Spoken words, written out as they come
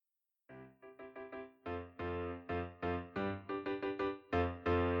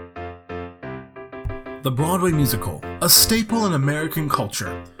The Broadway musical, a staple in American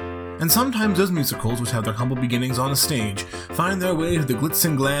culture. And sometimes those musicals, which have their humble beginnings on a stage, find their way to the glitz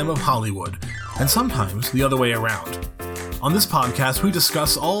and glam of Hollywood, and sometimes the other way around. On this podcast, we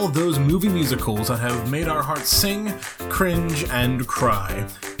discuss all of those movie musicals that have made our hearts sing, cringe, and cry.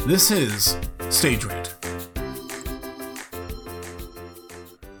 This is Stage Rant.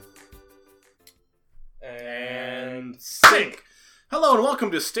 And sync! Hello and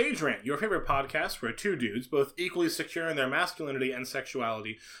welcome to Stage Rant, your favorite podcast where two dudes, both equally secure in their masculinity and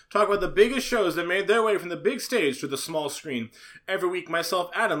sexuality, talk about the biggest shows that made their way from the big stage to the small screen. Every week, myself,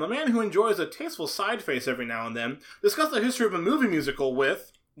 Adam, a man who enjoys a tasteful side face every now and then, discuss the history of a movie musical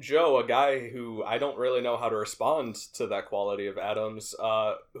with... Joe, a guy who I don't really know how to respond to that quality of Adam's,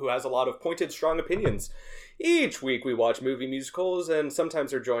 who has a lot of pointed, strong opinions. Each week we watch movie musicals, and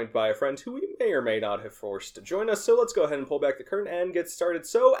sometimes are joined by a friend who we may or may not have forced to join us, so let's go ahead and pull back the curtain and get started.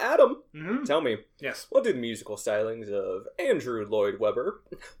 So, Adam, tell me, what do the musical stylings of Andrew Lloyd Webber,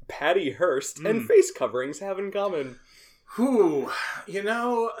 Patty Hearst, and face coverings have in common? Whew, you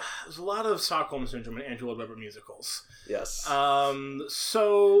know, there's a lot of Stockholm Syndrome in Andrew Lloyd Webber musicals. Yes.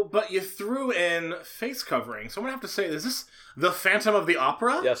 But you threw in face covering, so I'm gonna have to say, is this The Phantom of the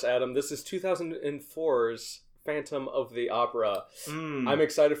Opera? Yes, Adam, this is 2004's Phantom of the Opera. I'm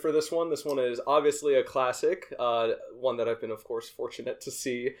excited for this one. This one is obviously a classic, one that I've been, of course, fortunate to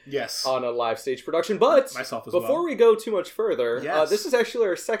see on a live stage production. But myself as before we go too much further, this is actually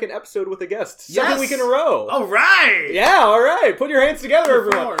our second episode with a guest. Second week in a row. All right! Yeah, all right. Put your hands together,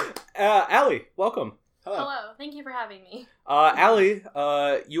 everyone. Allie, welcome. Hello. Thank you for having me. Allie,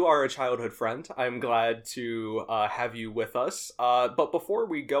 you are a childhood friend. I'm glad to have you with us. But before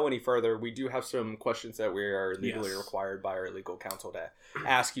we go any further, we do have some questions that we are legally required by our legal counsel to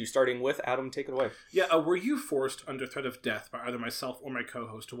ask you, starting with Adam. Take it away. Yeah, were you forced under threat of death by either myself or my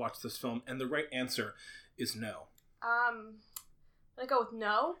co-host to watch this film? And the right answer is no. I'm going to go with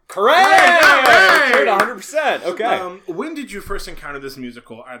no. Correct! Hey! 100%. Okay. When did you first encounter this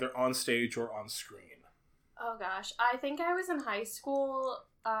musical, either on stage or on screen? Oh gosh, I think I was in high school,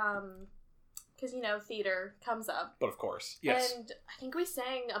 because, you know, theater comes up. But of course. Yes. And I think we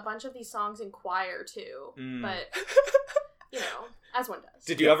sang a bunch of these songs in choir, too. But, you know, as one does.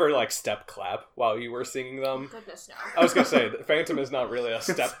 Did you ever, step clap while you were singing them? Goodness, no. I was going to say, Phantom is not really a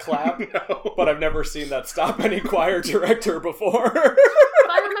step clap, No. But I've never seen that stop any choir director before. If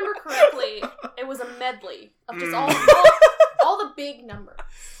I remember correctly, it was a medley of just all the big numbers.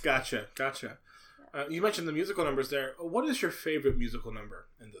 Gotcha. You mentioned the musical numbers there. What is your favorite musical number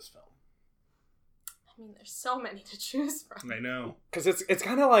in this film? I mean, there's so many to choose from. I know. Because it's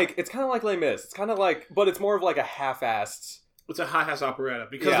kind of like Les Mis. It's kind of like, but it's more of like a half-assed. It's a high-ass operetta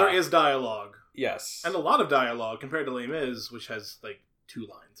because there is dialogue. Yes. And a lot of dialogue compared to Les Mis, which has 2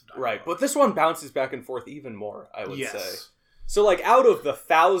 lines of dialogue. Right, but this one bounces back and forth even more, I would say. So, out of the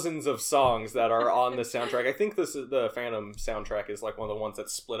thousands of songs that are on the soundtrack, I think the Phantom soundtrack is one of the ones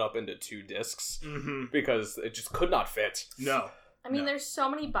that's split up into 2 discs because it just could not fit. No. I mean, there's so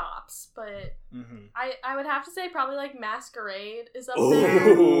many bops, but I would have to say probably Masquerade is up there.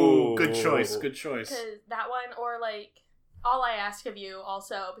 Ooh, good choice. Because that one, or All I Ask of You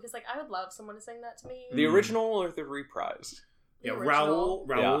also, because I would love someone to sing that to me. The original or the reprise? Yeah,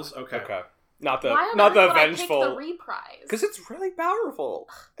 Raoul's, okay. Not the I vengeful. pick the reprise? Because it's really powerful.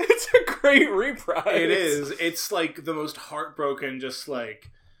 It's a great reprise. It is. It's the most heartbroken, just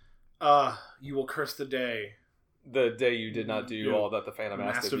you will curse the day. The day you did not do all that the Phantom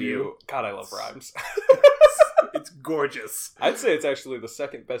asked of you. God, I love rhymes. It's gorgeous. I'd say it's actually the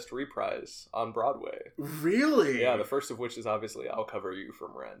second best reprise on Broadway. Really? Yeah, the first of which is obviously I'll Cover You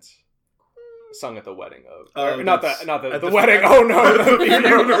from Rent. Sung at the wedding of... not the wedding. Oh no,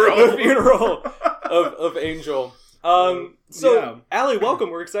 the funeral of Angel. Allie,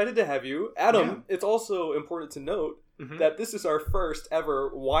 welcome. We're excited to have you. Adam, it's also important to note that this is our first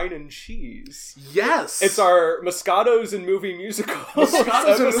ever wine and cheese. Yes! It's our Moscato's and movie musicals.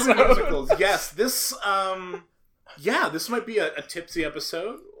 Yes, this this might be a tipsy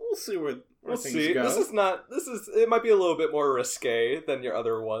episode. We'll see where things go. It might be a little bit more risque than your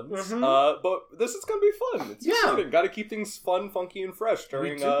other ones. But this is going to be fun. It's exciting. Got to keep things fun, funky, and fresh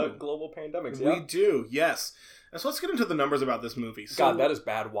during global pandemics. We do, yes. And so let's get into the numbers about this movie. God, that is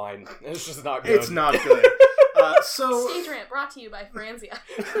bad wine. It's just not good. It's not good. Stage Rant brought to you by Franzia.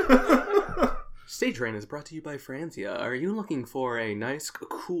 Stage Rant is brought to you by Franzia. Are you looking for a nice,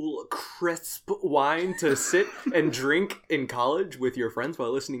 cool, crisp wine to sit and drink in college with your friends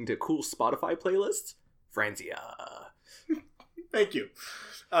while listening to cool Spotify playlists? Franzia. Thank you.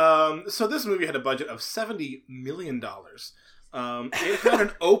 So this movie had a budget of $70 million. It had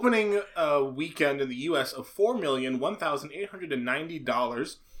an opening weekend in the U.S. of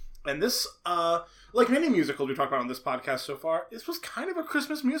 $4,001,890. And this, like many musicals we talked about on this podcast so far, this was kind of a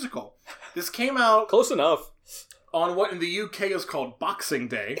Christmas musical. This came out Close enough. on what in the UK is called Boxing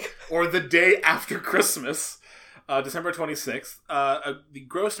Day, or the day after Christmas, December 26th. The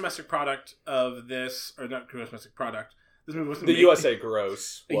gross domestic product of this, or not gross domestic product, this movie was The USA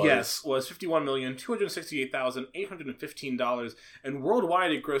gross was $51,268,815, and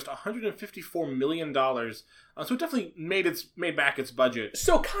worldwide it grossed $154 million. So it definitely made back its budget.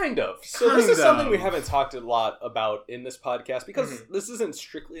 So kind of. So this is something we haven't talked a lot about in this podcast, because this isn't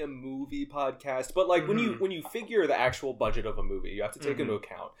strictly a movie podcast, but like when you figure the actual budget of a movie, you have to take into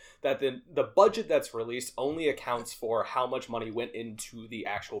account that the budget that's released only accounts for how much money went into the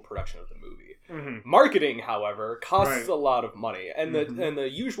actual production of the movie. Marketing, however, costs a lot of money, and the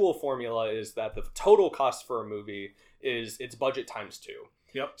usual formula is that the total cost for a movie is its budget times 2.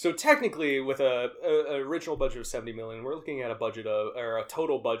 Yep. So technically, with a original budget of $70 million, we're looking at a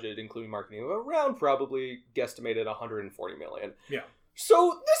total budget, including marketing, of around probably guesstimated $140 million. Yeah.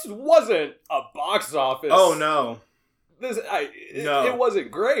 So this wasn't a box office. Oh no. It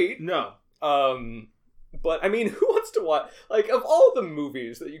wasn't great. No. But I mean, who wants to watch? Like, of all the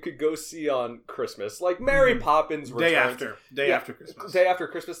movies that you could go see on Christmas, like Mary Poppins Returns, Day after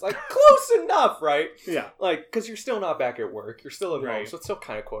Christmas, like close enough, right? Yeah, like because you're still not back at work, you're still at home, so it's still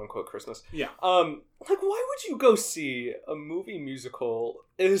kind of quote unquote Christmas. Yeah. Like, why would you go see a movie musical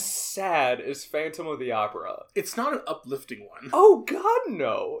as sad as Phantom of the Opera? It's not an uplifting one. Oh God,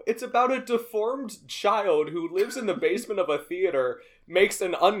 no! It's about a deformed child who lives in the basement of a theater, makes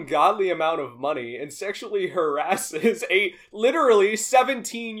an ungodly amount of money, and sexually harasses a literally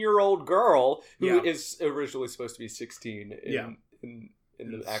 17-year-old girl who is originally supposed to be 16 in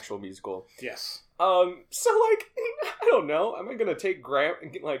the actual musical. Yes. So like, I don't know. Am I gonna take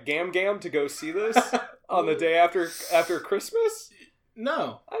Gam Gam to go see this on the day after Christmas?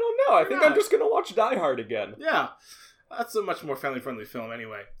 No, I don't know. I think I'm just gonna watch Die Hard again. Yeah. That's a much more family-friendly film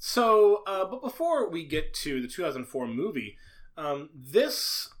anyway. So, but before we get to the 2004 movie,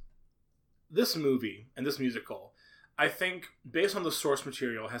 this movie and this musical, I think, based on the source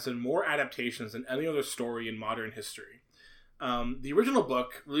material, has had more adaptations than any other story in modern history. The original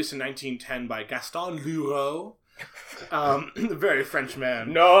book, released in 1910 by Gaston Leroux, a very French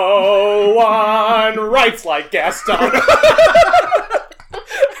man. No one writes like Gaston.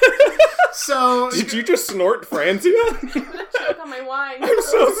 So, did you just snort Franzia? Choke on my wine. I'm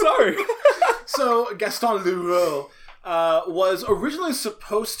so sorry. So Gaston Leroux was originally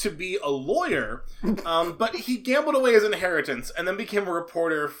supposed to be a lawyer, but he gambled away his inheritance and then became a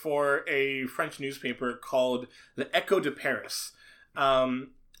reporter for a French newspaper called Le Echo de Paris.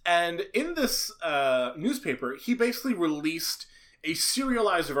 And in this newspaper, he basically released a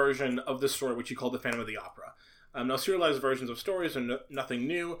serialized version of this story, which he called The Phantom of the Opera. Now, serialized versions of stories are nothing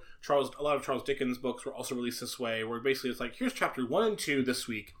new. A lot of Charles Dickens books were also released this way, where basically it's like, here's chapter 1 and 2 this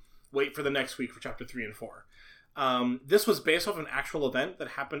week. Wait for the next week for chapter 3 and 4. This was based off an actual event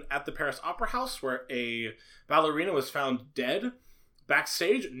that happened at the Paris Opera House, where a ballerina was found dead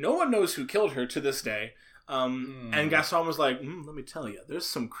backstage. No one knows who killed her to this day. And Gaston was like, let me tell you, there's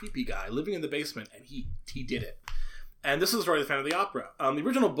some creepy guy living in the basement, and he did it. And this is the story of the Phantom of the Opera. The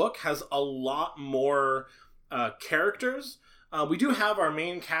original book has a lot more characters. We do have our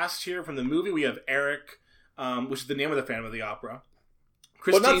main cast here from the movie. We have Eric, which is the name of the Phantom of the Opera.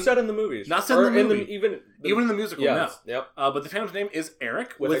 Christine, but not set in the movies. Not set in the movie. Even in the musical, no. Yep. But the Phantom's name is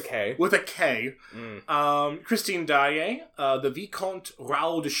Eric. With a K. With a K. Christine Daae, the Vicomte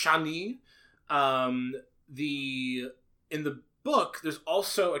Raoul de Chagny. In the book, there's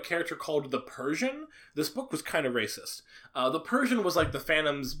also a character called the Persian. This book was kind of racist. The Persian was like the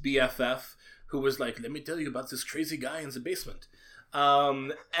Phantom's BFF, who was like, let me tell you about this crazy guy in the basement.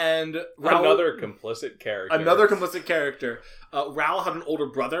 And Raoul, another complicit character. Raoul had an older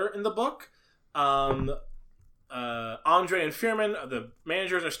brother in the book. Andre and Firmin, the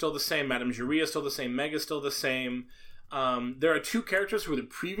managers, are still the same. Madame Giry is still the same. Meg is still the same. There are two characters who were the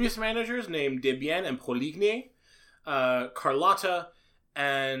previous managers, named Debienne and Poligny. Carlotta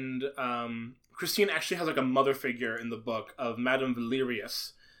and Christine actually has like a mother figure in the book of Madame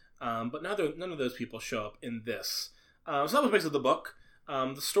Valerius. But none of those people show up in this. So that was basically the book.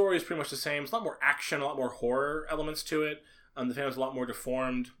 The story is pretty much the same. It's a lot more action, a lot more horror elements to it. The Phantom's a lot more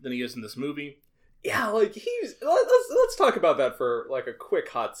deformed than he is in this movie. Yeah, like let's talk about that for like a quick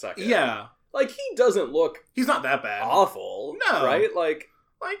hot second. Yeah. Like, he doesn't look... He's not that bad. Awful. No. Right? Like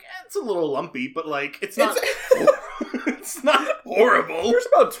Like, it's a little lumpy, but, like, it's not... it's not horrible. There's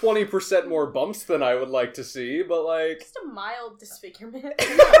about 20% more bumps than I would like to see, but, like... Just a mild disfigurement.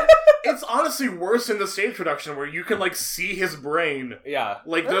 It's honestly worse in the stage production where you can, like, see his brain. Yeah.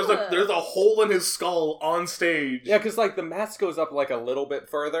 Like, there's a hole in his skull on stage. Yeah, because, like, the mask goes up, like, a little bit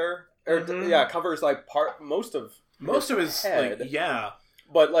further. Or, yeah, covers, like, most of his head. like, yeah.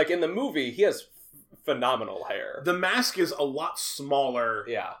 But, like, in the movie, he has phenomenal hair. The mask is a lot smaller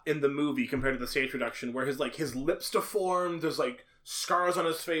Yeah. in the movie compared to the stage production, where his lips deformed, there's, like, scars on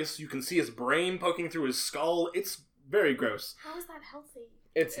his face, you can see his brain poking through his skull. It's very gross. How is that healthy?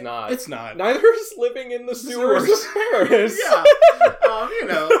 It's not. It's not. Neither is living in the sewers of Paris. Yeah. You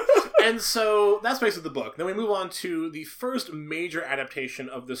know. And so that's basically the book. Then we move on to the first major adaptation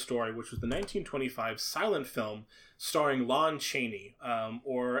of this story, which was the 1925 silent film starring Lon Chaney,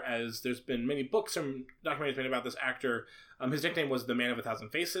 or as there's been many books and documentaries made about this actor. His nickname was the Man of a Thousand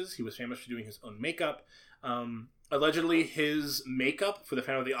Faces. He was famous for doing his own makeup. Allegedly, his makeup for the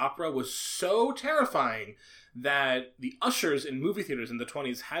Phantom of the Opera was so terrifying that the ushers in movie theaters in the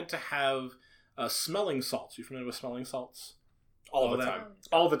 20s had to have smelling salts. You familiar with smelling salts? All the time.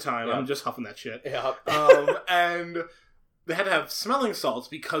 All the time. Yeah. I'm just huffing that shit. Yeah. And they had to have smelling salts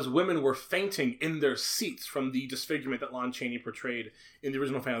because women were fainting in their seats from the disfigurement that Lon Chaney portrayed in the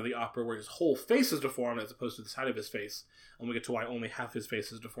original Phantom of the Opera, where his whole face is deformed as opposed to the side of his face. And we'll get to why only half his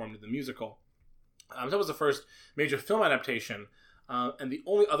face is deformed in the musical. That was the first major film adaptation. And the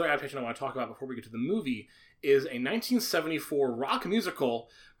only other adaptation I want to talk about before we get to the movie is a 1974 rock musical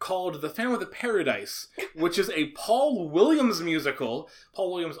called The Phantom of the Paradise, which is a Paul Williams musical.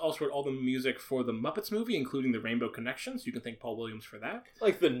 Paul Williams also wrote all the music for the Muppets movie, including the Rainbow Connection, so you can thank Paul Williams for that.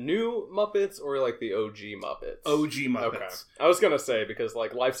 Like the new Muppets or like the OG Muppets? OG Muppets. Okay. I was going to say, because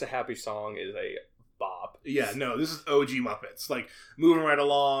like Life's a Happy Song is a bop. Yeah, no, this is OG Muppets. Like Moving Right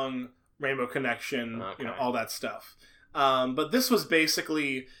Along, Rainbow Connection, Okay. all that stuff. But this was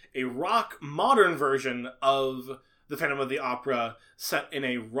basically a rock modern version of the Phantom of the Opera set in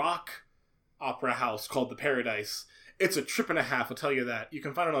a rock opera house called the Paradise. It's a trip and a half, I'll tell you that. You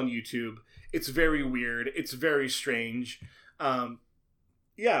can find it on YouTube. It's very weird. It's very strange.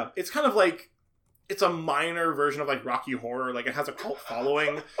 Yeah, it's kind of like, it's a minor version of like Rocky Horror. Like, it has a cult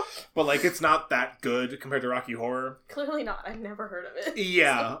following, but like it's not that good compared to Rocky Horror. Clearly not. I've never heard of it.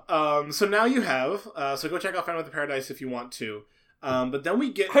 Yeah. So now you have. So go check out Phantom of the Paradise if you want to. But then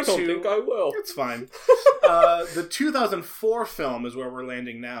we get I don't think I will. It's fine. The 2004 film is where we're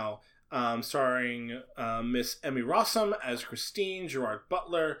landing now, starring Miss Emmy Rossum as Christine, Gerard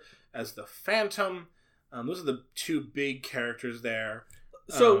Butler as the Phantom. Those are the two big characters there.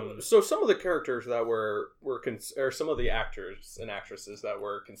 So some of the characters that were or some of the actors and actresses that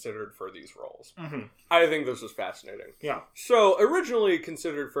were considered for these roles. Mm-hmm. I think this was fascinating. Yeah. So originally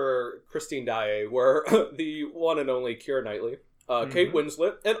considered for Christine Daae were the one and only Keira Knightley, Kate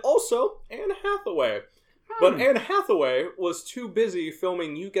Winslet, and also Anne Hathaway. But Anne Hathaway was too busy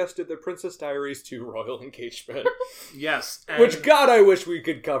filming, you guessed it, The Princess Diaries 2 Royal Engagement. Yes. Which, God, I wish we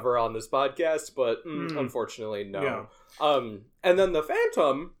could cover on this podcast, but unfortunately, no. Yeah. And then the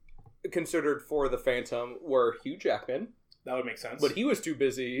Phantom, considered for the Phantom, were Hugh Jackman. That would make sense. But he was too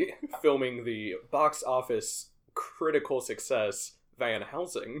busy filming the box office critical success Van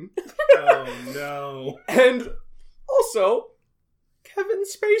Helsing. Oh, no. And also, Kevin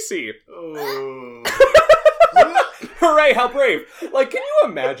Spacey. Oh. Hooray, how brave. Like, can you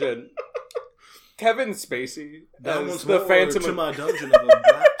imagine Kevin Spacey That as was the Phantom to my dungeon of a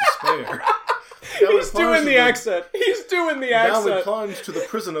black despair. He's doing the accent. He's doing the Now we accent. plunge to the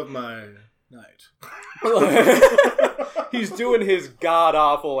prison of my night. He's doing his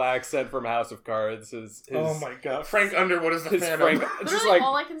god-awful accent from House of Cards. His Oh my god. Frank Underwood is the his Phantom. Frank, just Literally, like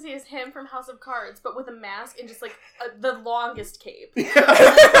all I can see is him from House of Cards, but with a mask and just like the longest cape.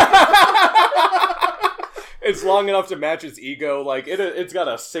 it's long enough to match his ego. Like it's got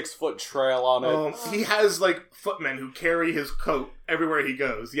a 6-foot trail on it. He has like footmen who carry his coat everywhere he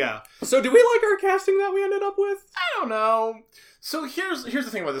goes. Yeah. So, do we like our casting that we ended up with? I don't know. So here's the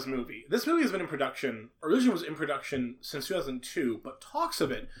thing about this movie. This movie has been in production, originally was in production since 2002, but talks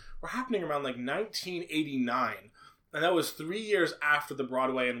of it were happening around like 1989. And that was 3 years after the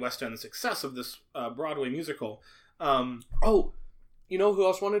Broadway and West End success of this Broadway musical. Oh, you know who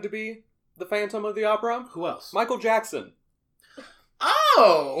else wanted to be the Phantom of the Opera? Who else? Michael Jackson.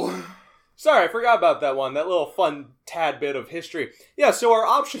 Oh! Sorry, I forgot about that one. That little fun tad bit of history. Yeah, so our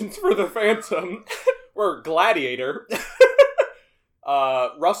options for the Phantom were Gladiator,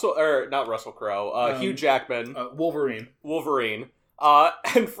 not Russell Crowe, Hugh Jackman, Wolverine.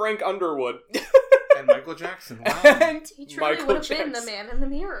 and Frank Underwood. And Michael Jackson. Wow. And He truly Michael would have been the Jackson. man in the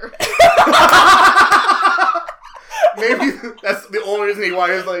mirror. Maybe that's the only reason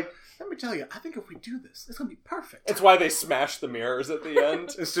why he's like, let me tell you, I think if we do this, it's going to be perfect. It's why they smash the mirrors at the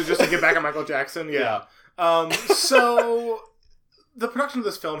end. It's just to get back at Michael Jackson? Yeah. So, the production of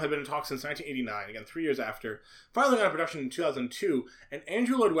this film had been in talks since 1989, again, 3 years after. Finally got into production in 2002, and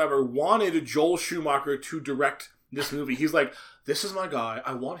Andrew Lloyd Webber wanted Joel Schumacher to direct this movie. He's like, this is my guy.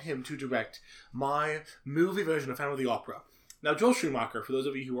 I want him to direct my movie version of Phantom of the Opera. Now, Joel Schumacher, for those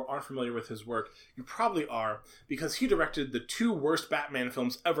of you who aren't familiar with his work, you probably are, because he directed the 2 worst Batman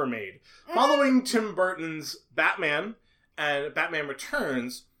films ever made. Following Tim Burton's Batman and Batman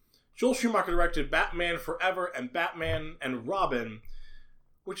Returns, Joel Schumacher directed Batman Forever and Batman and Robin,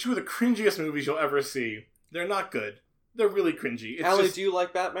 which are the cringiest movies you'll ever see. They're not good. They're really cringy. It's Allie, just... do you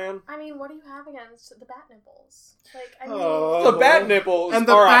like Batman? I mean, what do you have against the bat nipples? Like, I mean, Oh. The bat nipples And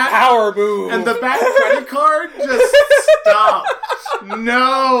the are bat- a power move. And the Bat credit card? Just stop.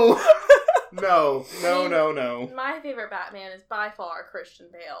 No. No. my favorite Batman is by far Christian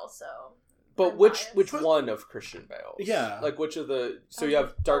Bale, so... But I'm which biased. one of Christian Bale's? Yeah. Like, which of the... So Of you the-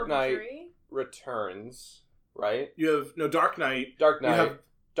 have Dark of the Knight 3? Returns, right? You have, Dark Knight. Dark You Knight. have,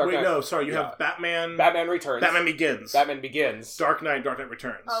 Dark Knight. you Yeah. have Batman. Batman Returns. Batman Begins. Batman Begins. Dark Knight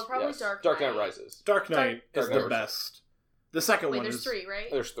Returns. Oh, probably Yes. Dark Dark Knight. Knight Rises. Dark Knight Dark is Knight the Rises. best. The second Wait, one there's is 3, right?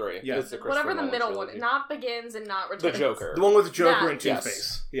 There's 3. Yeah. It's the Whatever Christopher the Nolan middle trilogy. one. Not Begins and not The Returns. Joker. the one with the Joker That. and Yes.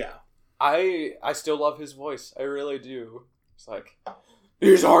 Two-Face. Yeah. I still love his voice. I really do. It's like,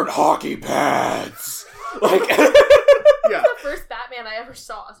 these aren't hockey pads. Like, Yeah. It's the first Batman I ever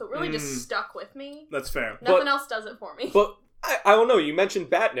saw, so it really Mm. just stuck with me. That's fair. Nothing else does it for me. but I don't know. You mentioned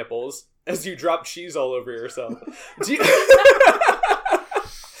bat nipples as you drop cheese all over yourself. Do you,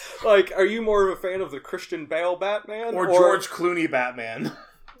 like, are you more of a fan of the Christian Bale Batman Or George Clooney Batman.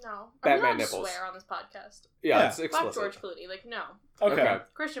 No. Batman I'm not nipples. swear on this podcast. Yeah, Yeah. it's Fuck explicit. George Clooney. Like, no. Okay.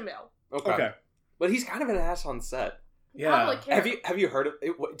 Christian Bale. Okay. But he's kind of an ass on set. Yeah. Probably care. Have you heard of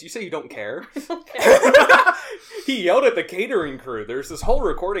it? Do you say you don't care? I don't care. He yelled at the catering crew. There's this whole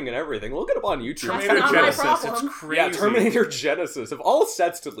recording and everything. Look it up on YouTube. That's Terminator not my Genesis. problem. It's crazy. Yeah, Terminator Genesis. Of all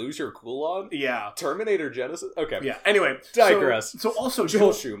sets to lose your cool on, Yeah. Terminator Genesis? Okay. Yeah. Anyway. Digress. So also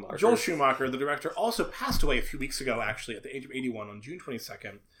Joel Schumacher. Joel Schumacher, the director, also passed away a few weeks ago, actually, at the age of 81 on June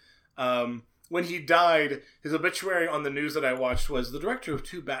 22nd. When he died, his obituary on the news that I watched was the director of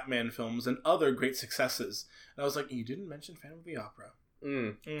 2 Batman films and other great successes. And I was like, you didn't mention Phantom of the Opera.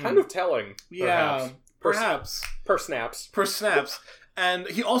 Kind of telling. Yeah. Perhaps. Per snaps. Per snaps. And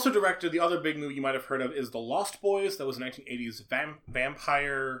he also directed the other big movie you might have heard of is The Lost Boys. That was a 1980s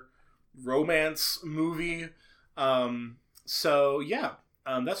vampire romance movie. So, yeah.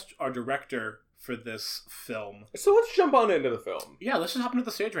 That's our director for this film. So let's jump on into the film. Yeah, let's just hop into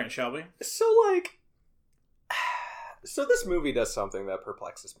the stage rant, shall we? So, like... So this movie does something that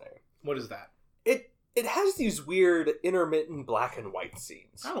perplexes me. What is that? It has these weird intermittent black and white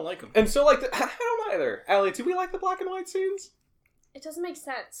scenes. I don't like them. And so, like, I don't either. Allie, do we like the black and white scenes? It doesn't make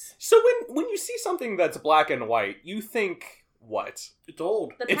sense. So when you see something that's black and white, you think, what? It's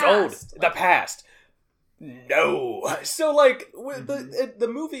old. The It's past. old. The past. No. So, like, with the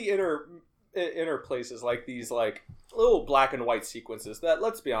movie interplaces, like, these, like, little black and white sequences that,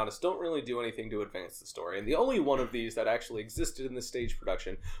 let's be honest, don't really do anything to advance the story. And the only one of these that actually existed in the stage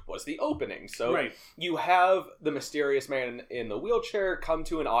production was the opening. So Right. you have the mysterious man in the wheelchair come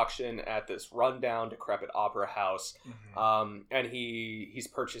to an auction at this rundown, decrepit opera house. And he's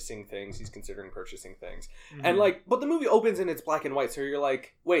purchasing things. He's considering purchasing things. And, like, but the movie opens and it's black and white. So you're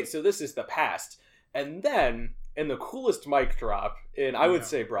like, wait, so this is the past. And then, in the coolest mic drop in, I would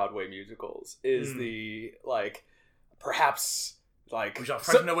say, Broadway musicals, is the, like, perhaps, like... We shall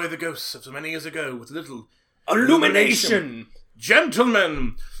frighten away the ghosts of so many years ago with a little illumination!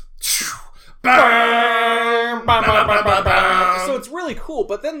 Gentlemen! So it's really cool,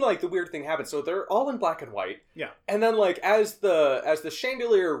 but then, like, the weird thing happens. So they're all in black and white. Yeah. And then, like, as the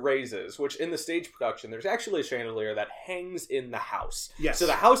chandelier raises, which in the stage production, there's actually a chandelier that hangs in the house. Yes. So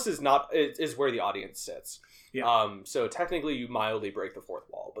the house is where the audience sits. Yeah. So technically you mildly break the fourth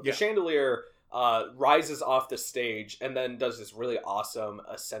wall. But the Yeah. chandelier rises off the stage and then does this really awesome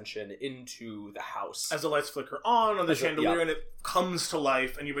ascension into the house. As the lights flicker on the chandelier, yeah. and it comes to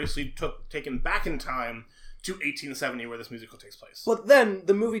life, and you're basically taken back in time to 1870, where this musical takes place. But then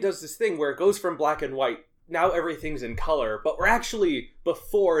the movie does this thing where it goes from black and white. Now everything's in color, but we're actually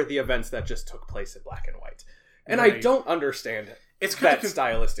before the events that just took place in black and white. And I Right. don't understand It's that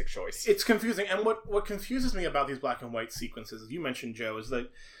stylistic choice. It's confusing, and what confuses me about these black and white sequences, as you mentioned, Joe, is that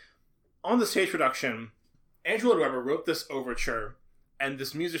on the stage production, Andrew Lloyd Webber wrote this overture and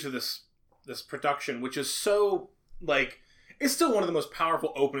this music to this this production, which is so, like, it's still one of the most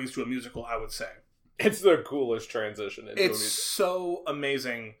powerful openings to a musical, I would say. It's the coolest transition into It's so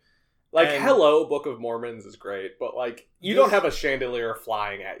amazing. Like, and Hello, Book of Mormons is great, but, like, you don't have a chandelier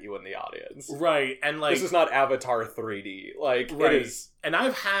flying at you in the audience. Right, and, like... This is not Avatar 3D. Like, right. It is... And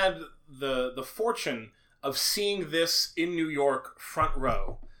I've had the fortune of seeing this in New York front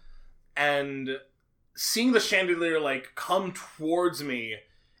row, and seeing the chandelier, like, come towards me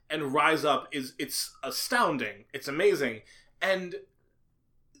and rise up it's astounding. It's amazing. And,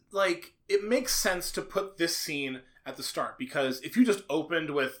 like, it makes sense to put this scene at the start, because if you just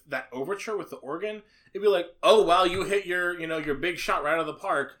opened with that overture with the organ, it'd be like, oh wow, you hit your big shot right out of the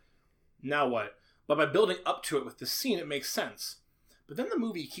park. Now what? But by building up to it with the scene, it makes sense. But then the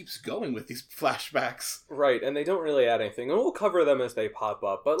movie keeps going with these flashbacks. Right, and they don't really add anything, and we'll cover them as they pop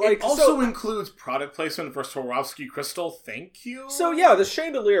up. But like, it also includes product placement for Swarovski crystal. Thank you. So yeah, the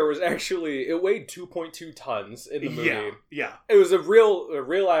chandelier was actually, it weighed 2.2 tons in the movie. Yeah. It was a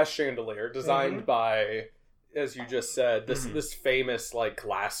real ass chandelier designed by, as you just said, this famous like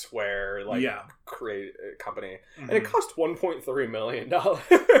glassware company, and it cost $1.3 million.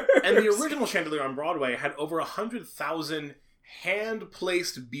 And the original chandelier on Broadway had over 100,000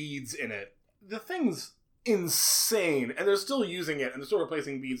 hand-placed beads in it. The thing's insane, and they're still using it, and they're still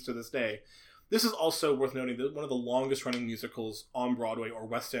replacing beads to this day. This is also worth noting that one of the longest-running musicals on Broadway or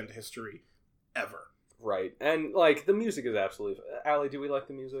West End history ever. Right, and like the music is absolutely. Allie, do we like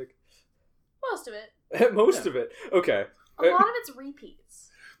the music? Most of it. Most of it. Okay. A lot of it's repeats.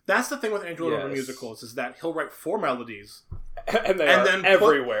 That's the thing with Andrew Lloyd Webber musicals, is that he'll write 4 melodies. And then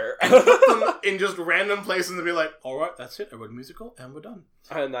everywhere. Put them in just random places and be like, alright, that's it. I wrote a musical, and we're done.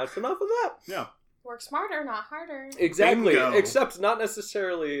 And that's enough of that. Yeah. Work smarter, not harder. Exactly. Bingo. Except not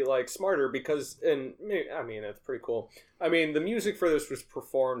necessarily, like, smarter, because, it's pretty cool. I mean, the music for this was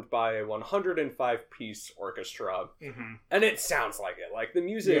performed by a 105-piece orchestra. Mm-hmm. And it sounds like it. Like, the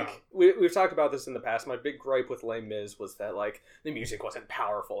music... Yeah. We've talked about this in the past. My big gripe with Les Mis was that, like, the music wasn't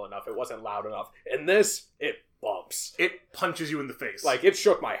powerful enough. It wasn't loud enough. In this, it bumps. It punches you in the face. Like, it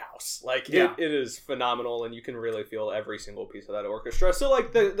shook my house. Like, it is phenomenal, and you can really feel every single piece of that orchestra. So,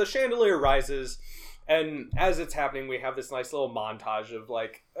 like, the chandelier rises... And as it's happening, we have this nice little montage of,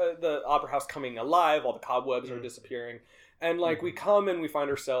 like, the opera house coming alive, all the cobwebs are disappearing. And, like, we come and we find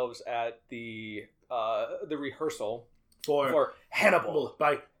ourselves at the rehearsal for Hannibal.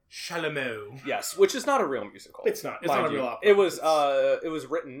 By Chalamet. Yes, which is not a real musical. It's not. It's not a real opera. It was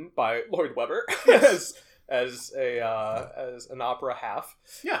written by Lloyd Webber as an opera half.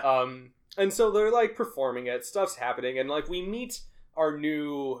 Yeah. And so they're, like, performing it, stuff's happening, and, like, we meet our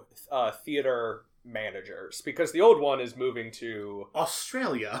new theater managers, because the old one is moving to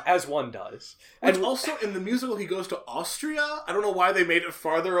Australia, as one does. Which also, in the musical, he goes to Austria. I don't know why they made it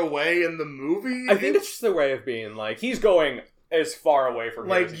farther away in the movie. I think it's just their way of being, like, he's going as far away from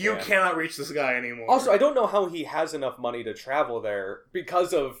here as you cannot reach this guy anymore. Also, I don't know how he has enough money to travel there,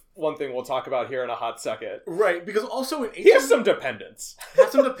 because of one thing we'll talk about here in a hot second. Right, because also he has some dependents.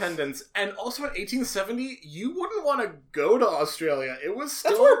 And also in 1870, you wouldn't want to go to Australia. It was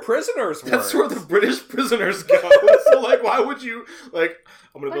still... That's where prisoners were. That's where the British prisoners go. So, like, why would you, like...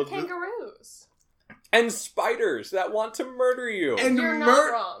 I'm gonna but kangaroos. And spiders that want to murder you. And you're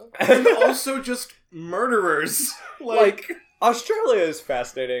not wrong. And also just murderers. Like Australia is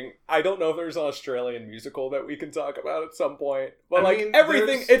fascinating. I don't know if there's an Australian musical that we can talk about at some point. But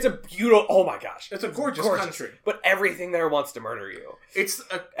everything, it's a beautiful... Oh my gosh. It's a gorgeous country. But everything there wants to murder you.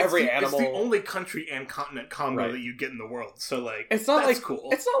 Every animal. It's the only country and continent combo that you get in the world. So, like, it's not that's like, cool.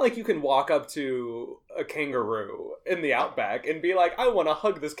 It's not like you can walk up to a kangaroo in the outback and be like, I want to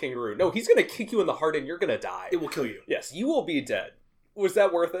hug this kangaroo. No, he's going to kick you in the heart and you're going to die. It will kill you. Yes, you will be dead. Was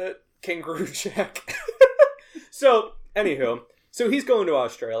that worth it? Kangaroo Jack. So... Anywho, so he's going to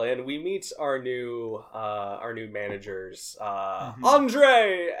Australia, and we meet our new managers,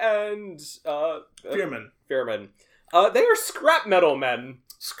 Andre and Fearman. They are scrap metal men.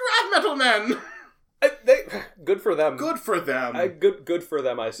 Scrap metal men. Good for them. Good for them. Good for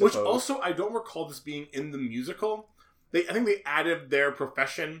them, I suppose. Which also, I don't recall this being in the musical. I think they added their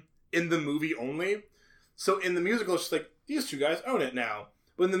profession in the movie only. So in the musical, it's just like, these two guys own it now.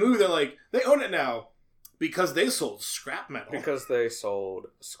 But in the movie, they're like, they own it now. Because they sold scrap metal.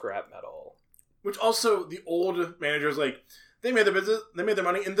 Which also, the old manager's like, they made their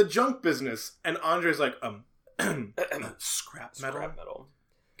money in the junk business. And Andre's like, scrap metal?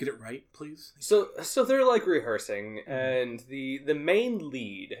 Get it right, please? So they're, like, rehearsing, and the main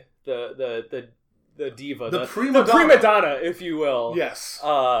lead, the diva, the prima donna, if you will, yes,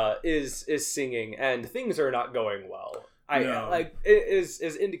 is singing, and things are not going well. Like it is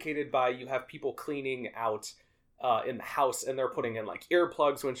indicated by you have people cleaning out in the house, and they're putting in like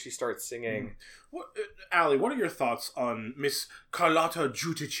earplugs when she starts singing. Allie, what are your thoughts on Miss Carlotta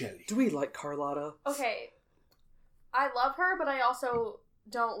Giudicelli? Do we like Carlotta? Okay, I love her, but I also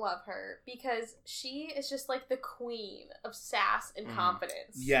don't love her because she is just like the queen of sass and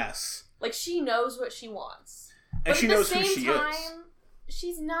confidence. Yes, like she knows what she wants, and but she at knows the who same she time, is.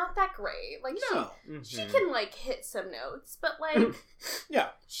 she's not that great. Like No, she can like hit some notes, but like yeah,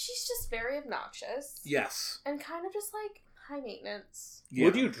 she's just very obnoxious. Yes, And kind of just like high maintenance. yeah.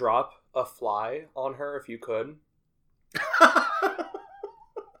 Would you drop a fly on her if you could?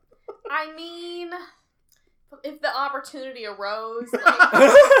 I mean, if the opportunity arose,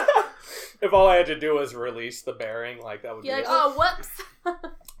 like, If all I had to do was release the bearing, like that would you're be like, oh, whoops.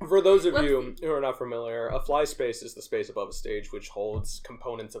 For those of you who are not familiar, a fly space is the space above a stage which holds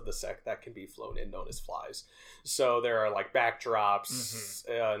components of the set that can be flown in, known as flies. So there are like backdrops,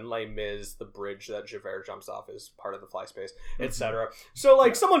 and Les Mis, the bridge that Javert jumps off is part of the fly space, etc. So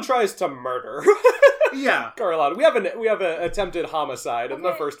like someone tries to murder Yeah, Carlotta. We have an attempted homicide in the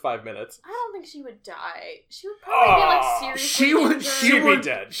Okay. first 5 minutes. I don't think she would die. She would probably be like seriously she would. injured. She'd be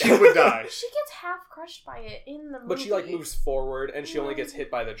dead. She would die. She gets half crushed by it in the movie. But she like moves forward, and she only gets hit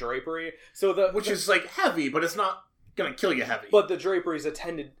by the drapery. So Which is like heavy, but it's not gonna kill you heavy. But the drapery is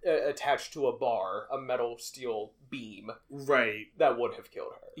attached to a bar, a metal steel beam right, that would have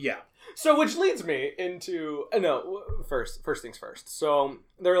killed her. yeah, So, which leads me into first things first. So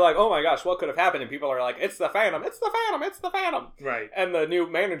they're like, "Oh my gosh, what could have happened?" And people are like, "It's the Phantom! It's the Phantom! It's the Phantom!" right. And the new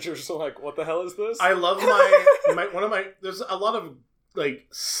managers are like, "What the hell is this?" I love there's a lot of like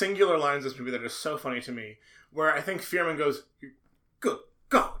singular lines in this movie that are so funny to me, where I think Fearman goes, "Good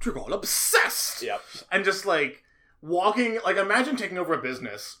God, you're all obsessed!" Yep. And just like walking, like imagine taking over a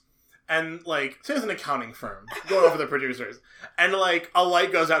business and like say it's an accounting firm going over the producers, and like a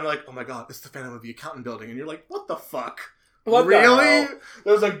light goes out and they're like, "Oh my God, it's the Phantom of the accounting building," and you're like, "What the fuck? What the really? hell?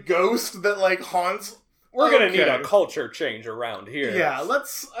 There's a ghost that like haunts." We're gonna need Okay. a culture change around here. Yeah,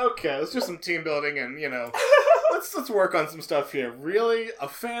 let's do some team building and let's work on some stuff here. Really, a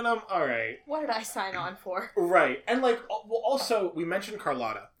Phantom? All right, What did I sign on for? right. And like, well, also we mentioned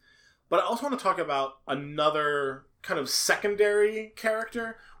Carlotta, but I also want to talk about another kind of secondary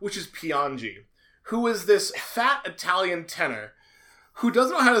character, which is Piangi, who is this fat Italian tenor who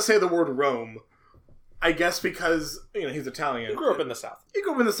doesn't know how to say the word Rome. I guess because he's Italian. He grew up in the South. He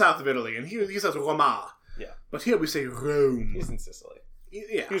grew up in the south of Italy, and he says Roma. Yeah. But here we say Rome. He's in Sicily.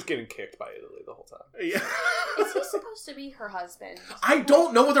 Yeah. He was getting kicked by Italy the whole time. Yeah. Is he supposed to be her husband? I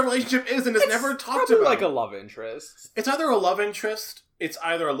don't know what the relationship is, and it's never talked Probably about. like a love interest. It's either a love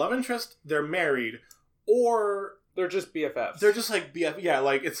interest, they're married, or They're just BFFs. they're just like BF. Yeah,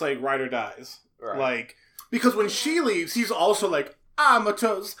 like it's like ride or dies. Right. Like because when she leaves, he's also like I'm a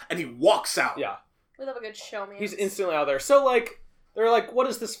toast, and he walks out. Yeah. We love a good showman. He's instantly out there. So, like, they're like, what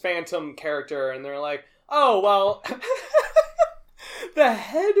is this Phantom character? And they're like, oh, well, the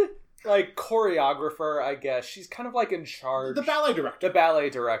head, like, choreographer, I guess. She's kind of, like, in charge. The ballet director, The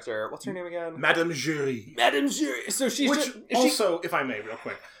ballet director. What's her name again? Madame Jury. Madame Jury. So she's Which just... also, if I may, real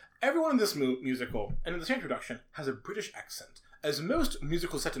quick, everyone in this musical and in the introduction has a British accent. As most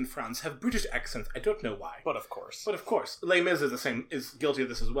musicals set in France have British accents, I don't know why. But of course. But of course, Les Mis is guilty of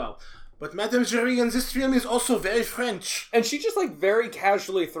this as well. But Madame Jury in this film is also very French. And she just, like, very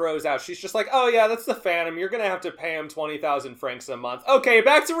casually throws out. She's just like, oh, yeah, that's the Phantom. You're going to have to pay him 20,000 francs a month. Okay,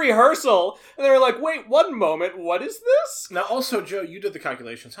 back to rehearsal. And they're like, wait, 1 moment. What is this? Now, also, Joe, you did the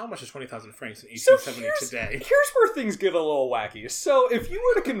calculations. How much is 20,000 francs in So 1870 today? Here's where things get a little wacky. So if you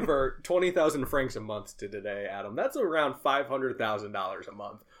were to convert 20,000 francs a month to today, Adam, that's around $500,000 a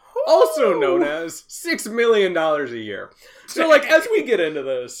month. Also known as $6 million a year. So, like, as we get into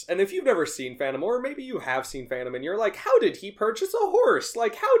this, and if you've never seen Phantom, or maybe you have seen Phantom, and you're like, how did he purchase a horse?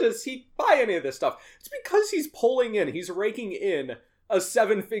 Like, how does he buy any of this stuff? It's because he's raking in a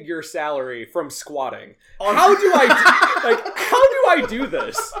 7-figure salary from squatting. How do I do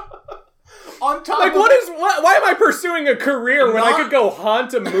this? On top Like, of why am I pursuing a career when I could go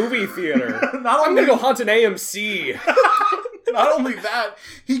haunt a movie theater? Not I'm only- gonna go haunt an AMC. Not only that,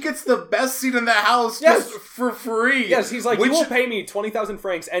 he gets the best seat in the house Yes. just for free. Yes, he's like, Which- you will pay me 20,000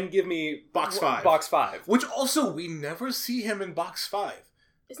 francs and give me Box 5. Box 5. Which also, we never see him in box 5.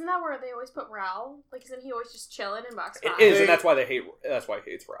 Isn't that where they always put Raoul? Like, isn't he always just chilling in box It 5? is, They- and that's why that's why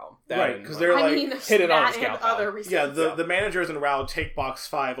he hates Raoul. Right, because they're I like... mean, hidden on that his and scalp. other reasons. Yeah, the managers and Raoul take box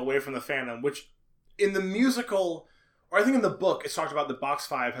 5 away from the Phantom, which in the musical, or I think in the book, it's talked about that box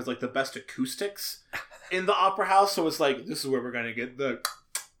 5 has like the best acoustics in the opera house, so it's like, this is where we're going to get the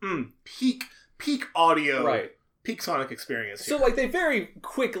peak audio Right. peak Sonic experience So, here. like, they very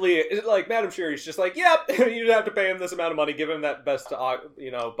quickly, like, Madame Sherry's just like, yep, you have to pay him this amount of money, give him that best,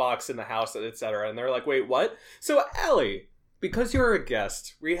 box in the house, etc. And they're like, wait, what? So, Allie, because you're a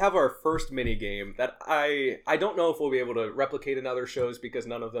guest, we have our first mini game that I don't know if we'll be able to replicate in other shows because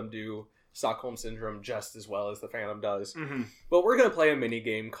none of them do Stockholm Syndrome just as well as the Phantom does. Mm-hmm. But we're going to play a mini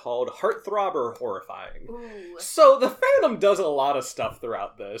game called Heartthrob or Horrifying. Ooh. So the Phantom does a lot of stuff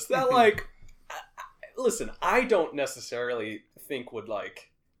throughout this that, like, listen, I don't necessarily think would,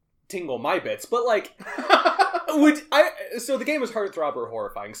 like, tingle my bits, but, like, so the game is Heartthrob or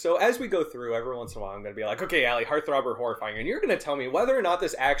Horrifying. So as we go through, every once in a while, I'm going to be like, okay, Allie, Heartthrob or Horrifying, and you're going to tell me whether or not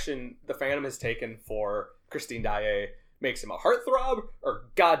this action the Phantom has taken for Christine Daae makes him a heartthrob or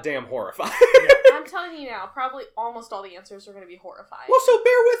goddamn horrifying. I'm telling you now, probably almost all the answers are going to be horrifying. Well, so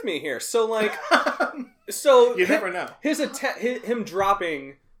bear with me here. So, like, so you never know. Him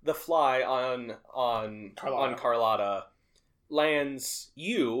dropping the fly on Carlotta lands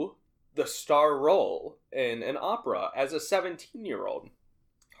you the star role in an opera as a 17-year-old.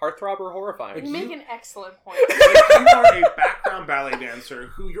 Heartthrob or horrifying? You make an excellent point. You are a background ballet dancer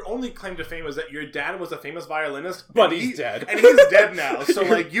who your only claim to fame is that your dad was a famous violinist, but he's dead. And he's dead now, so,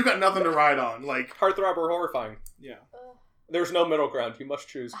 like, you got nothing to ride on. Like, Heartthrob or horrifying? Yeah. There's no middle ground. You must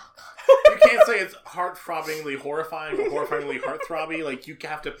choose. You can't say it's heart-throbbingly horrifying or horrifyingly heart-throbby. Like, you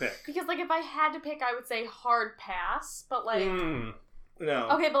have to pick. Because, like, if I had to pick, I would say hard pass, but, like... No.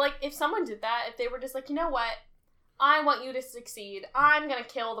 Okay, but, like, if someone did that, if they were just like, you know what? I want you to succeed. I'm gonna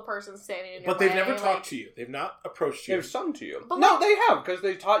kill the person standing in your way. But they've never talked to you. They've not approached you. They've sung to you. But no, like, they have, because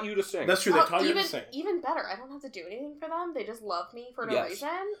they taught you to sing. That's true, they taught you to sing. Even better, I don't have to do anything for them. They just love me for no reason.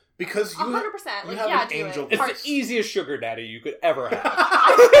 Because you 100%. you Like, have yeah, an do angel. it. It's the easiest sugar daddy you could ever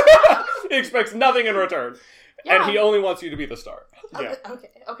have. He expects nothing in return. Yeah. And he only wants you to be the star. Yeah.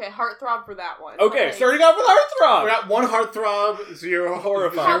 Okay, heartthrob for that one. Okay, Like, starting off with Heartthrob. We got one heartthrob, zero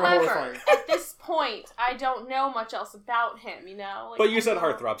Horrifying. However, at this point, I don't know much else about him, you know? Like, But you said I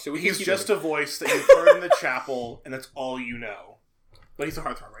don't- Heartthrob, so we He's can keep just it. a voice that you've heard in the chapel, and that's all you know. But he's a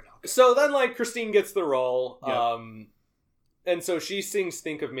heartthrob right now. So then, like, Christine gets the role. Yep. And so she sings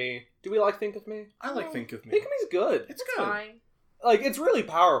Think of Me. Do we like Think of Me? I like Think of Me. Think of Me's good. It's good. Fine. Like, it's really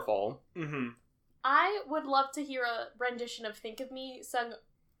powerful. Mm-hmm. I would love to hear a rendition of Think of Me sung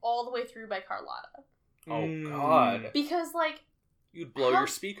all the way through by Carlotta. Oh, God. Because, like, You'd blow your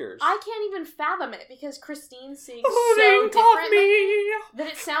speakers. I can't even fathom it because Christine sings Oh, so think of different me. that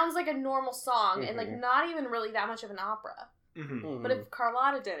it sounds like a normal song and, like, Mhm. not even really that much of an opera. Mm-hmm. But if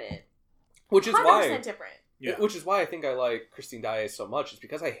Carlotta did it, Which is 100% why... different. Yeah. Which is why I think I like Christine Daae so much, is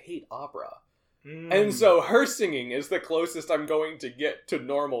because I hate opera. Mm. And so her singing is the closest I'm going to get to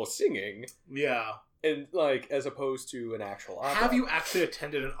normal singing, Yeah. and like as opposed to an actual opera. Have you actually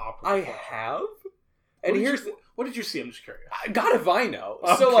attended an opera? I before? have. And here's what did you see? I'm just curious. God if I know.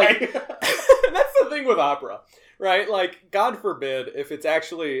 Okay. So like that's the thing with opera, right? Like God forbid if it's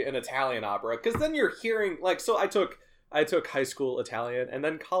actually an Italian opera, because then you're hearing like so I took high school Italian and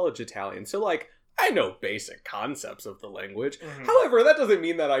then college Italian, so like I know basic concepts of the language. Mhm. However, that doesn't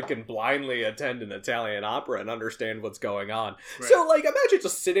mean that I can blindly attend an Italian opera and understand what's going on. Right. So, like, imagine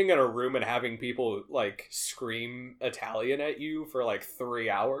just sitting in a room and having people, like, scream Italian at you for, like, 3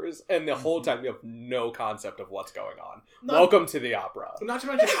 hours, and the whole time you have no concept of what's going on. Welcome to the opera. Not to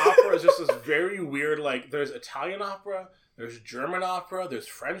mention, opera is just this very weird, like, there's Italian opera, there's German opera, there's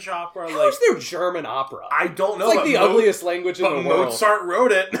French opera. How like, is there German opera? I don't know. It's like but the ugliest language in but the world. Mozart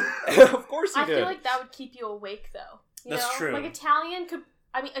wrote it. Of course he I did. feel like that would keep you awake, though. You That's know? true. Like,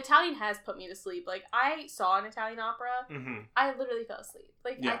 Italian has put me to sleep. Like, I saw an Italian opera. Mm-hmm. I literally fell asleep.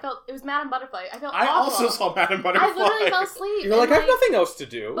 Like, Yeah. I felt, it was Madame Butterfly. I felt I awful. also saw Madame Butterfly. I literally fell asleep. You're like, and, I have nothing else to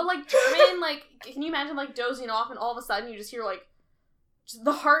do. But, like, German, like, can you imagine, like, dozing off and all of a sudden you just hear, like, just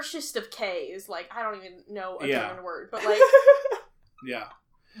the harshest of K's. Like, I don't even know a Yeah. German word. But, like, Yeah.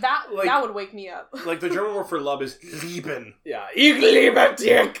 that Like- would wake me up. Like, the German word for love is lieben. Yeah. Ich liebe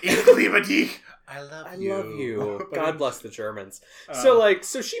dich. Ich liebe dich. I love I you. love you. But God in- bless the Germans. uh,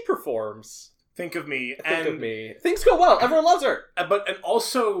 So she performs. Think of me. Think of me. Things go well. Everyone loves her. And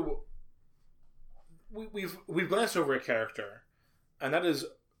also, we've glanced over a character, and that is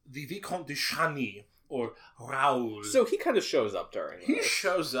the Vicomte de Chagny, or Raoul. So he kind of shows up during he this.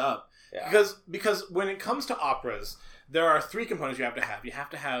 shows up. Yeah. Because when it comes to operas, there are 3 components you have to have. You have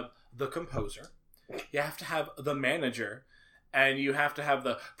to have the composer, you have to have the manager, and you have to have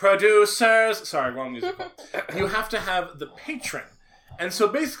the producers. Sorry, wrong musical. You have to have the patron. And so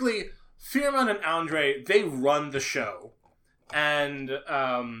basically, Firman and Andre, they run the show. And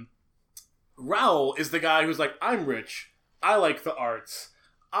Raoul is the guy who's like, I'm rich, I like the arts,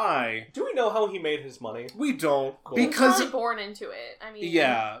 Do we know how he made his money? We don't. Cool. He's Because... probably born into it. I mean,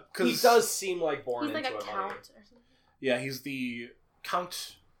 Yeah. He does seem like born he's like into a it. count or something. Yeah, he's the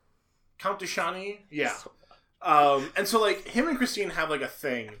Count de Shani. Yeah. And so, like, him and Christine have, like, a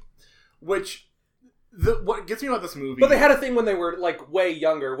thing, which... what gets me about this movie... But they had a thing when they were, like, way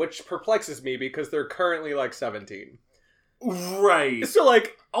younger, which perplexes me because they're currently, like, 17. Right. So,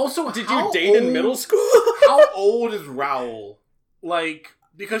 like, also, did you date in middle school? How old is Raoul? Like,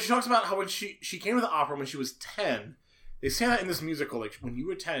 because she talks about how when she came to the opera when she was 10. They say that in this musical, like, when you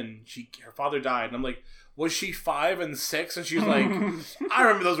were 10, her father died. And I'm like, was she 5 and 6? And she's like, I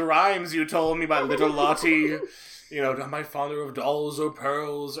remember those rhymes you told me by little Lottie. You know, am I fonder of dolls or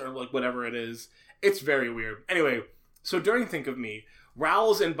pearls? Or, like, whatever it is. It's very weird. Anyway, so during Think of Me,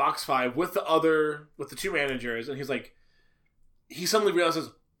 Raoul's in box 5 with the two managers. And he's like, he suddenly realizes,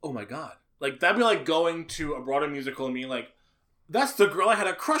 oh my god. Like, that'd be like going to a Broadway musical and being like, that's the girl I had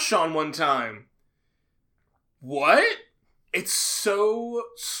a crush on one time. What? It's so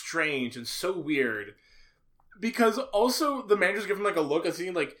strange and so weird. Because also, the managers give him like a look and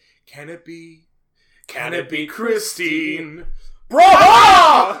seeing like, can it be Christine?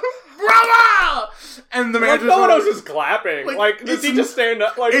 Bravo! Bravo! And the Like, managers no one are else is clapping. Like, does he just stand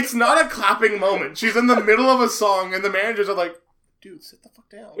up? Like, it's not a clapping moment. She's in the middle of a song and the managers are like, dude, sit the fuck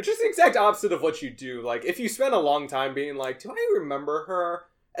down. which is the exact opposite of what you do. Like, if you spend a long time being like, do I remember her?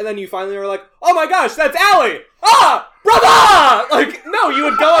 And then you finally are like, oh my gosh, that's Allie! Ah! Brother! Like, no, you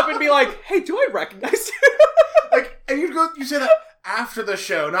would go up and be like, hey, do I recognize you? Like, and you say that after the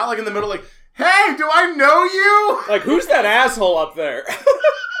show, not like in the middle, like, hey, do I know you? Like, who's that asshole up there?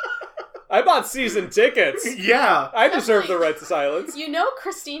 I bought season tickets. Yeah. I deserve the right to silence. You know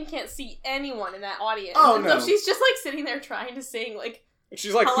Christine can't see anyone in that audience. Oh, and no. So she's just like sitting there trying to sing like,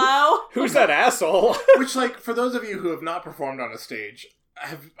 She's like, hello? who's that asshole? Which, like, for those of you who have not performed on a stage,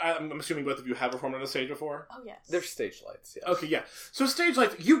 I'm assuming both of you have performed on a stage before? Oh, yes. There's stage lights, yeah. Okay, yeah. So stage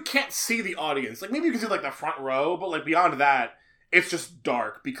lights, you can't see the audience. Like, maybe you can see, like, the front row, but, like, beyond that, it's just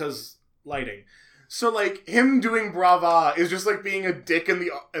dark because lighting. So, like, him doing Brava is just, like, being a dick in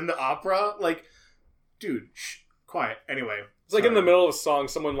the opera. Like, dude, shh, quiet. Anyway. It's like in the middle of a song,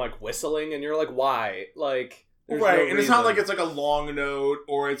 someone, like, whistling, and you're like, why? Like, there's right, no and it's not reason. like it's like a long note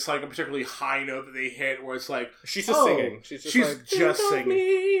or it's like a particularly high note that they hit where it's like She's just singing. She's just like, just think singing. Of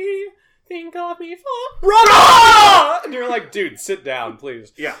me, think of me for brother! And you're like, dude, sit down,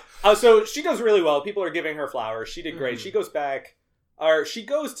 please. Yeah. So she does really well. People are giving her flowers. She did great. Mhm. She goes back, or she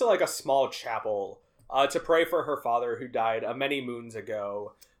goes to like a small chapel to pray for her father who died many moons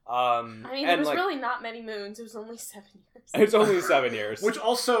ago. I mean, it was really not many moons. It was only 7 years. It's only 7 years. Which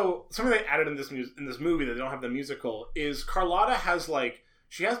also, something they added in this movie that they don't have in the musical is Carlotta has like,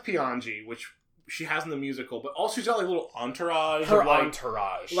 she has Piangi, which she has in the musical, but also she's got like a little entourage. her of, like,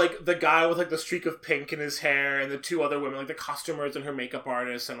 entourage. like the guy with like the streak of pink in his hair and the two other women, like the costumers and her makeup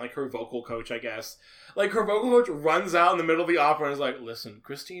artist and like her vocal coach, I guess. Like her vocal coach runs out in the middle of the opera and is like, listen,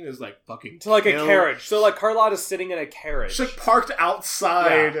 Christine is like fucking to like a killed. carriage. So like Carlotta's sitting in a carriage. She's like parked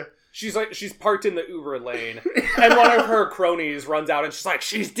outside. Yeah. She's parked in the Uber lane, and one of her cronies runs out and she's like,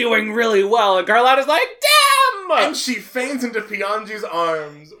 she's doing really well, and Carlotta's like, damn! And she faints into Piangi's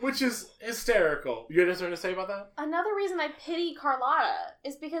arms, which is hysterical. You had something to say about that? Another reason I pity Carlotta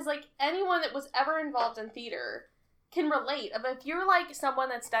is because, like, anyone that was ever involved in theater can relate. But if you're, like, someone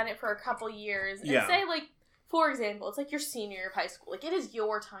that's done it for a couple years, and Yeah. say, like, for example, it's like your senior year of high school. Like, it is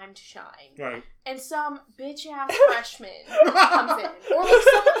your time to shine. Right. And some bitch-ass freshman comes in. Or, like,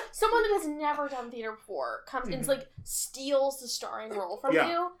 someone that has never done theater before comes in and, like, steals the starring role from Yeah.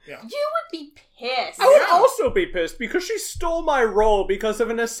 you. Yeah. You would be pissed. I would Yeah. also be pissed because she stole my role because of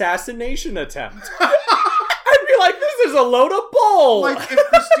an assassination attempt. I'd be like, this is a load of bull! Like, if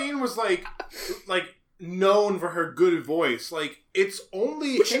Christine was, like known for her good voice, like, it's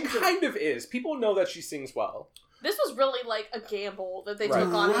only... Which she kind of is. People know that she sings well. This was really, like, a gamble that they Right.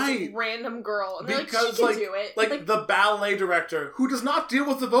 took on this Right. random girl. And they're Because, like, she can do it. Like, the ballet director, who does not deal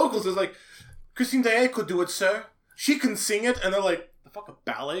with the vocals, is like, Christine Day could do it, sir. She can sing it. And they're like, the fuck, a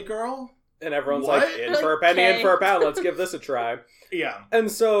ballet girl? And everyone's What? like, in for a Like, penny, in okay. for a pound, let's give this a try. Yeah.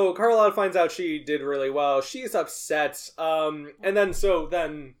 And so Carlotta finds out she did really well. She's upset. And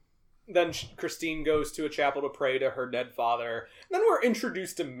then Christine goes to a chapel to pray to her dead father. And then we're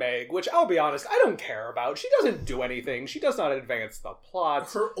introduced to Meg, which I'll be honest, I don't care about. She doesn't do anything. She does not advance the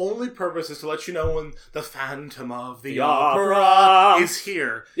plot. Her only purpose is to let you know when the Phantom of the The Opera opera. is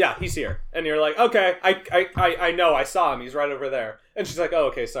here. Yeah, he's here. And you're like, okay, I know, I saw him. He's right over there. And she's like, oh,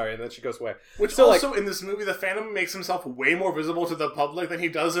 okay, sorry. And then she goes away. Which So, also, in this movie, the Phantom makes himself way more visible to the public than he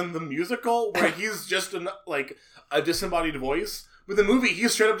does in the musical, where he's just a disembodied voice. But the movie,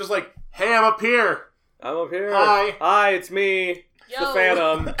 he's straight up just like, hey, I'm up here. I'm up here. Hi. Hi, it's me. It's the Yo.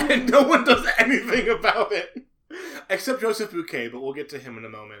 Phantom. And no one does anything about it. Except Joseph Bouquet, but we'll get to him in a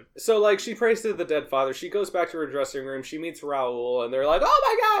moment. So, like, she prays to the dead father. She goes back to her dressing room. She meets Raoul, and they're like, oh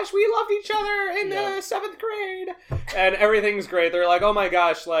my gosh, we loved each other in the 7th grade. And everything's great. They're like, oh my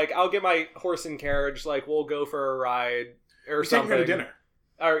gosh, like, I'll get my horse and carriage. Like, we'll go for a ride or He's something. taking her to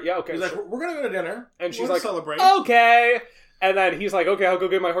dinner. Yeah, okay. He's like, we're going to go to dinner. And she's We'll like, celebrate. okay. And then he's like, okay, I'll go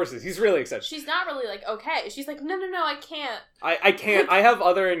get my horses. He's really excited. She's not really like, okay. She's like, no, I can't. I can't. I have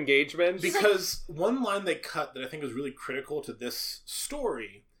other engagements. Because one line they cut that I think is really critical to this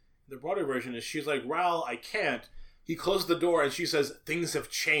story, the Broadway version, is she's like, Raoul, I can't. He closed the door and she says, things have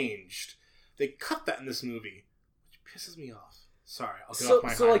changed. They cut that in this movie, which pisses me off. Sorry, I'll get off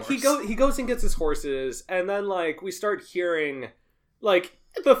my high like horse. he goes and gets his horses, and then like we start hearing like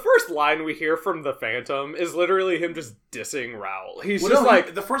the first line we hear from the Phantom is literally him just dissing Raoul. He's just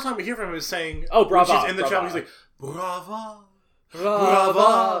like the first time we hear from him is saying, oh, brava, when she's in the brava. chapel, he's like, brava,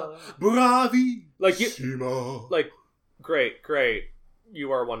 brava, bravi, like you, Sima. like great,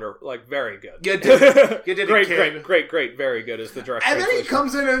 you are wonderful, like very good. You did it. You did great, it, kid. great very good is the direct. And then he translation.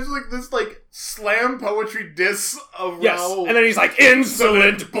 comes in and it's like this like slam poetry diss of Yes, Raoul. and then he's like,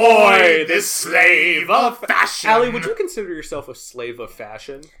 insolent boy, this slave of fashion. Allie, would you consider yourself a slave of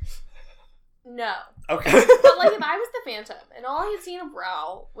fashion? No. Okay. But like, if I was the Phantom and all I had seen of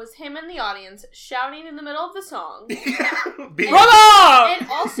Raoul was him in the audience shouting in the middle of the song, Bravo! and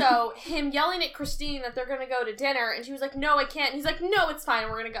also him yelling at Christine that they're gonna go to dinner, and she was like, no, I can't. And he's like, no, it's fine,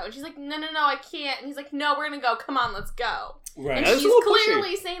 we're gonna go. And she's like, no, I can't. And he's like, no, we're gonna go. Come on, let's go. Right. And That's a she's little pushy.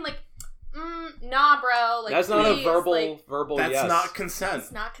 clearly saying like, nah, bro. Like, That's please, not a verbal like, That's yes. not consent.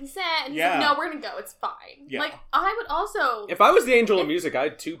 it's not consent. And he's Yeah. like, no, we're gonna go. It's fine. Yeah. Like, I would also, If I was the Angel of Music,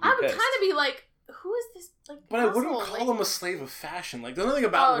 I'd too be I would pissed. kind of be like, who is this? Like, But I wouldn't asshole? call Like, him a slave of fashion. Like, there's nothing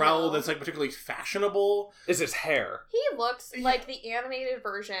about Oh, Raoul no. that's like particularly fashionable. Is his hair. He looks Yeah. like the animated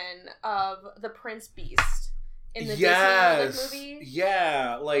version of the Prince Beast in the Yes. Disney movie.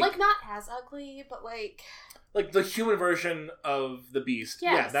 Yeah, Like not as ugly, but like the human version of the Beast.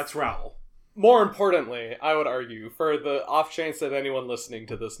 Yes. Yeah, that's Raoul. More importantly, I would argue, for the off chance that anyone listening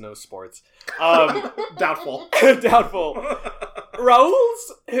to this knows sports, Doubtful. doubtful.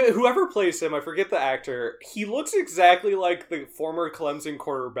 Raoul's, whoever plays him, I forget the actor, he looks exactly like the former Clemson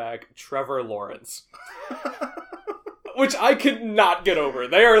quarterback, Trevor Lawrence. Which I could not get over.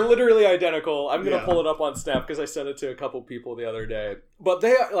 They are literally identical. I'm going to Yeah. pull it up on Snap because I sent it to a couple people the other day. But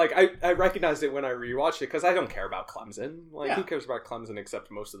they are, like, I recognized it when I rewatched it because I don't care about Clemson. Like, Yeah. who cares about Clemson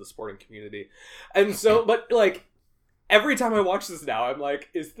except most of the sporting community? And so, but, like, every time I watch this now, I'm like,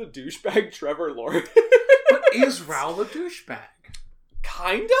 is the douchebag Trevor Lawrence? But is Raoul a douchebag?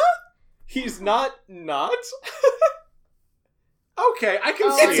 Kinda? He's not. Okay, I can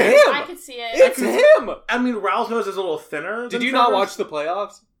oh, see It's it. him! I could see it. It's him! I mean, Raoul's nose is a little thinner. Did than you not Trevor's. watch the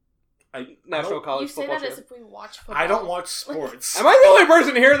playoffs? National don't- College You say Football that as Championship? if we watch football. I don't watch sports. Am I the only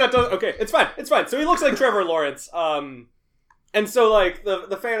person here that does? Okay, it's fine. So he looks like Trevor Lawrence. And so like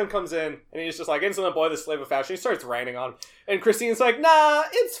the Phantom comes in and he's just like, insolent boy, the slave of fashion. He starts raining on him, and Christine's like, nah,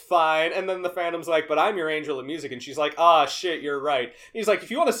 it's fine. And then the Phantom's like, but I'm your angel of music, and she's like, ah, shit, you're right. And he's like,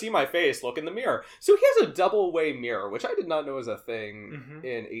 if you want to see my face, look in the mirror. So he has a double way mirror, which I did not know was a thing Mhm.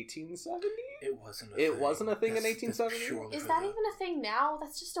 in 1870. It wasn't. It wasn't a thing in That's 1870? purely Is for that the- even a thing now?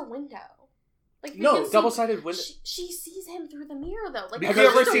 That's just a window. Like No, you can see- Double-sided window. She sees him through the mirror though. Like Have it's you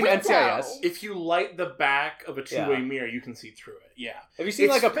ever just a seen window. NCIS? If you light the back of a two-way Yeah. mirror, you can see through it. Yeah. Have you seen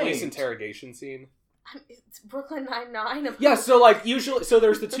It's like a police faint. interrogation scene? It's Brooklyn Nine-Nine. Yeah, so like usually, so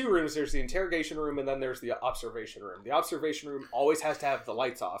there's the two rooms. There's the interrogation room, and then there's the observation room. The observation room always has to have the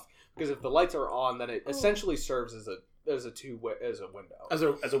lights off because if the lights are on, then it essentially serves as a window. As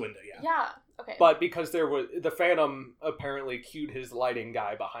a window, yeah. Yeah. Okay. But because there was the Phantom apparently cued his lighting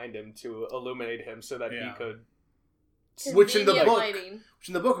guy behind him to illuminate him so that he Yeah. could. Which in the Convenient book- lighting. Which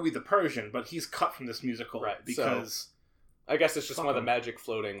in the book would be the Persian, but he's cut from this musical Right, because I guess it's just Fuck one of the him. magic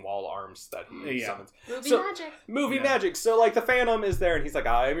floating wall arms that he Yeah. summons. Movie So- magic. Movie Yeah. magic. So like the Phantom is there and he's like,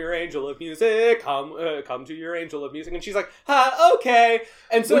 I'm your angel of music. Come to your angel of music. And she's like, okay.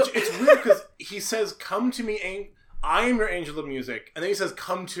 And so which it's weird because he says, "Come to me, I am your angel of music," and then he says,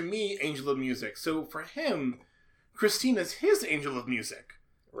 "Come to me, angel of music." So for him, Christina's his angel of music,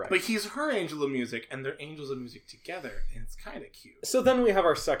 right. but he's her angel of music, and they're angels of music together, and it's kind of cute. So then we have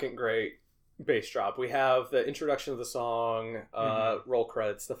our second great bass drop. We have the introduction of the song, roll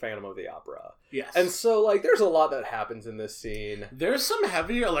credits, the Phantom of the Opera. Yes, And so, like, there's a lot that happens in this scene. there's some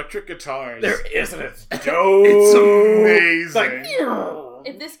heavy electric guitars. There isn't. It's dope. It's amazing. It's like,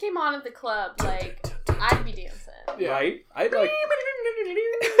 If this came on at the club, like I'd be dancing. Yeah. right? I'd like.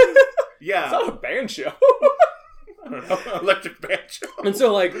 Yeah. It's not a banjo. I don't know. Electric banjo. And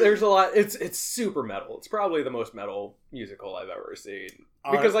so, like, there's a lot. It's super metal. It's probably the most metal musical I've ever seen.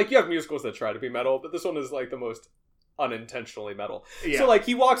 Because, like, you have musicals that try to be metal, but this one is, like, the most unintentionally metal. Yeah. So, like,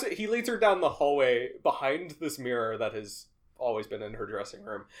 he leads her down the hallway behind this mirror that has always been in her dressing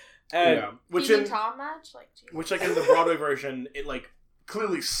room. And yeah. Which Even in Tom match? Like, Jesus. which like in the Broadway version, it like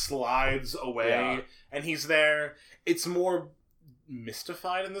clearly slides away, Yeah. and he's there. It's more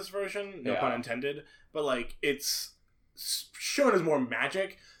mystified in this version, no Yeah. pun intended. But like it's shown as more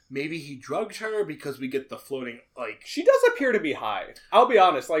magic. Maybe he drugged her because we get the floating like. she does appear to be high. I'll be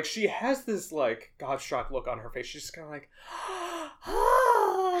honest. Like, she has this, like, God-struck look on her face. She's just kind of like...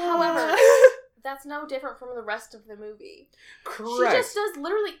 However, that's no different from the rest of the movie. Correct. She just does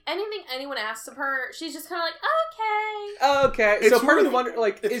literally anything anyone asks of her. She's just kind of like, okay. Okay, It's so part of the worth- wonder,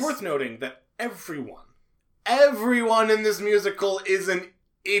 like... It's worth noting that everyone in this musical is an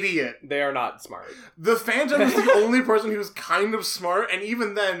idiot. They are not smart. The Phantom is the only person who's kind of smart, and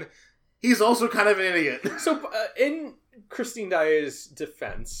even then, he's also kind of an idiot. So, in Christine Daae's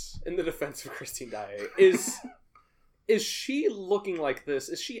defense, in the defense of Christine Daae, is she looking like this?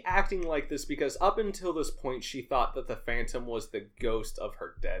 Is she acting like this because up until this point she thought that the Phantom was the ghost of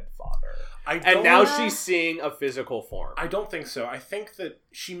her dead father, and now know. she's seeing a physical form, I don't think so. I think that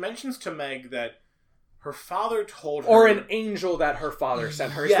she mentions to Meg that her father told her... or an angel that her father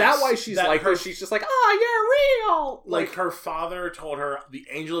sent her. Is Yes, that why she's that like her- this? She's just like, you're real. Like, her father told her, the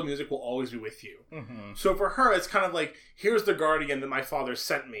angel of music will always be with you. Mhm. So for her, it's kind of like, here's the guardian that my father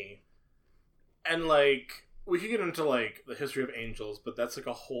sent me. And, like, we could get into, like, the history of angels, but that's, like,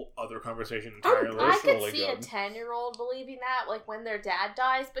 a whole other conversation entirely. I could really see good. a 10-year-old believing that, like, when their dad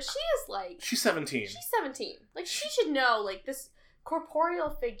dies, but she is, like... She's 17. She's 17. Like, she should know, like, this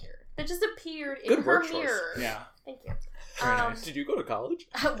corporeal figure that just appeared in Good her word choice. mirror. Yeah. Thank you. Very nice. Did you go to college?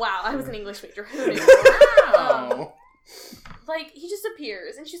 Wow, I was an English major. Who knew? Wow. Like, he just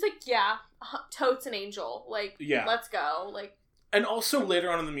appears, and she's like, yeah, totes an angel. Like, Yeah. let's go. Like, And also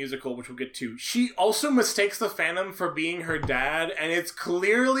later on in the musical, which we'll get to, she also mistakes the Phantom for being her dad, and it's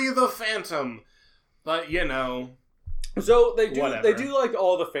clearly the Phantom. But, you know... So they do Whatever. they do like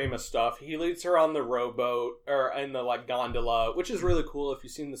all the famous stuff. He leads her on the rowboat or in the like gondola, which is really cool. If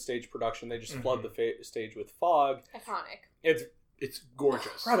you've seen the stage production, they just flood the stage with fog. iconic. It's gorgeous.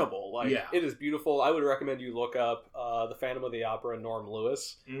 incredible. Like, Yeah. it is beautiful. I would recommend you look up the Phantom of the Opera, Norm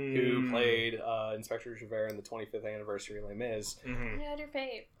Lewis, who played Inspector Javert in the 25th anniversary Les Mis. Mm-hmm. Yeah, your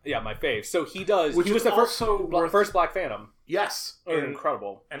fave. Yeah, my fave. So he does. Which he was is the first also first Black Phantom. Yes.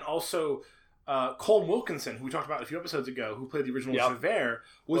 Incredible. And also, Cole Wilkinson, who we talked about a few episodes ago, who played the original Yep. Javert,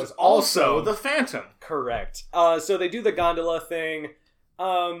 was Was also also- the Phantom. Correct. So they do the gondola thing.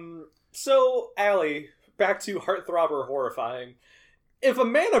 So, Allie, back to Heartthrob Horrifying. If a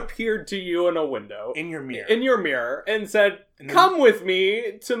man appeared to you in a window, In your mirror. in your mirror, and said, And then- "Come with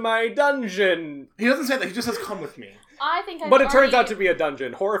me to my dungeon," He doesn't say that, he just says, come with me. I think but it turns out to be a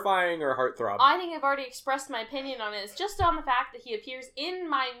dungeon. Horrifying or Heartthrob? I think I've already expressed my opinion on it. It's just on the fact that he appears in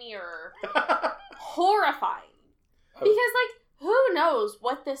my mirror. Horrifying. Because, like, who knows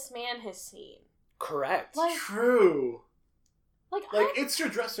what this man has seen? Correct. Like, True. like, Like, I'm, it's your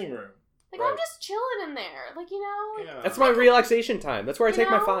dressing room. like right. I'm just chilling in there. Like, you know? Like, Yeah. That's my relaxation time. That's where I You take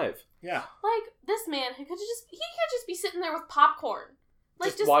my know? 5. Yeah. like, this man who could just be sitting there with popcorn. Like,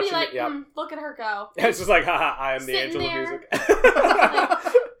 Just just watching be like, it, yep. look at her go. It's just like, haha, I am the Sitting angel there. of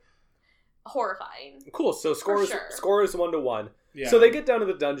music. Horrifying. Cool. So score sure. is 1-1. Yeah. So they get down to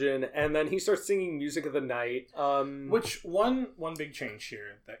the dungeon, and then he starts singing Music of the Night. Which, one big change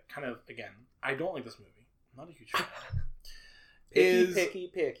here that kind of, again, I don't like this movie. I'm not a huge fan.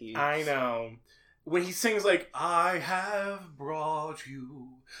 picky. I know. When he sings like, I have brought you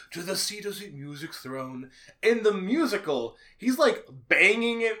to the seat of sweet music's throne. In the musical, he's like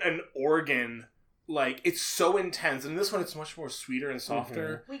banging an organ. Like, it's so intense. And this one, it's much more sweeter and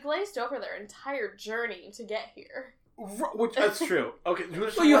softer. We glazed over their entire journey to get here. Which, that's true. Okay, you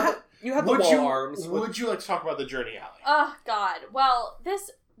want to Well, you had the wall arms. Would you like to talk about the journey, Allie? Oh, God. Well, this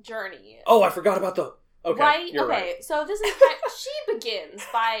journey... Oh, I forgot about the... Okay, right? you're Okay, right. so this is... she begins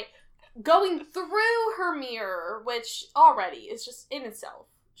by going through her mirror, which already is just in itself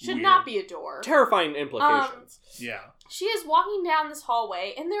should Weird. not be a door. Terrifying implications. Yeah. She is walking down this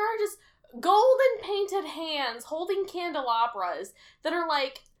hallway, and there are just golden painted hands holding candelabras that are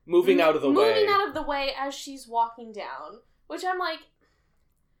like moving out of the way. moving out of the way as she's walking down. Which I'm like,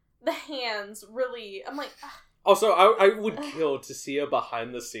 the hands really. I'm like, Also, I would kill to see a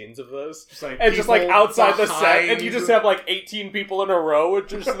behind the scenes of this. Just Outside the set, behind- and you just have 18 people in a row with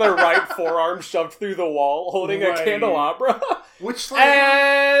just their right forearm shoved through the wall holding a Right. candelabra. Which,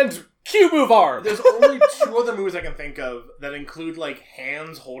 And cue move arm! there's only 2 other movies I can think of that include,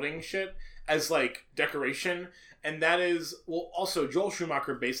 hands holding shit as, decoration. And that is, also, Joel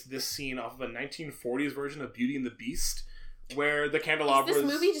Schumacher based this scene off of a 1940s version of Beauty and the Beast, where the candelabras... Is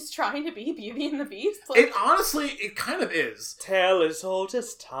this movie just trying to be Beauty and the Beast? It honestly, it kind of is. Tale as old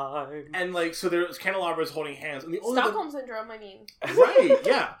as time. And, so there's candelabras holding hands. And the only Stockholm Syndrome, I mean. Right,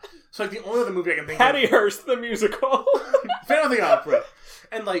 yeah. So, the only other movie I can think Patty of... Hearst, the musical. Phantom of the Opera.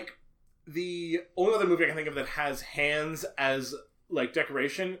 And, the only other movie I can think of that has hands as,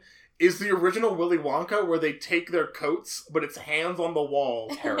 decoration is the original Willy Wonka, where they take their coats, but it's hands on the wall.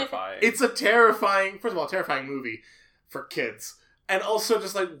 Terrifying. It's a terrifying movie for kids. And also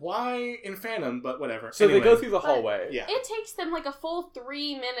just why in Phantom, but whatever. So Anyway. they go through the hallway. Yeah. It takes them a full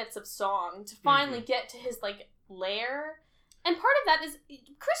 3 minutes of song to finally get to his lair. And part of that is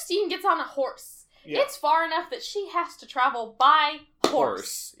Christine gets on a horse. Yeah. It's far enough that she has to travel by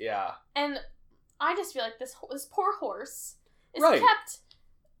horse. Yeah. And I just feel like this poor horse is Right. kept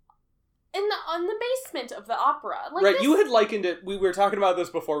in the basement of the opera. Right, this- you had likened it, we were talking about this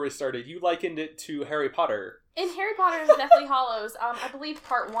before we started, you likened it to Harry Potter. In Harry Potter and the Deathly Hallows, I believe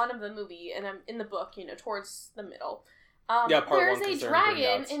part 1 of the movie, and in the book, towards the middle, Yeah, part there's 1 a concerning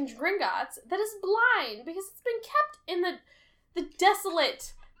dragon Gringotts. in Gringotts that is blind because it's been kept in the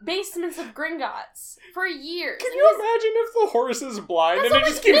desolate basements of Gringotts for years. Can And you his- imagine if the horse is blind That's and it what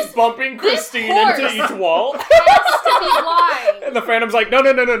just this- keeps bumping this Christine horse- into each wall? has to be blind. And the Phantom's like, no.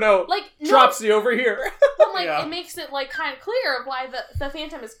 No, Dropsy over here. but Yeah. it makes it kind of clear of why the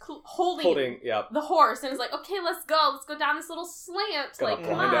Phantom is Holding, yeah. the horse and is like, okay, let's go down this little slant. Got a Come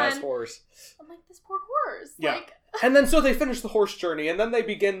blind ass on. horse. I'm like, this poor horse. Yeah. And then so they finish the horse journey, and then they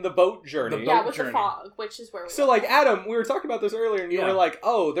begin the boat journey. The Yeah, boat with journey. the fog, which is where we So, are. Adam, we were talking about this earlier, and you Yeah. were like,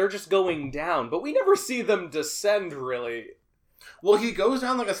 oh, they're just going down. But we never see them descend, really. Well, he goes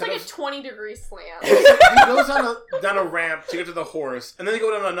down It's a like a 20-degree slant. he goes down a ramp to get to the horse, and then they go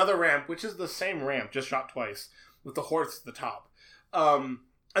down another ramp, which is the same ramp, just shot twice, with the horse at the top.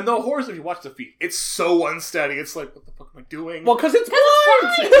 And the horse, if you watch the feet, it's so unsteady. It's like, what the fuck am I doing? Well, because it's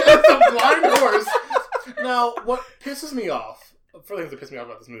blind! It's a blind horse. Now, what pisses me off, for things that piss me off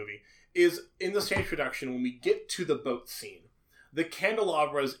about this movie, is in the stage production, when we get to the boat scene, the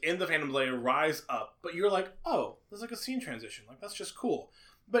candelabras in the Phantom's Lair rise up, but you're like, oh, there's a scene transition. That's just cool.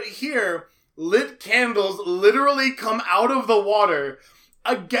 But here, lit candles literally come out of the water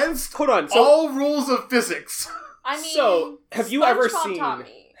against Hold on, so... all rules of physics. I mean, So, have you ever SpongeBob seen- taught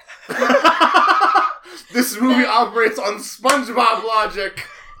me. This movie operates on SpongeBob logic.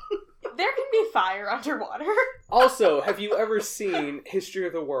 There can be fire underwater. Also, have you ever seen History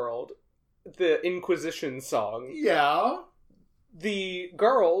of the World, the Inquisition song? Yeah. The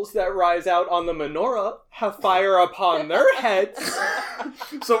girls that rise out on the menorah have fire upon their heads.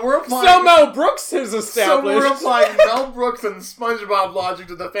 So we're applying... So Mel Brooks has So established. we're applying Mel Brooks and SpongeBob logic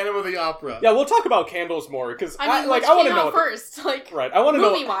to the Phantom of the Opera. Yeah, we'll talk about candles more because I mean, like which I want came to know out first, right. I want to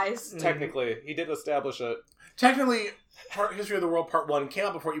know movie-wise. technically. He did establish it. Technically, History of the World Part 1 came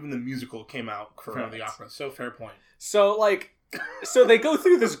out before even the musical came out for Phantom of the Opera. So fair point. So they go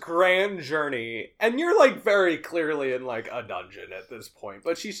through this grand journey, and you're very clearly in a dungeon at this point.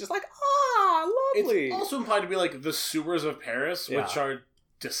 But she's just like, lovely. It's also implied to be the sewers of Paris, which Yeah. are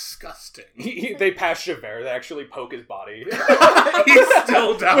disgusting. They pass Javert. They actually poke his body. He's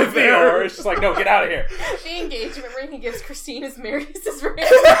still down With the there. oar. It's just no, get out of here. The engagement ring he gives Christine is Marius' ring.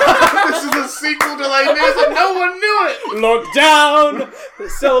 This is a sequel to Les Mis and no one knew it! Look down!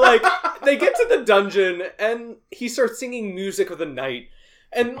 So, they get to the dungeon, and he starts singing Music of the Night.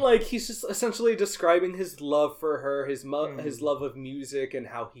 And, he's just essentially describing his love for her, his love of music, and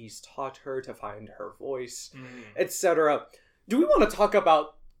how he's taught her to find her voice, etc. Do we want to talk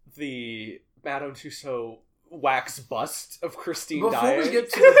about the Madame Tussauds wax bust of Christine Before Daae? we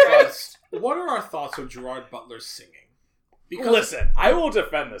get to the bust, what are our thoughts of Gerard Butler's singing? Listen, I will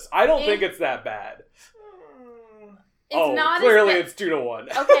defend this. I don't think it's that bad. It's not clearly as it's 2-1.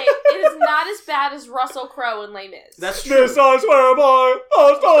 Okay, it is not as bad as Russell Crowe in Les Mis. That's true. This I swear by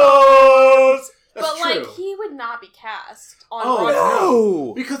the stars. but That's true. he would not be cast on Oh, Broadway.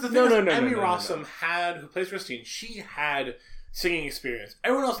 No! Because the thing No, is, no, no, Emmy no, no, no, Rossum who plays Christine, she had singing experience.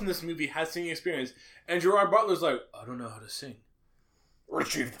 Everyone else in this movie has singing experience. And Gerard Butler's like, I don't know how to sing.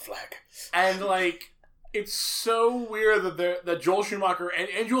 Retrieve the flag. And, it's so weird that Joel Schumacher and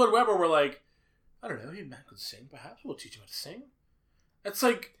Andrew Lloyd Webber were like, I don't know, he man could sing, perhaps. We'll teach him how to sing. It's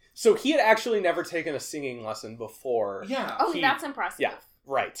So he had actually never taken a singing lesson before. Yeah. Oh, that's impressive. Yeah,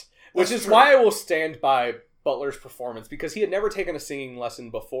 right. Which That's is true. why I will stand by Butler's performance, because he had never taken a singing lesson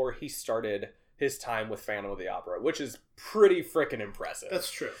before he started his time with Phantom of the Opera, which is pretty freaking impressive.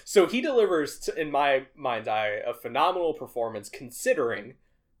 That's true. So he delivers, in my mind's eye, a phenomenal performance considering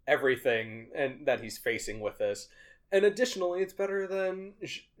everything and that he's facing with this. And additionally, it's better than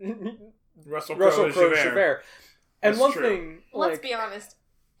Russell Crowe Crowe. Javert. And That's one true. thing, Let's like, be honest.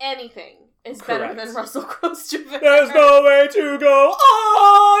 Anything is better Correct. than Russell Crowe's Javert. there's no way to go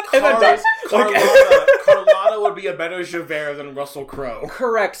on. And then does Carlotta would be a better Javert than Russell Crowe.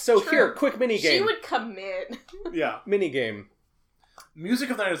 correct. So True. here, quick mini game. She would commit. Yeah. Mini game.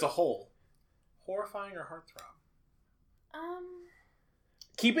 Music of the night as a whole. Horrifying or heartthrob?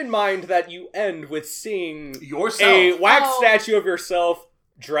 Keep in mind that you end with seeing Yourself. a wax Oh. statue of yourself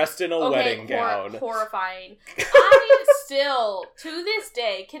dressed in a wedding gown. Horrifying. I still, to this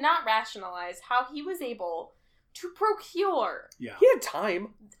day, cannot rationalize how he was able to procure. Yeah. He had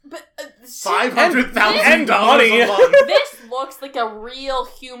time. But $500,000 money. a month. this looks like a real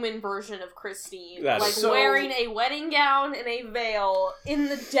human version of Christine, That is like so- wearing a wedding gown and a veil in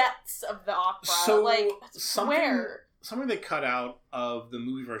the depths of the opera. So, like something- where Something they cut out of the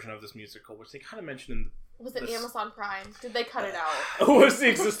movie version of this musical, which they kind of mentioned in was it? this- Amazon Prime? Did they cut it out? Was the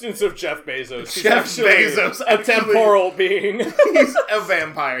existence of Jeff Bezos. He's Jeff actually Bezos, a actually. temporal being. He's a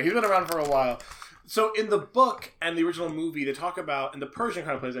vampire. He's been around for a while. So in the book and the original movie, they talk about, and the Persian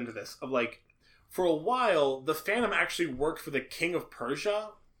kind of plays into this, of like, for a while, the Phantom actually worked for the King of Persia,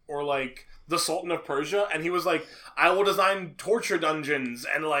 or like, the Sultan of Persia, and he was like, I will design torture dungeons,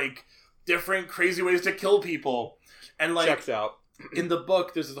 and like, different crazy ways to kill people. And like, Checks out. in the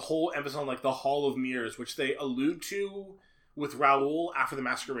book, there's this whole emphasis on like the Hall of Mirrors, which they allude to with Raoul after the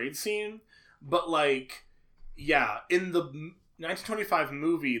masquerade scene. But like, yeah, in the 1925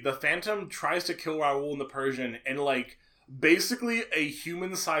 movie, the Phantom tries to kill Raoul and the Persian in like basically a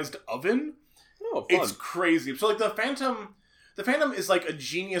human-sized oven. Oh, fun. It's crazy. So like the Phantom is like a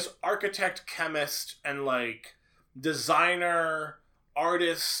genius architect, chemist, and like designer,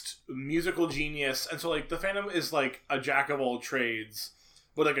 artist, musical genius, and so like the Phantom is like a jack of all trades,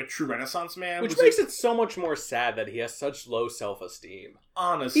 but like a true Renaissance man. Which makes it so much more sad that he has such low self-esteem.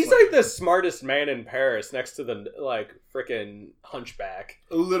 honestly, He's like the smartest man in Paris next to the, like, frickin' hunchback.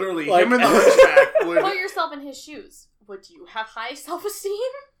 literally like- him and the Hunchback Put would. yourself in his shoes. Would you have high self-esteem?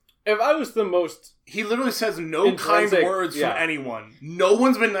 If I was the most... He literally says no Intrinsic, kind words yeah. from anyone. No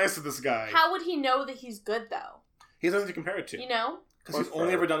one's been nice to this guy. How would he know that he's good though? He has nothing to compare it to You know? because he's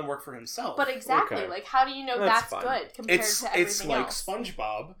only ever done work for himself. But exactly, Okay. like how do you know That's that's, fine. good compared it's to everything it's like else?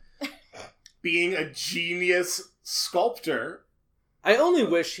 SpongeBob being a genius sculptor. I only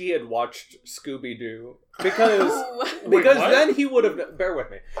wish he had watched Scooby-Doo. Because... Ooh. Wait, Because what? then he would have... Bear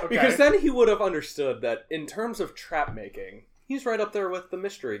with me. Okay. Because then he would have understood that in terms of trap making, he's right up there with the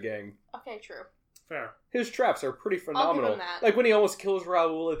Mystery Gang. Okay, true. Fair. His traps are pretty I'll give phenomenal. him that. Like when he almost kills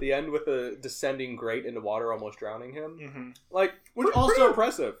Raoul at the end with a descending grate into water, almost drowning him. Mm-hmm. Like, Which pretty also-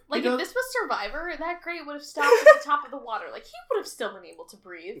 impressive. Like He if does- this was Survivor, that grate would have stopped at the top of the water. Like he would have still been able to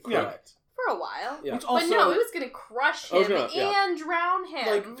breathe Yeah. Correct. for a while. Yeah. Which But also, no, it was gonna crush I was him gonna- yeah. and drown him.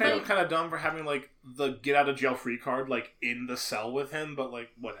 like, Phantom Like, kind of dumb for having like the get out of jail free card like in the cell with him, but like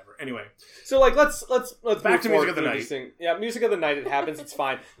whatever. Anyway, So like let's Back move to Music forward of the through Night. these things. Yeah, music of the night. It happens. It's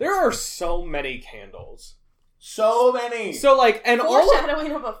fine. There are so many candles. so many. So like, and all of,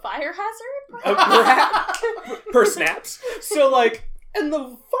 foreshadowing of a fire hazard. per snaps. So like, and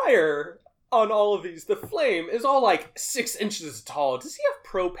the fire on all of these, the flame is all like 6 inches tall. Does he have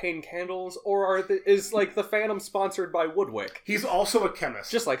propane candles, or is like the Phantom sponsored by Woodwick? He's also a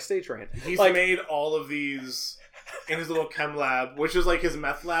chemist. Just like Stage Rain. He's like, made all of these in his little chem lab, which is like his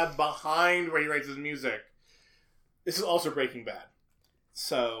meth lab behind where he writes his music. This is also Breaking Bad.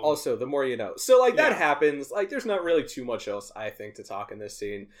 So Also, the more you know. So, like, that Yeah. happens. Like, there's not really too much else, I think, to talk in this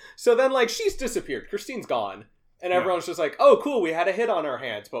scene. So then, like, she's disappeared. Christine's gone. And Yeah. everyone's just like, oh, cool, we had a hit on our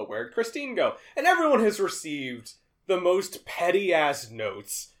hands, but where'd Christine go? And everyone has received the most petty-ass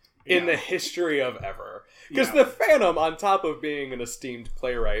notes in Yeah. the history of ever. Because Yeah. the Phantom, on top of being an esteemed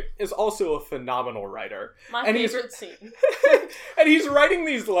playwright, is also a phenomenal writer. My And he's- favorite scene. And he's writing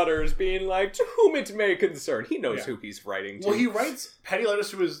these letters being like, to whom it may concern. He knows Yeah. who he's writing to. Well, he writes petty letters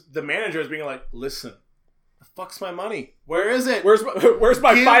to the managers being like, listen, the fuck's my money? Where is it? Where's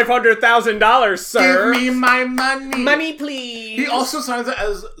my Give- $500,000, sir? Give me my money. Money, please. He also signs it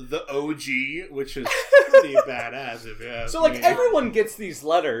as the OG, which is pretty badass if you ask So, like, me. everyone gets these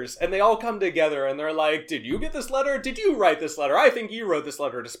letters, and they all come together, and they're like, did you get this letter? Did you write this letter? I think you wrote this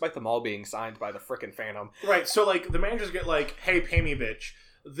letter, despite them all being signed by the frickin' Phantom. Right, so like the managers get like, hey, pay me, bitch.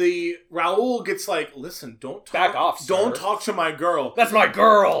 the Raul gets like, listen, don't talk, Back off, sir. don't talk to my girl. That's my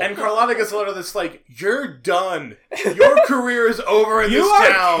girl. And Carlotta gets a letter that's like, you're done. Your career is over in You this are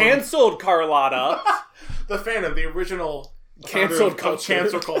town. canceled, Carlotta. The Phantom, the original Canceled of culture.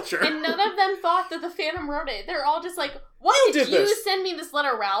 cancel culture. And none of them thought that the Phantom wrote it. They're all just like, why You did did you this. send me this letter,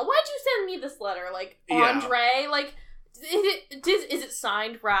 Raul? Why'd you send me this letter? Like, Yeah. Andre? Like, is it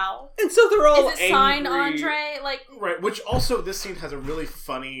signed Raul? And so they're all Is it signed angry. Andre? Like, Right, which also, this scene has a really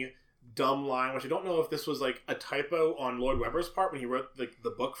funny, dumb line, which I don't know if this was like a typo on Lloyd Webber's part when he wrote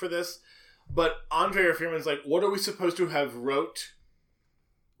the book for this, but Andre Freeman's like, what are we supposed to have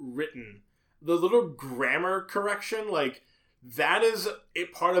written? The little grammar correction, like, that is a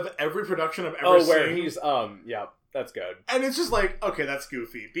part of every production I've ever seen. Oh, where he's, yeah, that's good. And it's just like, okay, that's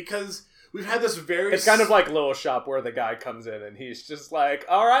goofy, because we've had this very... It's kind of like Little Shop where the guy comes in and he's just like,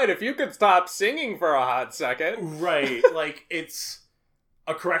 alright, if you could stop singing for a hot second. Right, like, it's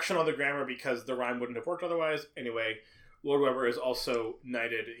a correction on the grammar because the rhyme wouldn't have worked otherwise. Anyway, Lord Webber is also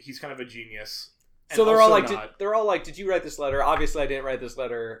knighted. He's kind of a genius. And So they're all also like, did you write this letter? Obviously I didn't write this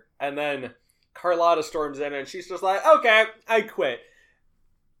letter. And then Carlotta storms in and she's just like, okay, I quit.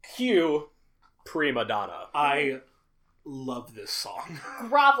 Cue Prima Donna. I love this song.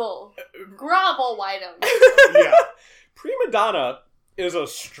 grovel. Grovel, Whitem. Yeah. Prima Donna is a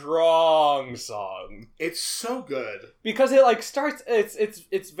strong song. It's so good. Because it like starts,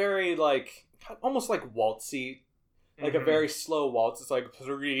 it's very like, almost like waltzy. Like a very slow waltz. It's like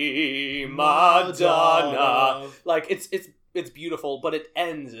Prima Donna. Like it's beautiful, but it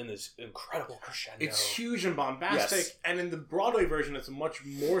ends in this incredible crescendo. It's huge and bombastic, Yes. and in the Broadway version, it's much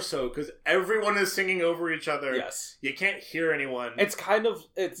more so because everyone is singing over each other. Yes. You can't hear anyone. It's kind of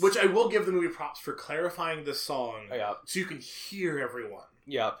Which I will give the movie props for clarifying this song, yeah. so you can hear everyone.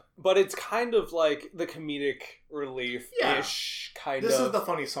 Yeah, but it's kind of like the comedic relief-ish kind This of. is the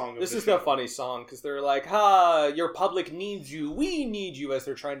funny song. This the is show. the funny song because they're like, your public needs you, we need you, as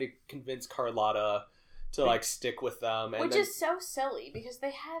they're trying to convince Carlotta to like stick with them, and Which then, is so silly because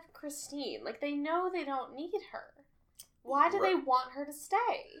they have Christine. Like, they know they don't need her. Why do they want her to stay?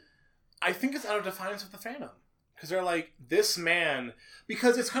 I think it's out of defiance of the Phantom. Because they're like, this man...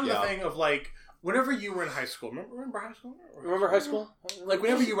 Because it's kind of the thing of like, whenever you were in high school... Remember high school? remember high school? Like,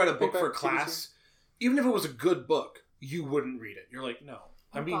 whenever you read a book Think for back, class, even if it was a good book, you wouldn't read it. You're like, no.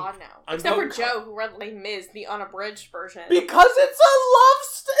 Oh, I mean, God, no. I'm Except for not- Joe, who read Les Mis, the unabridged version. Because it's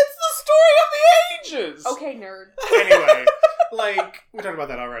it's the story of the ages. Okay, nerd. Anyway, like, we talked about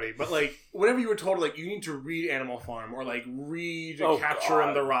that already, but like, whenever you were told, like, you need to read Animal Farm, or like, read Catcher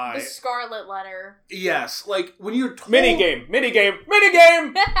in the Rye. The Scarlet Letter. Yes, like, when you're told...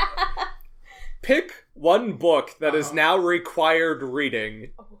 Minigame. Pick one book that is now required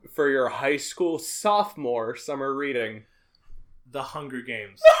reading for your high school sophomore summer reading. The Hunger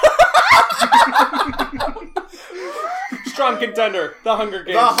Games. Strong contender. The Hunger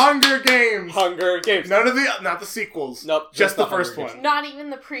Games. The Hunger Games! Hunger Games. Not the sequels. Nope, Just the Hunger first Games. one. Not even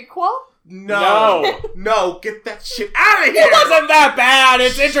the prequel? No. No, get that shit out of here! It wasn't that bad.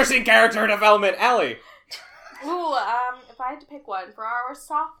 It's interesting character development. Allie. Ooh, if I had to pick one for our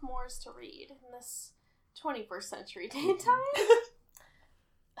sophomores to read in this 21st century day and time...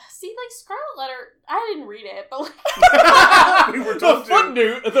 See, like, Scarlet Letter, I didn't read it, but like... We were told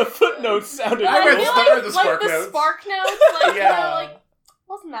to. The footnotes sounded I read feel the like, Spark the Notes. Spark Notes, like, Yeah. like,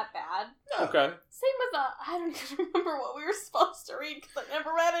 wasn't that bad. Okay. Same with I don't even remember what we were supposed to read because I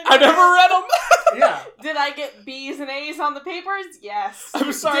never read it. I never read them. Yeah. Did I get B's and A's on the papers? Yes.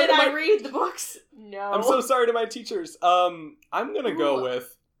 I'm sorry. Did I read the books? No. I'm so sorry to my teachers. I'm gonna go Ooh.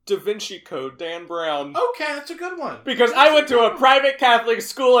 with Da Vinci Code, Dan Brown. Okay, that's a good one. Because I went to a private Catholic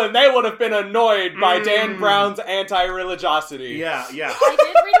school and they would have been annoyed by Dan Brown's anti-religiosity. Yeah, yeah. I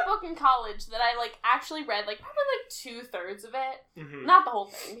did read a book in college that I, like, actually read, like, probably, like, 2/3 of it. Mhm. Not the whole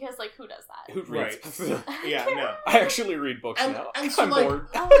thing, because, like, who does that? Who reads? Right. Yeah, no. I actually read books And, now. and so, I'm like, bored.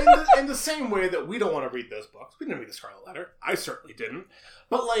 in the same way that we don't want to read those books, we didn't read the Scarlet Letter. I certainly didn't.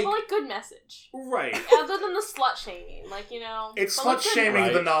 But, like, Well, like, good message. right. Other than the slut-shaming, like, you know. It's but, like, slut good shaming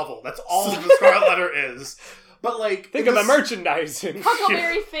Right. the novel. That's all the Scarlet Letter is. But, like, Think in of the this- merchandising.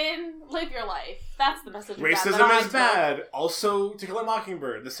 Huckleberry Finn, live your life. That's the message of that Racism I is took. bad. Also, To Kill a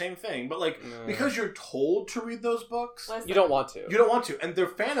Mockingbird, the same thing. But, like, Mm. because you're told to read those books, Listen, You don't want to. you don't want to. And their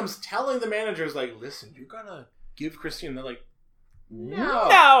Phantoms telling the managers, like, listen, you're gonna give Christine. And they're like, no.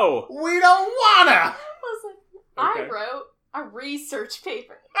 No! We don't wanna! Listen, Okay. I wrote a research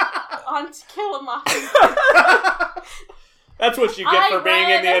paper on To Kill a Mockingbird. That's what you get I for being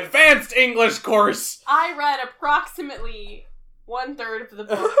in the read- advanced English course. I read approximately 1/3 of the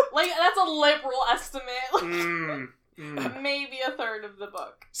book. Like, that's a liberal estimate. Like, maybe a third of the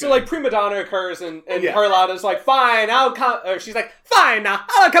book. So, like, prima donna occurs, and Yeah. Carlotta's like, fine, I'll come... Or she's like, fine,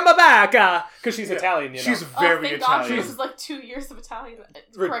 I'll come back, because she's Italian, you know. She's Oh, very thank God, Italian. this is like 2 years of Italian.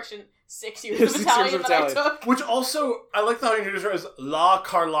 Rid- Correction, 6 years 6 of years Italian of that I Italian. took. Which also, I like how you introduce her as La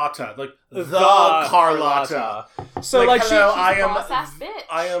Carlotta. Like, the, The Carlotta. So, like, hello, she... I am, boss-ass bitch.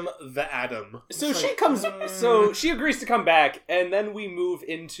 I am the Adam. So It's she like, comes, so she agrees to come back, and then we move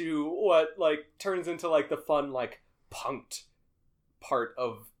into what, like, turns into, like, the fun, like, punked part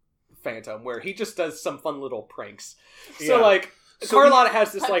of Phantom, where he just does some fun little pranks. So, Yeah. like, So Carlotta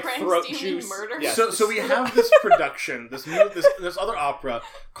has this, By like, pranks, throat do you mean juice. murder? Yes. So we have this production, this other opera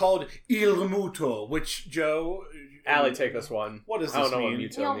called Il Muto, which Joe... Allie, take this one. What does I this don't know what mean?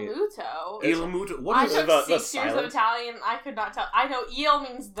 muto Il means. Muto. Il Muto. What I is took the 6 years of silent? Italian. I could not tell. I know il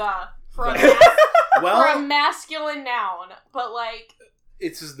means the for a, The. for a Well, masculine noun, but like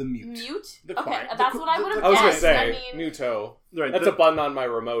it's the mute. mute. The Okay, quiet. that's The- what I the- would have I was gonna guessed. say, I mean, muto. Right, That's a button on my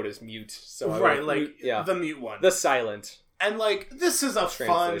remote is mute. So I right, would- like mute- yeah. the mute one. The silent And like this is a fun.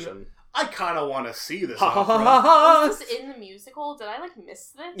 translation. I kind of want to see this Ha ha ha opera. ha ha! was this in the musical? Did I like miss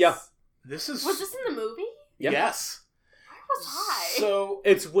this? Yeah. This is Was this in the movie? Yeah. yes. Where was I? So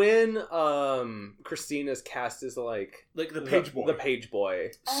It's when Christina's cast as like like the page boy. The page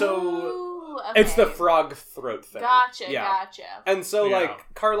boy. So Oh, okay. It's the frog throat thing. Gotcha, Yeah. gotcha. And so Yeah.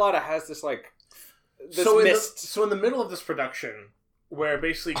 like Carlotta has this like this so mist. in the middle of this production, where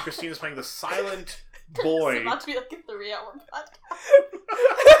basically Christina's playing the silent boy. It's about to be like a 3-hour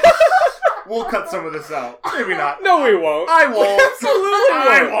podcast. We'll cut some of this out. Maybe not. No, we won't. I won't. Absolutely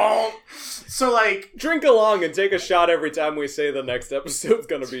I won't. won't. So like, Drink along and take a shot every time we say the next episode's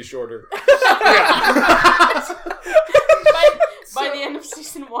gonna be shorter. yeah. By the end of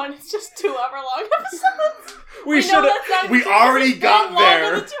season 1, it's just 2-hour-long episodes. We know should that's not we true, already it's been got longer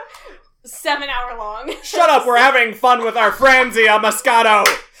there. than 7-hour long. Shut up, we're having fun with our Franzia Moscato.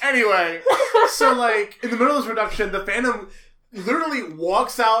 Anyway, so like in the middle of this production, the Phantom literally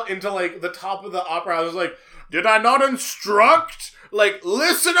walks out into like the top of the opera house. Like, did I not instruct? Like,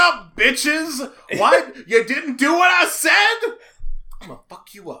 listen up, bitches! What? You didn't do what I said? I'm gonna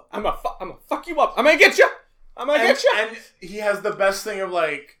fuck you up. I'm gonna fuck you up. I'm gonna get you. I'm gonna get you. And he has the best thing of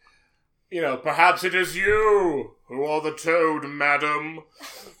like, you know, perhaps it is you who are the toad, madam,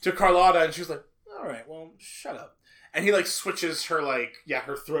 to Carlotta, and she's like, all right, well, shut up. And he like switches her like,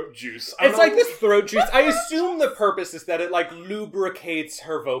 her throat juice. I don't It's like know- this throat juice. I assume the purpose is that it like lubricates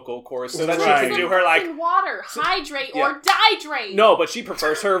her vocal cords so that Right. she can do her like In water, hydrate yeah. or dehydrate. no, but she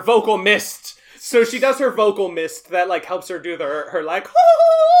prefers her vocal mist. So she does her vocal mist that like helps her do her like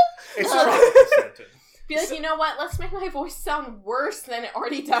It's tropical scented. Be like, you know what? Let's make my voice sound worse than it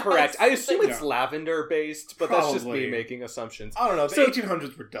already does. correct. I assume Like, it's lavender based, but that's just Probably. me making assumptions. I don't know. The So-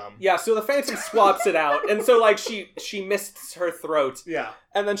 1800s were dumb. Yeah, so the Phantom swaps it out, and so like she mists her throat, Yeah.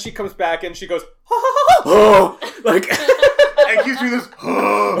 and then she comes back and she goes like And keeps doing this.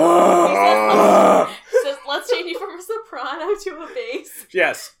 says, let's change you from a soprano to a bass.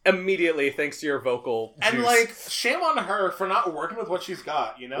 yes, immediately thanks to your vocal juice. And like, shame on her for not working with what she's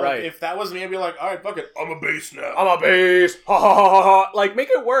got. You know, Right. if that was me, I'd be like, all right, fuck it, I'm a bass now. I'm a bass. Ha ha ha ha ha. Like make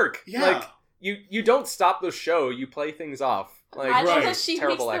it work. Yeah. Like you don't stop the show. You play things off. Like I love right. that she makes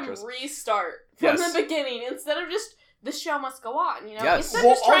terrible them actress. restart from Yes. the beginning instead of just the show must go on. You know, Yes. instead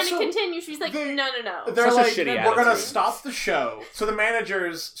Well, of just trying to also, continue, she's like, they- no. They're Such a like, shitty we're gonna attitude. stop the show. So the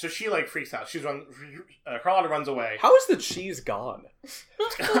managers, so she like freaks out. Carlotta runs away. How is the cheese gone?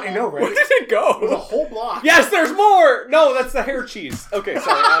 I know, Where right? did it It was a go? whole block. Yes, there's more. No, that's the hair cheese. Okay,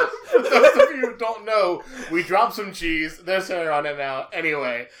 sorry. For those of you who don't know, we dropped some cheese. There's hair on it now.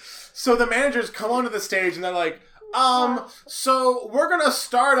 Anyway, so the managers come onto the stage and they're like, so we're gonna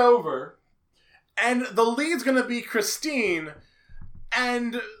start over, and the lead's gonna be Christine,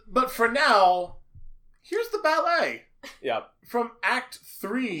 but for now, here's the ballet Yeah. from Act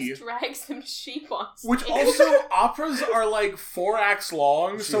 3. Drag some sheep on stage. Which also, operas are like 4 acts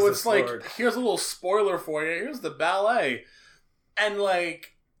long, so Jesus it's like, Lord. here's a little spoiler for you, here's the ballet. And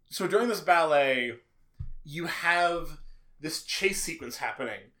like, so during this ballet, you have this chase sequence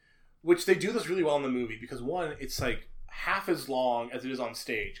happening, which they do this really well in the movie, because one, it's like half as long as it is on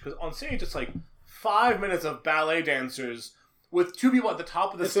stage. Because on stage, it's like 5 minutes of ballet dancers with 2 people at the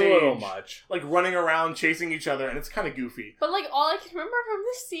top of the It's stage. a little much. Like running around, chasing each other, and it's kind of goofy. But like all I can remember from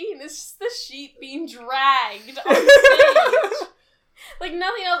this scene is just the sheep being dragged on stage. Like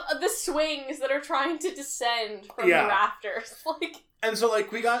nothing else. The swings that are trying to descend from Yeah. the rafters. Like And so,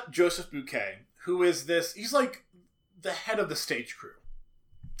 like, we got Joseph Bouquet, who is this... He's, like, the head of the stage crew.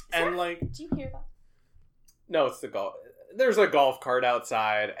 And, like... do you hear that? No, it's the golf. there's a golf cart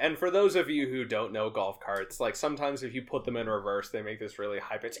outside, and for those of you who don't know golf carts, like sometimes if you put them in reverse, they make this really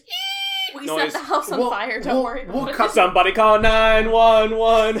high pitch We noise. set the house on fire, don't worry about it. Somebody call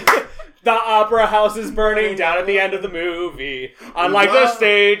 911. The opera house is burning down at the end of the movie, unlike the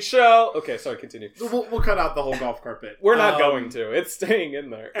stage show. Okay, sorry, continue. We'll cut out the whole golf cart bit. We're not going to. It's staying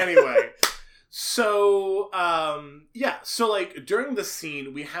in there. Anyway, so so like during the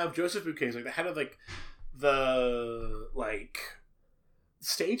scene, we have Joseph Bouquet, like the head of like the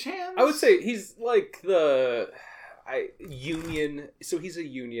stagehands. I would say he's like the union. So he's a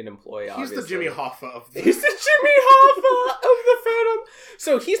union employee. He's obviously. the Jimmy Hoffa of the... He's the Jimmy Hoffa of the Phantom.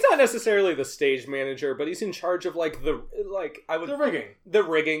 So he's not necessarily the stage manager, but he's in charge of the rigging. The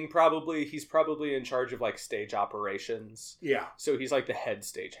rigging, probably. He's probably in charge of like stage operations. Yeah. So he's like the head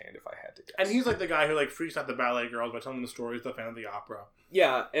stagehand, if I had to guess. And he's like the guy who like freaks out the ballet girls by telling them the stories of the Phantom of the Opera.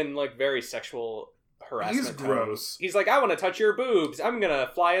 Yeah, and like very sexual harassment. He's gross. He's like, I want to touch your boobs. I'm gonna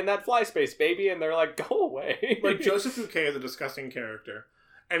fly in that fly space, baby. And they're like, go away. Like Joseph Bouquet is a disgusting character.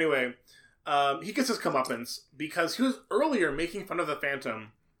 Anyway, he gets his comeuppance because he was earlier making fun of the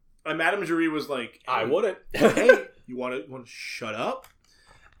Phantom, and Madame Jury was like, I wouldn't. Hey, you want to shut up?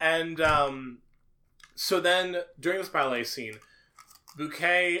 And so then during this ballet scene,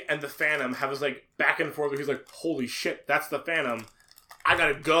 Bouquet and the Phantom have this like back and forth where he's like, holy shit, that's the Phantom. I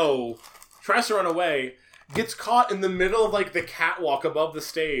gotta go. Tries to run away, gets caught in the middle of like the catwalk above the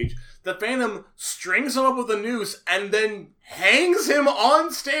stage. The Phantom strings him up with a noose and then hangs him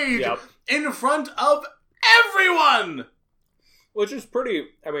on stage in front of everyone! Which is pretty,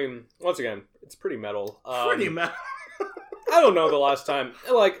 I mean, once again, it's pretty metal. Pretty metal. I don't know the last time,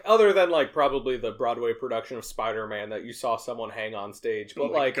 like, other than like probably the Broadway production of Spider-Man that you saw someone hang on stage.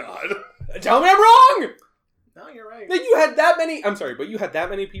 But God. Tell me I'm wrong! No, you're right. That you had that many. I'm sorry, but you had that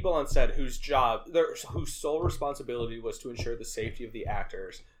many people on set whose sole responsibility was to ensure the safety of the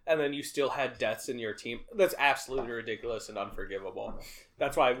actors, and then you still had deaths in your team. That's absolutely ridiculous and unforgivable.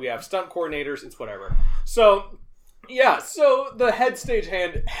 That's why we have stunt coordinators. It's whatever. So, yeah. So the head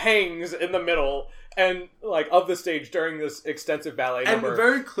stagehand hangs in the middle and like of the stage during this extensive ballet number. And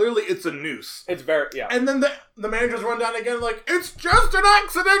very clearly, it's a noose. It's very And then the managers run down again like, it's just an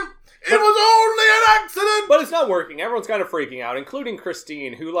accident. It was only an accident! But it's not working. Everyone's kind of freaking out, including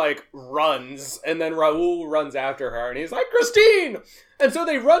Christine, who, like, runs, and then Raoul runs after her, and he's like, Christine! And so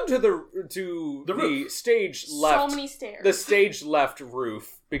they run to the stage left. So many stairs. The stage left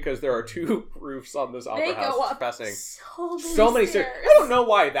roof, because there are two roofs on this opera house. Go up pressing. so many stairs. I don't know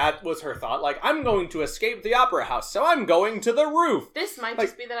why that was her thought. Like, I'm going to escape the opera house, so I'm going to the roof. This might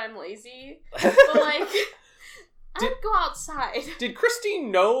just be that I'm lazy, but, like... I'd go outside. Did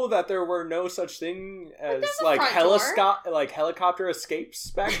Christine know that there were no such thing as helicopter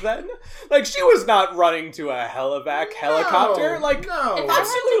escapes back then? Like she was not running to a helivac helicopter. Like no, if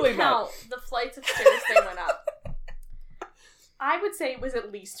absolutely I had to not. count the flights of stairs they went up, I would say it was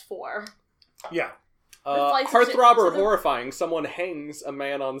at least 4. Yeah. Heartthrob or horrifying? Someone hangs a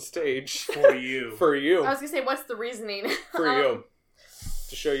man on stage for you. For you. I was gonna say, what's the reasoning? For you.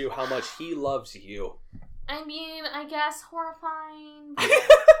 To show you how much he loves you. I mean, I guess horrifying.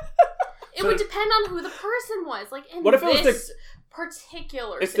 It would depend on who the person was. Like in this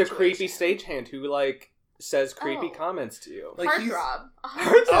particular It's situation. the creepy stagehand who like says creepy comments to you. Like Heartthrob.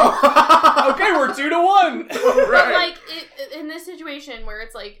 Okay, we're 2-1. But like in this situation where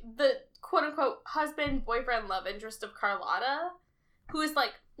it's like the quote unquote husband, boyfriend, love interest of Carlotta, who is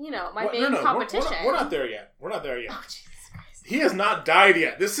like, you know, my main competition. We're not there yet. Oh, Jesus Christ. He has not died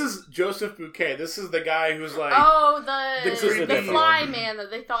yet. This is Joseph Bouquet. This is the guy who's like... Oh, the fly man that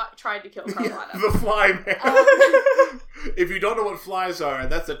they thought tried to kill Carlotta. Yeah, the fly man. If you don't know what flies are,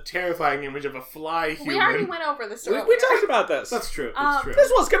 that's a terrifying image of a fly human. We already went over this earlier. We talked about this. That's true. That's true.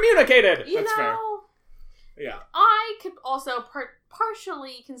 This was communicated. That's fair. Yeah. I could also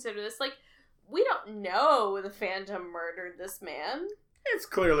partially consider this. Like, we don't know the Phantom murdered this man. It's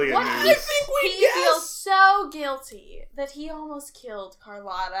clearly a What? news. I think He feels so guilty that he almost killed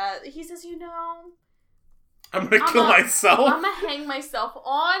Carlotta. He says, you know... I'm gonna kill myself. I'm gonna hang myself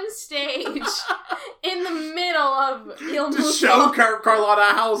on stage in the middle of Il To Muso. show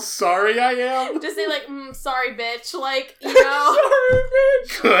Carlotta how sorry I am. To say, like, sorry, bitch. Like, you know... Sorry,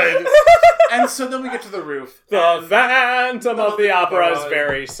 bitch. Good. And so then we get to the roof. The Phantom of the Opera is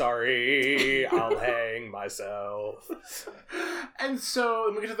very sorry. I'll hang myself. And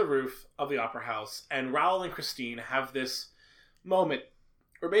so we get to the roof of the opera house, and Raoul and Christine have this moment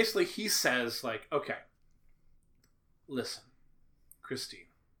where basically he says, like, okay, listen, Christine,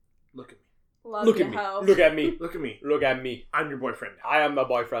 look at me. Look at me. Look at me. Look at me. Look at me. I'm your boyfriend now. I am the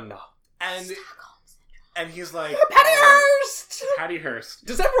boyfriend now. And And he's like, Patty Hearst! Patty Hearst.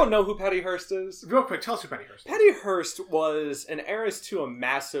 Does everyone know who Patty Hearst is? Real quick, tell us who Patty Hearst is. Patty Hearst was an heiress to a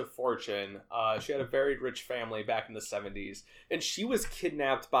massive fortune. She had a very rich family back in the 70s. And she was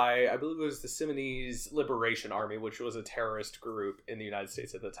kidnapped by, I believe it was the Simonese Liberation Army, which was a terrorist group in the United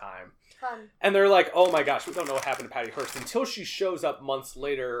States at the time. Fun. And they're like, oh my gosh, we don't know what happened to Patty Hearst until she shows up months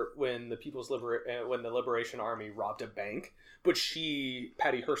later when the when the Liberation Army robbed a bank. But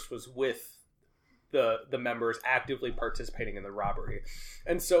Patty Hearst was with the members actively participating in the robbery.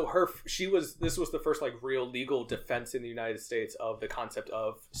 And so this was the first like real legal defense in the United States of the concept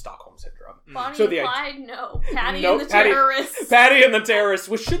of Stockholm Syndrome. Bonnie So and the Clyde, no. Patty Nope, and the Terrorists. Patty and the Terrorists,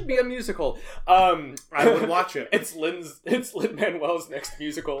 which should be a musical. I would watch it. It's Lin-Manuel's next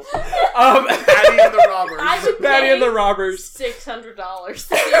musical. Patty and the Robbers. I would Patty pay and the Robbers.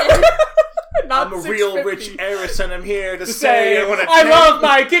 $600. Not I'm a real $6.50. rich heiress, and I'm here to To say say, I want to I love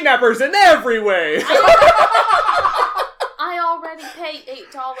my kidnappers in every way. I already pay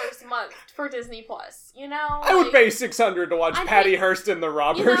 $8 a month for Disney Plus. You know, I would like, pay $600 to watch I Patty think- Hearst and the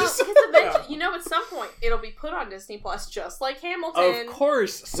Robbers. You know, because eventually, at some point, it'll be put on Disney Plus, just like Hamilton. Of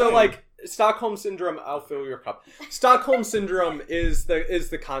course. So, Right. like, Stockholm Syndrome, I'll fill your cup. Stockholm Syndrome is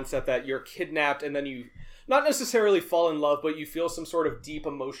the concept that you're kidnapped and then you not necessarily fall in love, but you feel some sort of deep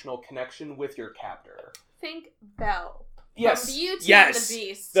emotional connection with your captor. Think Belle. Yes. From Beauty Yes. and the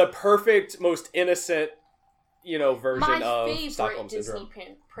Beast. The perfect, most innocent, version My of favorite Stockholm Disney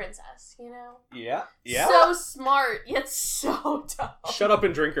Syndrome. princess, you know? Yeah. Yeah. So smart, yet so dumb. Shut up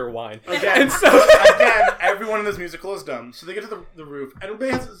and drink your wine. Again, And so again, everyone in this musical is dumb. So they get to the roof, and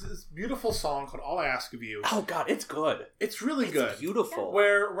everybody has this beautiful song called "All I Ask of You." oh god, it's good. It's really good. Beautiful.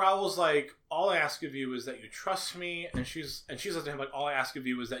 Where Raoul's like, "All I ask of you is that you trust me," and she says to him like, "All I ask of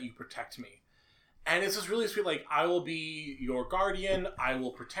you is that you protect me." And it's just really sweet. Like, I will be your guardian. I will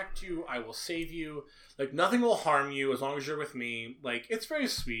protect you. I will save you. Like, nothing will harm you as long as you're with me. Like, it's very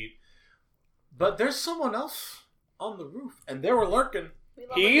sweet. But there's someone else on the roof, and they were lurking. We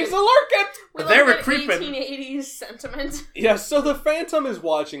love He's a a good, lurking. we they love were a good creeping. 1880s sentiment. Yeah, so the Phantom is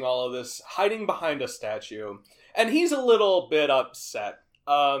watching all of this, hiding behind a statue, and he's a little bit upset.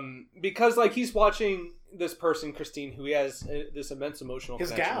 Because, like, he's watching this person, Christine, who he has this immense emotional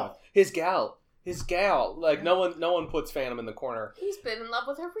His connection gal. with. His gal. Like, no one puts Phantom in the corner. He's been in love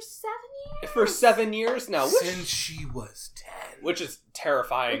with her for 7 years. For 7 years now, Since she was 10. which is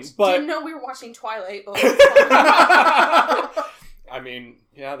terrifying, Which but... didn't know we were watching Twilight, but it's fine. I mean,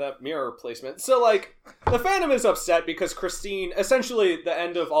 yeah, that mirror placement. So, like, the Phantom is upset because Christine, essentially, the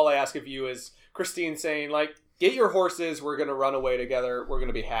end of All I Ask of You is Christine saying, like, get your horses, we're gonna run away together, we're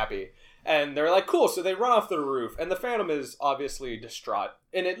gonna be happy. And they're like, cool, so they run off the roof, and the Phantom is obviously distraught.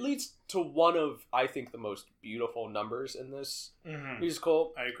 And it leads to one of, I think, the most beautiful numbers in this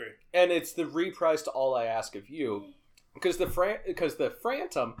musical. I agree. And it's the reprise to All I Ask of You. Because the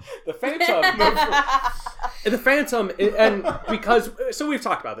Phantom, and because, so we've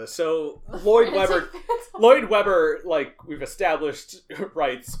talked about this. So Lloyd Webber, like we've established,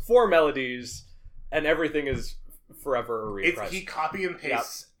 writes 4 melodies, and everything is forever a reprise. He copy and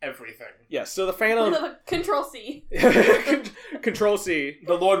pastes everything. Yes, so the Phantom, Control C. Control C,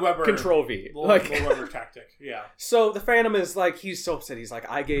 The Lord Webber. Control V. Lord Webber tactic. Yeah. So the Phantom is like, he's so upset. He's like,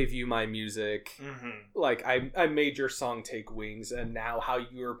 I gave you my music. Mm-hmm. Like, I made your song take wings, and now how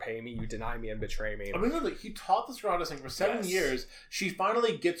you repay me, you deny me and betray me. I mean, literally, he taught this girl how to sing for 7 Yes. years. She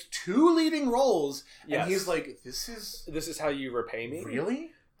finally gets 2 leading roles, and Yes. he's like, this is how you repay me?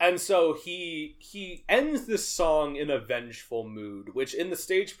 really? And so he ends this song in a vengeful mood, which in the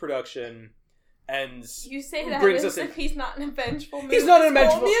stage production ends... You say that Brings as us in- if he's not in a vengeful mood. He's not in a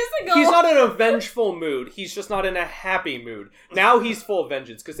this whole vengeful... musical. He's not in a vengeful mood. He's just not in a happy mood. Now he's full of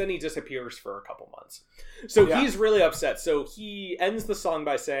vengeance, because then he disappears for a couple months. So Yeah. he's really upset. So he ends the song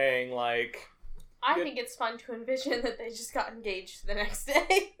by saying, like... I think it's fun to envision that they just got engaged the next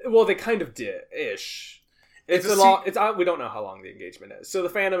day. Well, they kind of did-ish. It's It's a a long... we don't know how long the engagement is. So the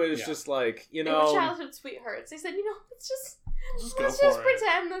Phantom is Yeah. just like, They were childhood sweethearts. They said, let's just Let's go for it.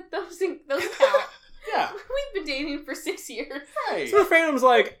 pretend that those count. Yeah. We've been dating for 6 years. Right. So the Phantom's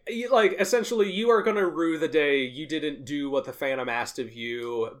like, essentially, you are gonna rue the day you didn't do what the Phantom asked of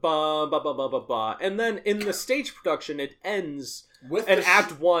you, ba ba ba ba ba ba. And then in the stage production, it ends, With and the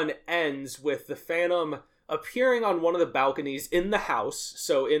Act 1 ends with the Phantom appearing on one of the balconies in the house.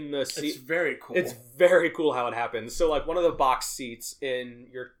 So in the it's very cool. it's very cool how it happens. So like one of the box seats in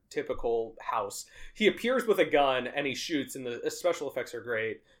your typical house. He appears with a gun and he shoots, and the special effects are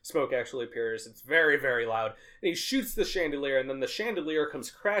great. Smoke actually appears. It's very, very loud. And he shoots the chandelier, and then the chandelier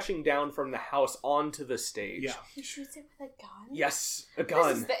comes crashing down from the house onto the stage. Yeah. He shoots it with a gun? Yes, a gun.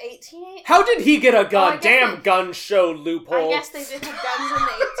 This is the 1880s? How did he get a gun? I guess Damn gun show loophole. I guess they did have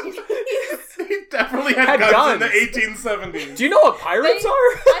guns in the 1880s. He definitely had guns in the 1870s. Do you know what pirates are?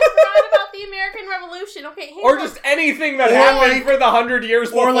 I forgot about the American Revolution. Okay, hey, Or look. just anything that Or happened like- for the 100 years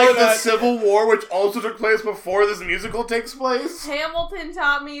before Or like the that. Civil War, which also took place before this musical takes place. Hamilton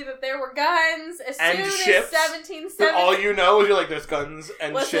taught me that there were guns as And soon ships. as 1770. But all you know is you're like, there's guns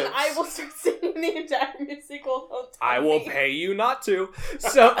and Listen, ships. I will start singing the entire musical. Don't tell I will me. pay you not to.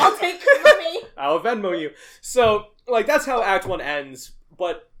 So I'll take your money. I'll Venmo you. So, like, that's how Act 1 ends,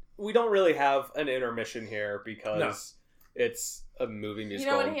 but we don't really have an intermission here because it's a movie You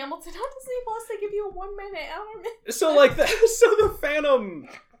musical. know, in Hamilton on Disney Plus, they give you a 1 minute hour. So, like,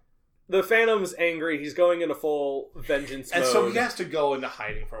 the Phantom's angry. He's going into full vengeance and mode. so he has to go into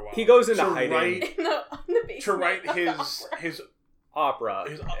hiding for a while. He goes into to hiding. write- On the basement to write of the his opera. his opera.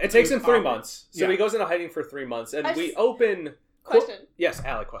 His- It takes him his 3 opera. months. So Yeah. he goes into hiding for 3 months, and I we just- open... Question. Yes,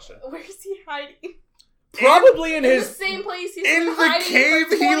 Alec, question. Where's he hiding? Probably in In his... the same place he's in been the hiding cave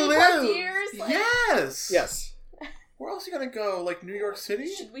for he 20 plus lives. years? Like, Yes. Yes. Where else are you gonna go? Like New York City?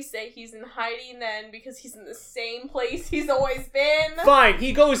 Should we say he's in hiding then because he's in the same place he's always been? Fine,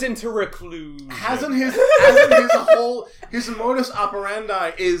 he goes into reclusion. Hasn't his modus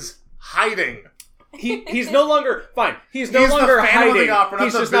operandi is hiding. He's no longer fine. He's no He's the longer Phantom of the hiding. Opera, not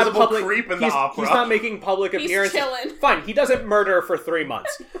he's the just not visible public. creep in the he's, opera. he's not making public He's appearances. chilling. Fine, he doesn't murder for 3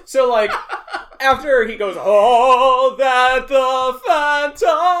 months. So like, after he goes, all that the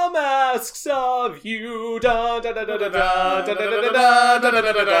Phantom asks of you, da da da da da da da da da da da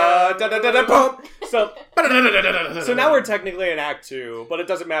da da da da da boom. So now we're technically in Act 2, but it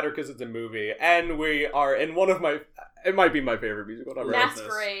doesn't matter because it's a movie, and we are in one of my. It might be my favorite musical number.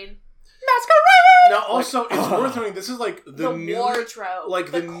 Masquerade. Now, also, it's worth noting this is like The new, wardrobe. like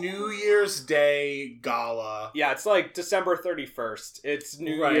the New Year's Day gala. Yeah, it's like December 31st. It's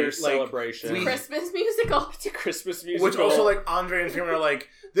New Right, Year's like, celebration. we- Christmas musical. It's a Christmas musical. Which also, like, Andre and Freeman are like,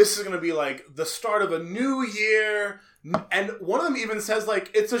 this is going to be, like, the start of a new year. And one of them even says, like,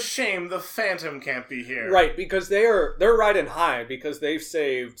 it's a shame the Phantom can't be here. Right, because they're riding high because they've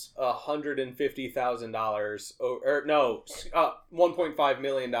saved $150,000 or no, $1.5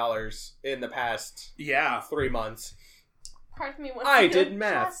 million in the past Yeah. 3 months. Pardon me. Once I again, did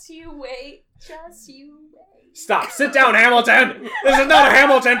math. Just you wait. Just you wait. Stop! Sit down, Hamilton. This is not a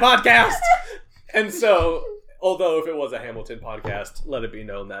Hamilton podcast. And so, although if it was a Hamilton podcast, let it be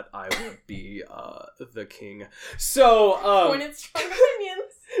known that I would be the king. So, Pointed strong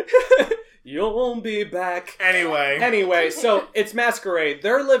opinions. you'll be back. Anyway. So it's Masquerade.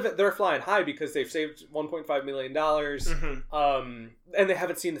 They're flying high because they've saved $1.5 million. Mhm. And they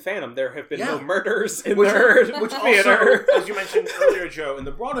haven't seen the Phantom. There have been no Yeah. murders in Which their also, theater. as you mentioned earlier, Joe, in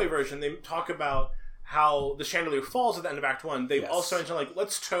the Broadway version, they talk about how the chandelier falls at the end of Act 1. They've Yes. also mentioned, like,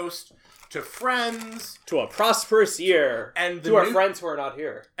 let's toast to friends To a prosperous year. and To our friends who are not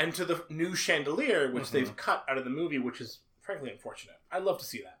here. and to the new chandelier, which they've cut out of the movie, which is frankly unfortunate. I'd love to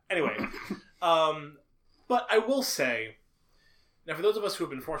see that. Anyway, but I will say, now for those of us who have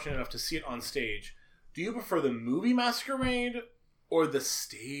been fortunate enough to see it on stage, do you prefer the movie Masquerade or the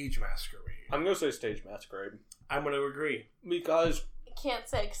stage Masquerade? I'm going to say stage Masquerade. I'm going to agree. Because... I can't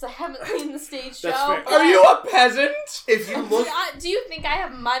say because I haven't seen the stage show. That's fair. but- Are you a peasant? If you look, Do you think I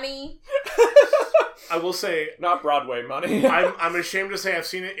have money? I will say, Not Broadway money. I'm ashamed to say I've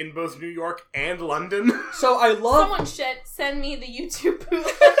seen it in both New York and London. So I love... Someone should send me the YouTube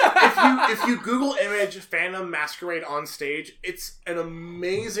bootleg. If you Google image Phantom Masquerade on stage, it's an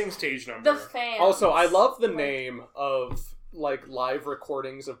amazing stage number. The fans. Also, I love the name of like live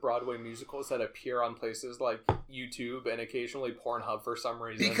recordings of Broadway musicals that appear on places like YouTube and occasionally Pornhub for some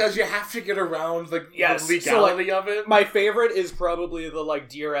reason. Because you have to get around the Yes, so, legality of it. My favorite is probably the like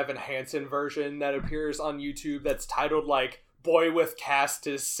Dear Evan Hansen version that appears on YouTube that's titled like Boy with Cast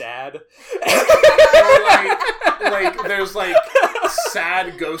is Sad. Or like there's like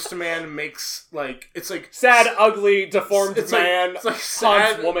sad ghost man makes like it's like Sad, ugly, deformed it's man, like haunts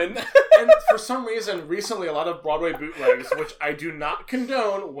sad woman. And for some reason recently a lot of Broadway bootlegs, which I do not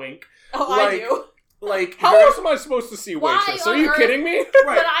condone, wink, Oh, like, I do. like How very- else am I supposed to see Why Waitress? Are on you earth- kidding me? right.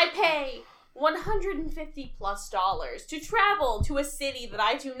 But I pay $150+ to travel to a city that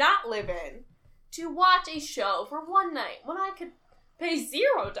I do not live in to watch a show for one night when I could pay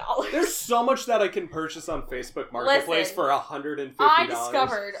 $0. There's so much that I can purchase on Facebook Marketplace Listen, for $150. I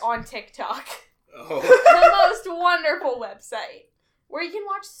discovered on TikTok Oh. the most wonderful website where you can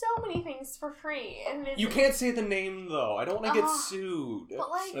watch so many things for free. And You can't say the name, though. I don't want to get sued. But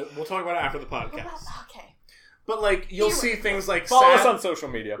like, We'll talk about it after the podcast. okay. But like, you'll see things like Follow us on social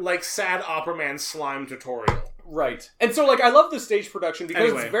media. like sad Opera Man slime tutorial. Right. And so, like, I love the stage production because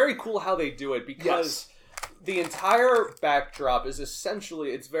Anyway. it's very cool how they do it, because the entire backdrop is essentially,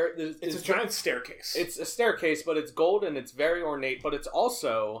 it's a giant staircase. It's a staircase, but it's gold and it's very ornate, but it's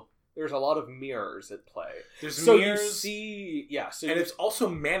also, there's a lot of mirrors at play. There's So mirrors, you see, and it's also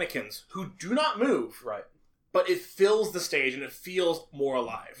mannequins who do not move, right. but it fills the stage and it feels more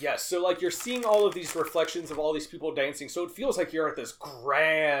alive. Yes, so like you're seeing all of these reflections of all these people dancing, so it feels like you're at this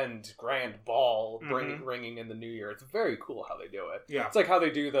grand ball ringing in the new year. It's very cool how they do it. Yeah. It's like how they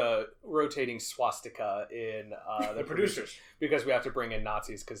do the rotating swastika in The producers. because we have to bring in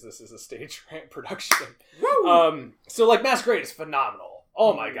Nazis because this is a stage production. So like Masquerade is phenomenal.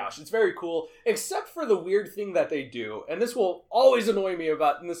 Oh my gosh, it's very cool, except for the weird thing that they do, and this will always annoy me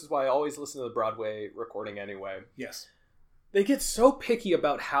about, and this is why I always listen to the Broadway recording anyway. Yes. They get so picky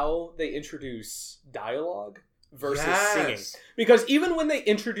about how they introduce dialogue versus singing. Because even when they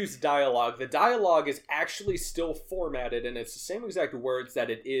introduce dialogue, the dialogue is actually still formatted, and it's the same exact words that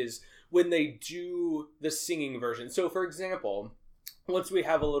it is when they do the singing version. So, for example, once we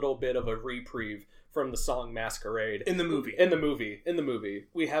have a little bit of a reprieve from the song Masquerade. In the movie. In the movie.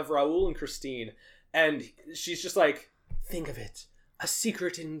 We have Raoul and Christine, and she's just like, think of it. A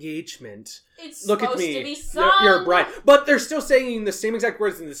secret engagement. It's Look supposed at me. to be sung. You're a bride. But they're still saying the same exact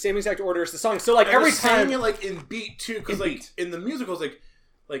words in the same exact order as the song. So like And every they're time saying it like in beat too, because In like beat. in the musicals,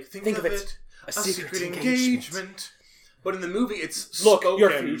 like think of it, a secret engagement. But in the movie, it's Look, spoken.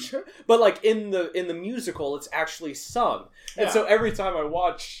 your future. But like in the musical, it's actually sung. And Yeah. so every time I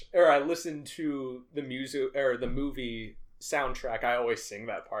watch or I listen to the music or the movie soundtrack, I always sing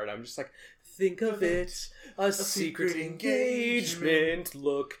that part. I'm just like, think of it, a secret engagement.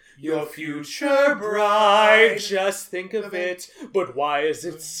 Look, your future bride. Just think of it. But why is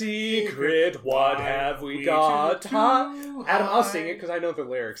it secret? What have we got? Huh? Adam, I'll sing it because I know the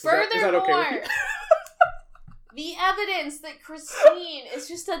lyrics. Is that okay with you? Furthermore, the evidence that Christine is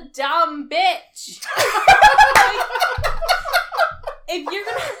just a dumb bitch. Like, if you're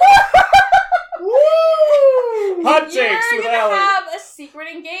gonna Hot if you're takes with gonna Ellen. have a secret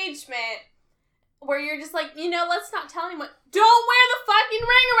engagement where you're just like, let's not tell anyone. Don't wear the fucking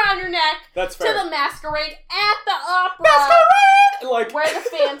ring around your neck That's to fair. the masquerade at the opera. Like, Where the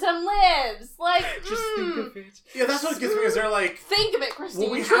Phantom lives. Like, just think of it. Yeah, that's what gets me. Is they're like, think of it, Christine.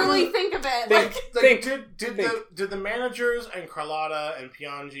 Well, we Truly haven't- think of it. Think. Like, did the managers and Carlotta and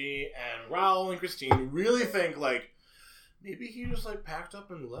Piangi and Raoul and Christine really think like maybe he just like packed up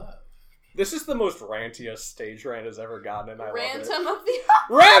and left? This is the most rantiest stage rant has ever gotten, and I love it. Rantum of the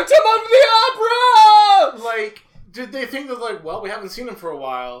Rantum of the Opera! Like, did they think that like, well, we haven't seen him for a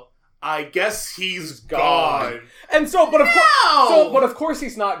while. I guess he's gone. gone. And so, but of course, No! but of course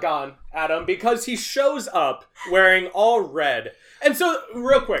he's not gone, Adam, because he shows up wearing all red. And so,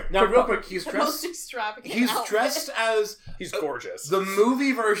 real quick, He's the most dressed. extravagant He's outfit. dressed as he's gorgeous. the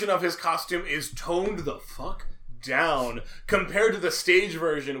movie version of his costume is toned the fuck down compared to the stage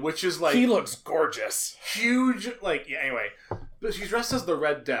version, which is like he looks gorgeous. huge. Like, yeah. Anyway, but she's dressed as the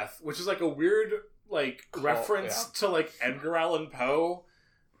Red Death, which is like a weird like reference to like Edgar Allan Poe.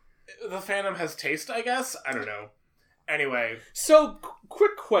 The Phantom has taste, I guess. I don't know. Anyway, So,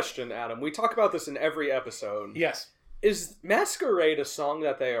 quick question, Adam. We talk about this in every episode. yes. Is Masquerade a song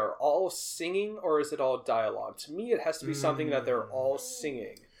that they are all singing, or is it all dialogue? To me, it has to be something that they're all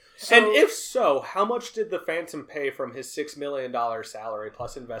singing. So, And if so, how much did the Phantom pay from his $6 million salary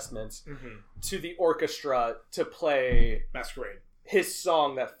plus investments to the orchestra to play Masquerade. his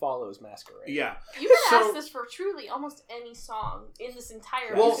song that follows Masquerade? Yeah. You could So- ask this for truly almost any song in this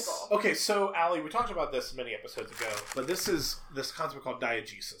entire Well, musical. okay, so Allie, we talked about this many episodes ago, but this is this concept called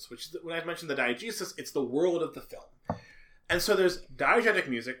diegesis, which when I mentioned the diegesis, it's the world of the film. And so there's diegetic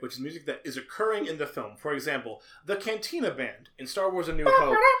music, which is music that is occurring in the film. For example, the Cantina Band in Star Wars A New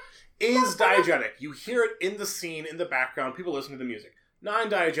Hope is diegetic. You hear it in the scene, in the background, people listen to the music.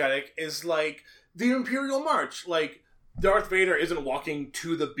 Non-diegetic is like the Imperial March. Like, Darth Vader isn't walking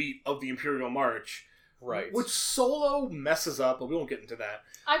to the beat of the Imperial March. Right. Which Solo messes up, but we won't get into that.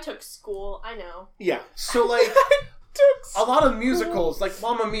 I took school, I know. Yeah, so like a lot of musicals, like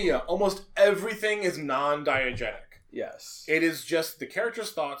Mamma Mia, almost everything is non-diegetic. Yes. It is just the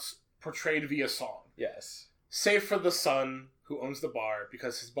character's thoughts portrayed via song. Yes. Save for the son who owns the bar,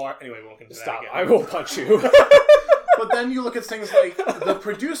 because his bar... Anyway, we won't get into Stop. that I again. will punch you. But then you look at things like the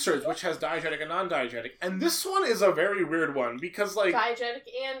producers, which has diegetic and non-diegetic, and this one is a very weird one, because like... Diegetic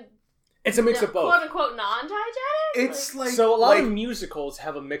and It's a mix of both. Quote unquote non-diegetic? It's like So a lot of musicals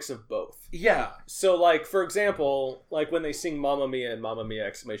have a mix of both. Yeah. So, like, for example, like when they sing Mamma Mia and Mamma Mia,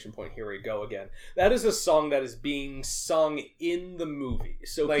 exclamation point, here we go again. That is a song that is being sung in the movie.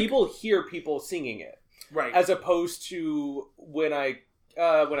 So Like- people hear people singing it. Right. As opposed to When I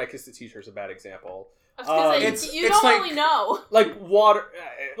Kissed the Teacher is a bad example. I was gonna say, it's you don't like- really know.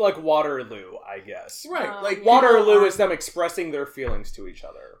 Like Waterloo, I guess. right. Like Waterloo are- is them expressing their feelings to each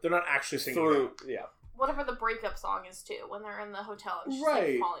other. They're not actually singing. Through, it. yeah. Whatever the breakup song is too, when they're in the hotel and she's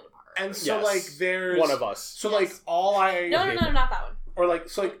Right. like falling apart. And so Yes. like there's One of us. So Yes. like all I No, not that one. or like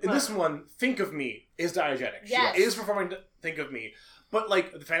so like in this one, Think of Me is diegetic. Yes. She is performing Think of Me. But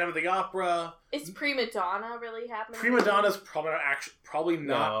like the Phantom of the Opera, Is Prima Donna really happening? Prima Donna's probably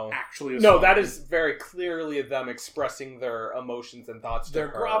not No. actually a No, song. that is very clearly them expressing their emotions and thoughts to They're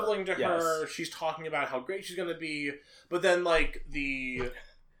her. groveling to Yes. her. She's talking about how great she's gonna be. But then like the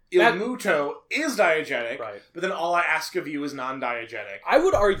That- Il Muto is diegetic. Right. But then All I Ask of You is non-diegetic. I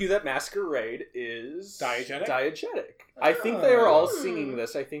would argue that Masquerade is Diegetic? I think they are all Oh. singing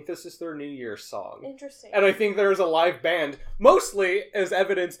this. I think this is their New Year's song. Interesting. And I think there's a live band, mostly as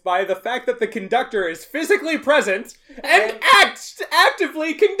evidenced by the fact that the conductor is physically present and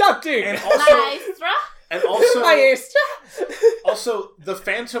actively conducting. And also, Maestra? and also, Maestra. also, the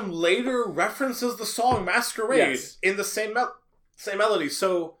Phantom later references the song Masquerade Yes. in the same melody.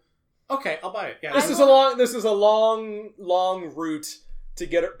 So, okay, I'll buy it. Yeah, This is a long route to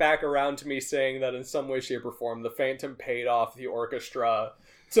get it back around to me saying that in some way, shape, or form, the Phantom paid off the orchestra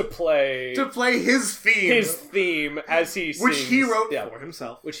to play his theme, his theme as he sings. which he wrote Yeah. for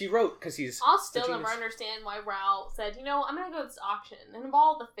himself. Which he wrote because he's I'll still a never genius. understand why Raoul said, I'm going to go to this auction, and of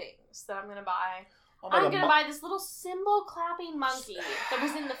all the things that I'm going to buy, I'm going to buy this little cymbal-clapping monkey that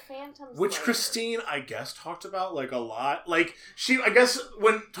was in the Phantom's Which lair." Christine, I guess, talked about like a lot. Like I guess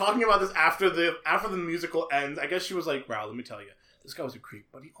when talking about this after the musical ends, I guess she was like, "Wow, let me tell you, this guy was a creep,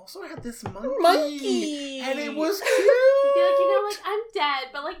 but he also had this monkey, and it was cute." Be like, I'm dead,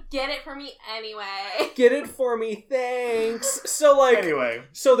 but get it for me anyway. Get it for me, thanks. So Anyway,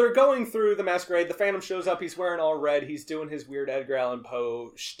 so they're going through the Masquerade. The Phantom shows up. He's wearing all red. He's doing his weird Edgar Allan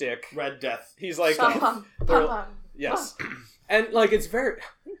Poe shtick. Red Death. He's like, Pum-pum, they're- pum-pum. yes, and it's very.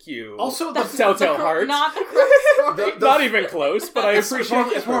 Thank you. Also, That's the Telltale the Heart. Not the correct story. Not even close, but I it's appreciate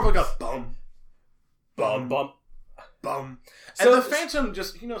more, it's more of like a bum, bum bum. bum. So- And the Phantom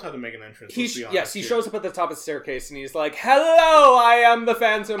he knows how to make an entrance. let's be honest He here. shows up at the top of the staircase and he's like, "Hello, I am the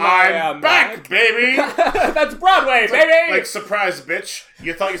Phantom. I am I'm back, baby. That's Broadway, baby. Like surprise, bitch!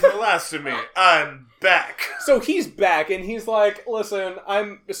 You thought you was the last of me. I'm back. So he's back, and he's like, "Listen,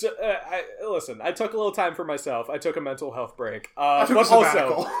 I took a little time for myself. I took a mental health break. I took but a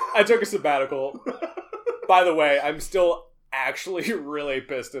sabbatical. also, I took a sabbatical. By the way, I'm still actually really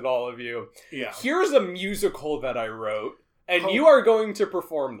pissed at all of you. Yeah. Here's a musical that I wrote, and Oh. you are going to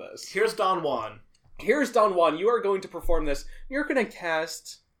perform this. Here's Don Juan. Here's Don Juan. You are going to perform this. You're going to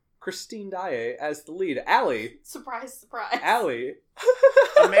cast Christine Daae as the lead. Allie. Surprise, surprise. Allie.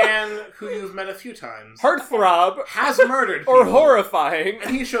 A man who you've met a few times. Heartthrob. Has murdered Or people. horrifying.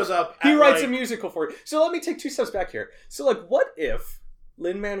 And he shows up He at, writes like, a musical for you. So let me take 2 steps back here. So, what if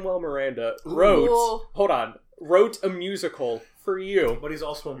Lin-Manuel Miranda wrote a musical for you, But he's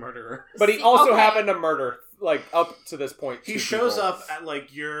also a murderer. but he See, also okay. happened to murder, up to this point, He 2 shows people. up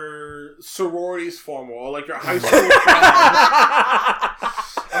at, your sorority's formal, or, your high school prom.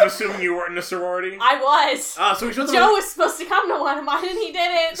 I'm assuming you weren't in a sorority? I was. So he shows up... Joe was supposed to come to one of mine, and he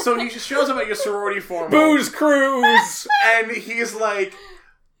didn't. So he just shows up at your sorority formal. Booze Cruise! And he's like,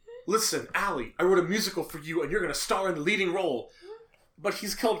 "Listen, Allie, I wrote a musical for you, and you're going to star in the leading role." But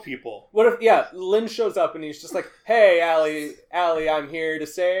he's killed people. What if, Lynn shows up and he's just like, "Hey, Allie, I'm here to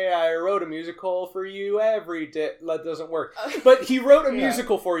say I wrote a musical for you every day." That doesn't work. But he wrote a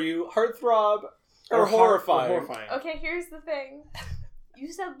musical for you, Heartthrob or Horrifying. Okay, here's the thing.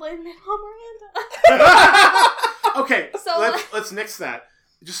 You said Lin-Manuel Miranda. Okay, So, let's nix that.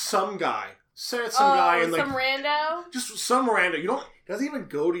 Just some guy. Say it's some guy in some rando. just some rando. Doesn't even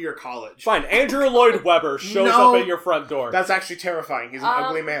go to your college. Fine, Andrew Lloyd Webber shows No. up at your front door. That's actually terrifying. He's an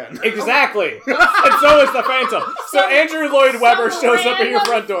ugly man. Exactly. And so is the Phantom. So Andrew Lloyd Webber shows up at your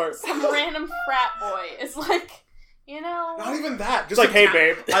front door. Some random frat boy is like, Not even that. Just It's like, a "Hey, ta-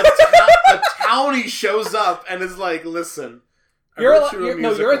 babe." A townie shows up and is like, "Listen, I You're wrote you a you're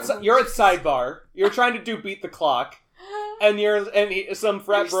musical." at Sidebar. You're trying to do Beat the Clock. And some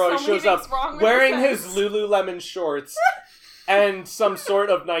frat There's bro so many shows up things wrong with wearing this. his Lululemon shorts and some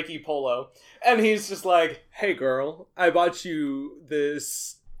sort of Nike polo. And he's just like, "Hey girl, I bought you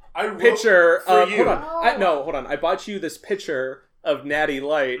this I wrote picture for of you. Hold on. I bought you this picture of Natty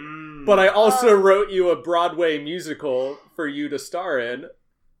Light. But I also wrote you a Broadway musical for you to star in.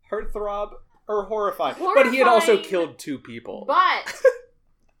 Heartthrob or Horrifying. But he had also killed 2 people. But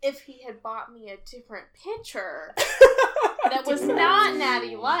if he had bought me a different picture that was not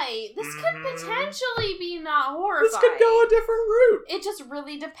Natty Light, this could potentially be not Horrifying. This could go a different route. It just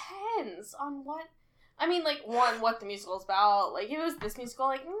really depends on what... I mean, like, one, what the musical's about. Like, if it was this musical,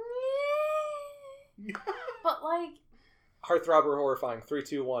 like... But, like... Heartthrob or Horrifying. 3,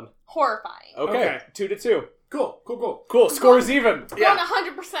 2, 1. Horrifying. Okay. 2-2. Cool. Score's even. Yeah.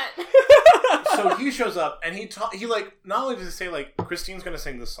 100%. So he shows up, and he like, not only does he say, like, Christine's gonna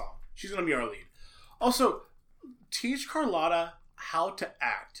sing this song. She's gonna be our lead. Also, teach Carlotta how to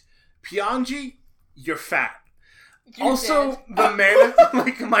act. Piangi, you're fat. Also, my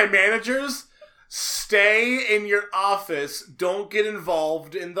managers, stay in your office. Don't get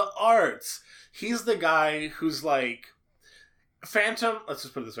involved in the arts. He's the guy who's like, Phantom, let's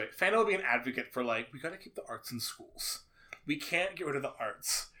just put it this way. Phantom will be an advocate for, like, we gotta keep the arts in schools. We can't get rid of the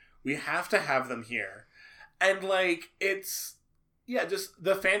arts. We have to have them here. And, like, it's... Yeah, just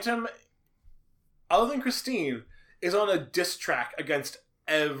the Phantom, other than Christine, is on a diss track against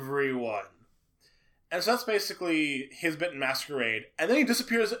everyone. And so that's basically his bit in Masquerade. And then he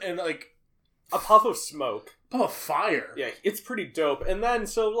disappears in, like... A puff of smoke. Puff of fire. Yeah, it's pretty dope. And then,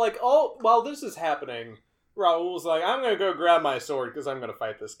 so, like, oh, while this is happening... Raul's like, I'm gonna go grab my sword because I'm gonna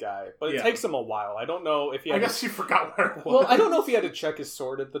fight this guy. But it takes him a while. I don't know if he had I guess he forgot where it was. Well, I don't know if he had to check his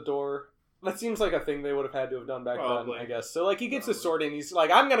sword at the door. That seems like a thing they would have had to have done back then, I guess. So, like, he gets his sword and he's like,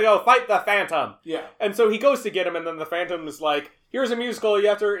 I'm gonna go fight the Phantom. Yeah. And so he goes to get him, and then the Phantom is like, here's a musical, you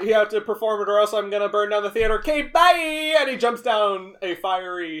have to perform it or else I'm gonna burn down the theater. Okay, bye! And he jumps down a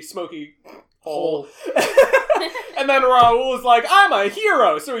fiery, smoky hole. And then Raul is like, I'm a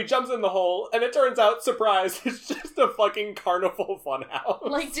hero! So he jumps in the hole, and it turns out, surprise, it's just a fucking carnival funhouse.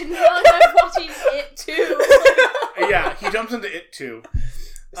 Like, didn't realize I was watching It too. Yeah, he jumps into It too.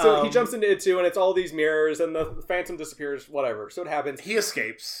 So he jumps into It too, and it's all these mirrors, and the Phantom disappears, whatever. So it happens. He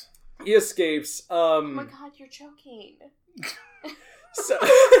escapes. Oh my god, you're joking. So,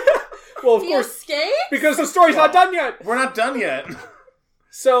 well, of he course, escaped? because the story's not done yet. We're not done yet.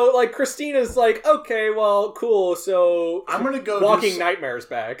 So, like, Christina's like, okay, well, cool, so... I'm gonna go Walking Nightmares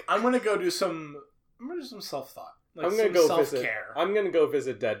back. I'm gonna do some self-thought. Like, I'm gonna go self-care. I'm gonna go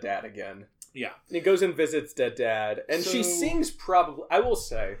visit Dead Dad again. Yeah. And he goes and visits Dead Dad, and she sings probably, I will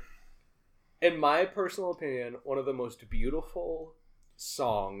say, in my personal opinion, one of the most beautiful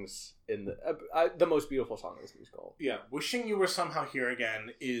songs in the most beautiful song in this musical. Yeah. Wishing You Were Somehow Here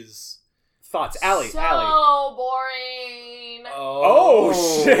Again is... Thoughts, Allie. So boring.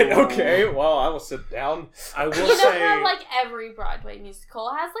 Oh shit! Okay, well, I will sit down. I will You know say, how, like, every Broadway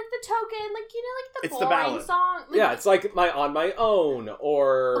musical has, like, the token, like, you know, like, It's the the boring ballad. song? Like, Yeah, it's like my On My Own,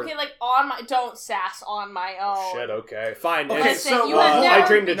 or... okay, like, don't sass On My Own. Shit, okay. Fine. Okay, Listen, so, you have never, I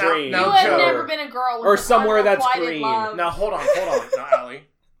Dreamed a Dream. you now, have Joe, never been a girl with or an Somewhere That's unrequited Green. love. now hold on. Now, Allie,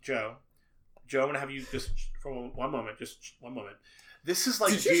 Joe, I'm gonna have you just for one moment. This is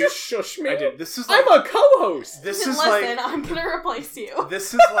like... Did you just shush me? I did. This is like... I'm a co-host! This is Listen, like... I'm gonna replace you.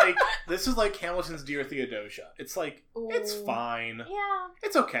 This is like Hamilton's Dear Theodosia. It's like, it's Ooh. fine. Yeah.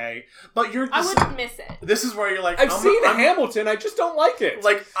 It's okay. But you're I just... wouldn't miss it. This is where you're like... I've seen I'm Hamilton, I just don't like it.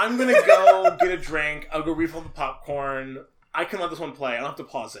 Like, I'm gonna go get a drink, I'll go refill the popcorn, I can let this one play, I don't have to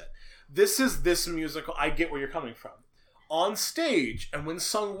pause it. This is this musical, I get where you're coming from. On stage, and when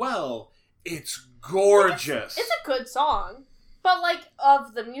sung well, it's gorgeous. It's a good song. But, like,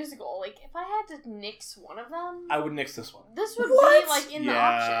 of the musical, like, if I had to nix one of them, I would nix this one. this would What? be, like, in the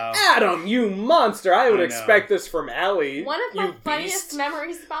Yeah. option. Adam, you monster! I would I know. expect this from Allie. One of my you funniest beast.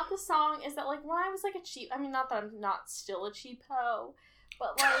 memories about the song is that, like, when I was, like, I mean, not that I'm not still a cheap hoe,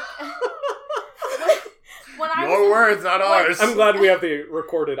 but, like, when I Your was words, not ours. I'm glad we have the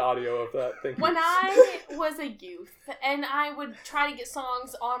recorded audio of that. Thank you. when I was a youth and I would try to get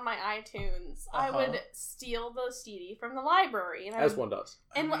songs on my iTunes, I would steal the CD from the library, and As one does.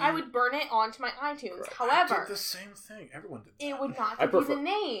 I would burn it onto my iTunes. Correct. I However, did the same thing. Everyone did that. it would not I give you prefer- the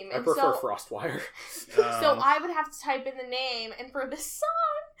name, I and prefer so Frostwire. so I would have to type in the name, and for this song,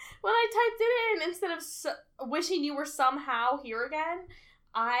 when I typed it in, instead of wishing you were somehow here again,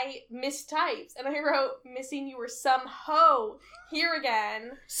 I mistyped, and I wrote missing you were some hoe here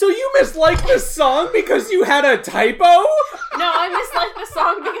again. So you mislike this song because you had a typo? No, I misliked the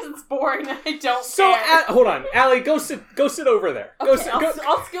song because it's boring and I don't So, care. hold on. Allie, go sit over there. Go Okay, sit,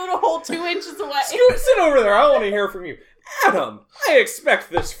 I'll scoot a whole 2 inches away. sit over there. I want to hear from you. Adam, I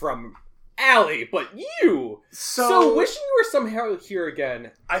expect this from Allie, but you. So wishing you were somehow here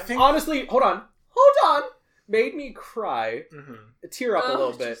again. I think... Honestly, hold on. made me cry, tear up a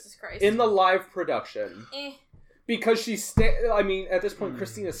little bit Jesus Christ. in the live production. Eh, Because at this point,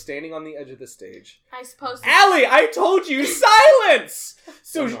 Christina's standing on the edge of the stage. I suppose. Allie, I told you, silence!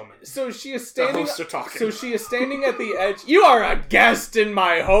 One moment. So she is The standing. hosts are talking. So she is standing at the edge. You are a guest in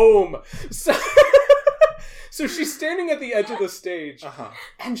my home. So, so she's standing at the edge of the stage,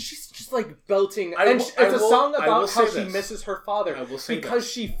 and she's just like belting. It's a song about how she misses her father. I will say because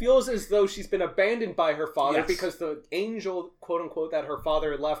she feels as though she's been abandoned by her father Yes. because the angel, quote unquote, that her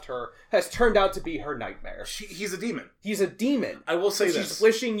father left her has turned out to be her nightmare. He's a demon. He's a demon. I will say She's this.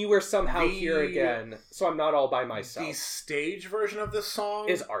 wishing you were somehow here again, so I'm not all by myself. The stage version of this song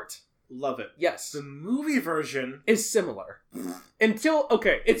Is art. love it. Yes. The movie version Is similar.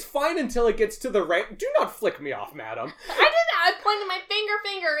 It's fine until it gets to the rant. Do not flick me off, madam. I did that. I pointed my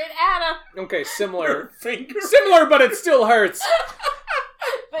finger at Adam. Okay, similar. finger. Similar, but it still hurts.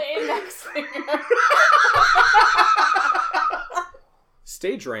 The index finger.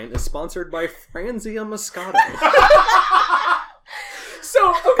 Stage Rant is sponsored by Franzia Moscato.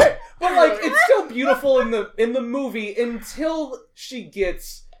 So, okay, but like, it's still beautiful in the movie until she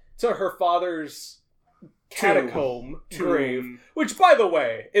gets to her father's catacomb grave, which, by the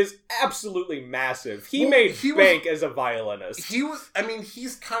way, is absolutely massive. He made bank as a violinist.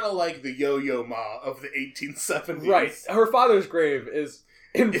 He's kind of like the Yo-Yo Ma of the 1870s. Right. Her father's grave is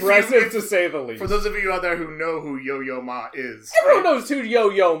impressive, to say the least. For those of you out there who know who Yo-Yo Ma is. Everyone knows who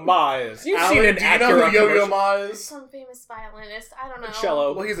Yo-Yo Ma is. You've seen an do you know who Yo-Yo commercial. Ma is? Some famous violinist. I don't know.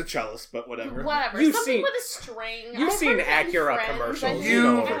 Cello. Well, he's a cellist, but whatever. Whatever. You've Something seen- with a string. you've I've seen heard it in Acura Friends. commercials. I You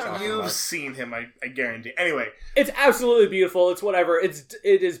know do. what we're I don't talking know. about. You've seen him, I guarantee. Anyway, It's absolutely beautiful. It's whatever. It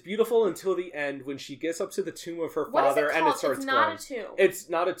is beautiful until the end when she gets up to the tomb of her What is father it and called? it starts It's not glowing. a tomb. It's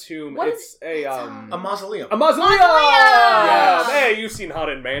not a tomb. What it's is a a mausoleum. a mausoleum. Yeah. Hey, you've seen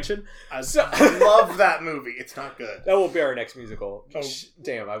Haunted Mansion. I So- love that movie. It's not good. That will be our next musical. Oh.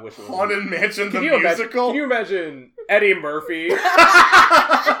 Damn, I wish it was. Haunted Mansion, the Can you musical? Can you imagine Eddie Murphy?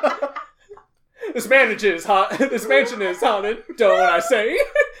 This mansion is haunted. Don't I say?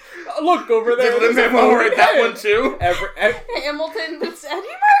 Look over there. Did Lin-Manuel write that one too? Hamilton with Eddie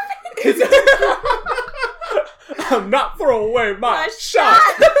Murphy. I'm not throwing away my My shot.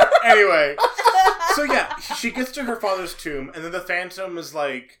 Anyway, so yeah, she gets to her father's tomb, and then the Phantom is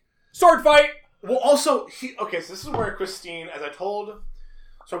like, Sword fight. well, also, so this is where Christine, as I told,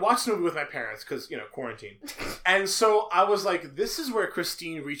 so I watched the movie with my parents, because, quarantine, and so I was like, this is where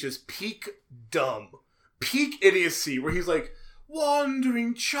Christine reaches peak dumb, peak idiocy, where he's like,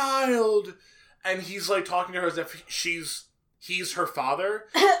 wandering child, and he's like talking to her as if he's her father,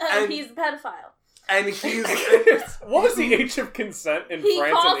 and He's a pedophile. and he's... What was the age of consent in He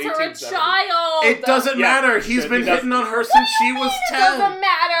France calls in her a 1870? child. It doesn't Yeah, matter. He's it been doesn't- hitting on her since she was It 10. doesn't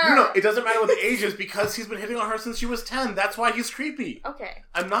matter. No, it doesn't matter what the age is because he's been hitting on her since she was 10. That's why he's creepy. Okay.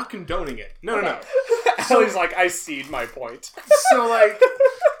 I'm not condoning it. No. Allie's like, I cede my point. So, like,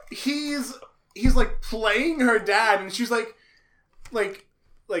 he's like playing her dad, and she's like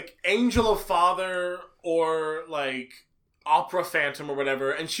Angel of Father or like Opera Phantom or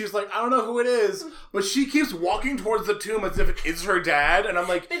whatever, and she's like, I don't know who it is, but she keeps walking towards the tomb as if it is her dad, and I'm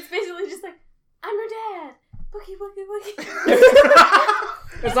like, It's basically just like, I'm your dad. Boogie, boogie,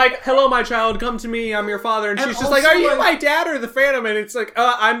 boogie. It's like, hello, my child, come to me. I'm your father, and And she's just also, like, are you like- my dad or the Phantom? And it's like,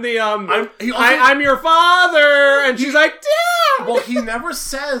 I'm the he also- I'm your father, and she's like, Dad. well, he never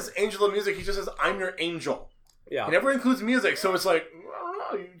says Angel of Music. He just says, I'm your angel. Yeah, He never includes music, so it's like, I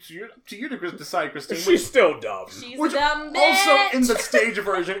don't know. To you to decide, Christine. she's still dumb. She's Which a dumb bitch. also in the stage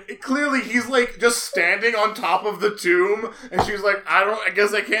version, clearly he's like just standing on top of the tomb, and she's like, I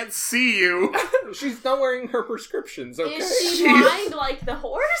guess I can't see you. She's not wearing her prescriptions. Okay. Is she She's- blind like the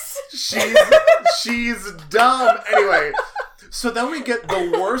horse? She's dumb. Anyway, so then we get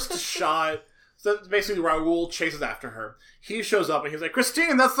the worst shot. So basically, Raoul chases after her. He shows up and he's like,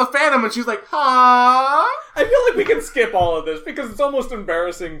 Christine, that's the Phantom, and she's like, huh? I feel like we can skip all of this because it's almost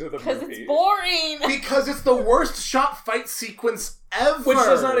embarrassing to the movie. Because it's boring. Because it's the worst shot fight sequence ever. Which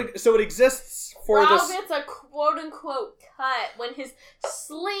does not. So it exists for Rob this. gets a quote-unquote cut when his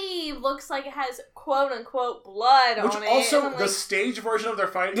sleeve looks like it has quote-unquote blood Which on it. also, And I'm the like, stage version of their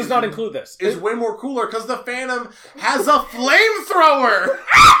fight Does not include this. is way more cooler because the Phantom has a flamethrower.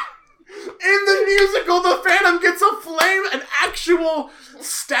 In the musical, the Phantom gets an actual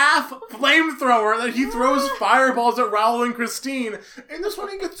staff flamethrower that he throws fireballs at Raoul and Christine. In this one,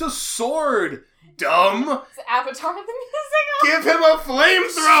 he gets a sword. Dumb. it's Avatar of the musical. Give him a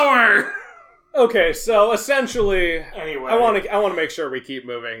flamethrower. Okay, so essentially, Anyway, I want to make sure we keep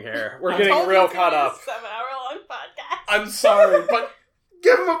moving here. We're I getting told real you caught to do up. a 7-hour-long podcast. I'm sorry, but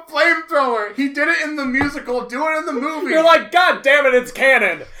Give him a flamethrower. He did it in the musical. Do it in the movie. You're like, God damn it, it's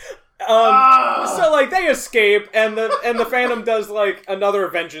canon. So like they escape, and the Phantom does like another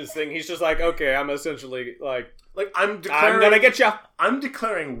vengeance thing. He's just like, okay, I'm essentially like I'm gonna get you. I'm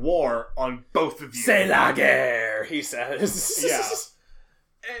declaring war on both of you. C'est la guerre, he says. Yeah.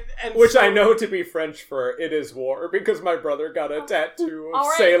 And Which so, I know to be French for it is war, because my brother got a tattoo of All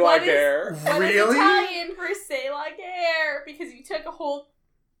right, C'est la what is- guerre. What is Really? Italian for "c'est la guerre"? Because you took a whole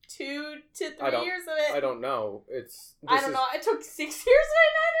 2 to 3 years of it. I don't know. I don't know. It took 6 years,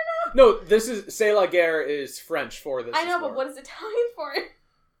 and I don't know. No, this is C'est la guerre is French for this. I is know, war. but what is Italian for it?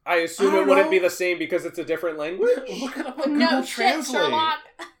 I assume I don't it wouldn't know. be the same because it's a different language. Look it up on No Google shit, Translate. Sherlock.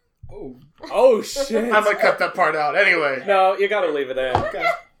 Oh. Oh shit! I'm gonna cut that part out anyway. No, you gotta leave it in. Okay.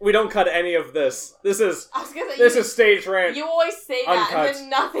 We don't cut any of this. This is I was gonna say this is stage rant. You always say that, Uncut. and then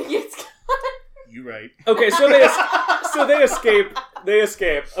nothing gets cut. You right. Okay, so they escape. They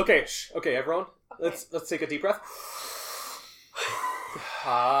escape. Okay, okay, everyone. Let's take a deep breath.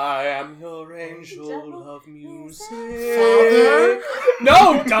 I am your angel of music. Father?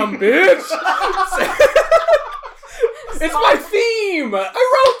 No, dumb bitch. It's my theme.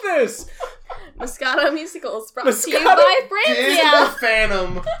 I wrote this. Moscato Musicals brought to you Moscato- by Did Francia. the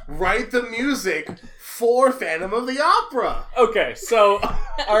Phantom write the music for Phantom of the Opera? Okay, so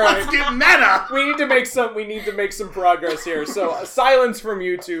all right. Let's get meta. We need to make some progress here. So silence from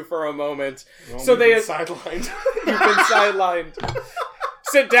you two for a moment. So they sidelined. You've been sidelined.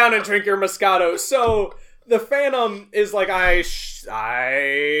 Sit down and drink your Moscato. So the Phantom is like, I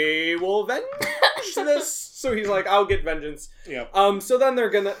will avenge this. So he's like, I'll get vengeance. Yeah. So then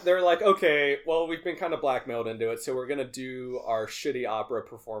they're like, okay, well, we've been kind of blackmailed into it, so we're gonna do our shitty opera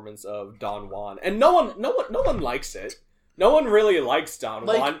performance of Don Juan, and no one likes it. No one really likes Don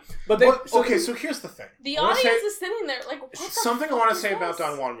Juan, but they. So here's the thing. The I wanna audience say- is sitting there like, what the something I fuck want to is say about this?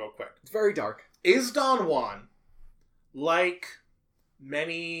 Don Juan real quick. It's very dark. Is Don Juan like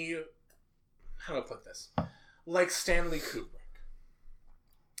many? How do I put this? Like Stanley Kubrick.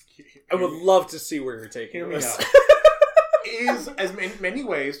 I would love to see where you're taking Hear me this. out. Is, as in many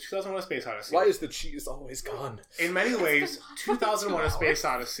ways, 2001: A Space Odyssey. Why is the cheese always gone? In many ways, It's been 2001: A 2 Space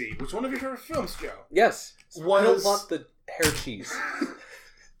Odyssey, which is one of your favorite films, Joe, Yes. I Was- don't want the hair cheese.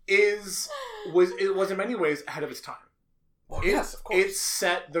 was in many ways ahead of its time. Oh, yes, of course. It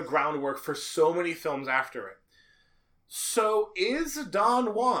set the groundwork for so many films after it. So is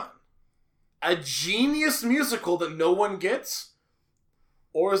Don Juan a genius musical that no one gets?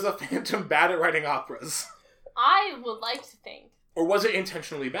 Or is the Phantom bad at writing operas? I would like to think. Or was it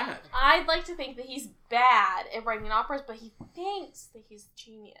intentionally bad? I'd like to think that he's bad at writing operas, but he thinks that he's a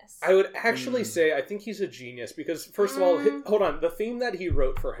genius. I would actually say I think he's a genius because, first of all, hold on, the theme that he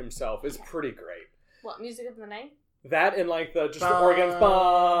wrote for himself is pretty great. What, Music of the Night? That and like the Bum, organs,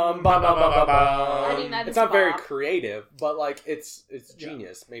 bum, bum, bum, bum, bum, bum. I mean, that It's is not very Bob. creative, but like it's Yeah.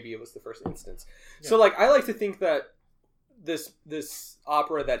 genius. Maybe it was the first instance. Yeah. So like I like to think that this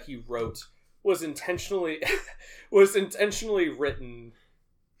opera that he wrote was intentionally written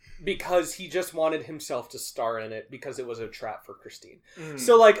because he just wanted himself to star in it because it was a trap for Christine.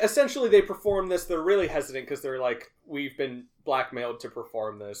 So like essentially they perform this. They're really hesitant because they're like, we've been blackmailed to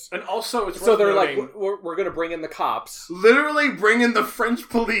perform this. And also, it's So worth they're noting, like, we're gonna bring in the cops. literally bring in the French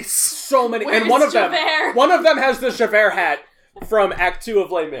police. So many, Where's and one of Javert? them has the Javert hat from Act 2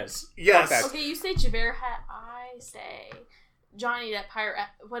 of Les Mis. Yes. Fun fact. Okay, you say Javert hat, I say Johnny Depp pirate.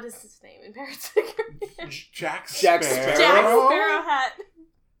 What is his name in Pirates of the Caribbean? Jack Jack Sparrow. Sparrow. Jack Sparrow hat.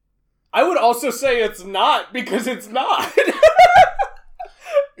 I would also say it's not because it's not.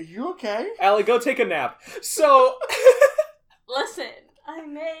 Are you okay? Allie, go take a nap. So Listen, I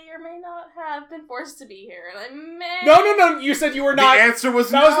may or may not have been forced to be here, and I may. no, you said you were not. The answer was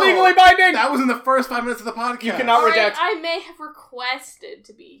That no. was legally binding. That was in the first 5 minutes of the podcast. You cannot Alright, redact. I may have requested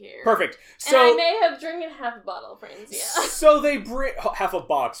to be here. Perfect. And I So may have drinking half a bottle, friends. Yeah. so they bring half a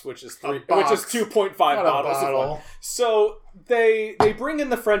box, which is A box. 2.5 Not a bottles of bottle. wine. So they bring in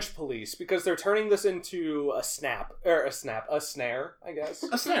the French police because they're turning this into a snare, I guess.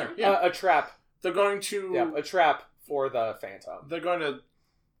 A snare. Yeah. A trap. They're going to. Yeah, a trap for the Phantom. They're going to.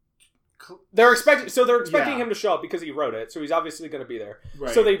 They're expecting Yeah. him to show up because he wrote it, so he's obviously going to be there.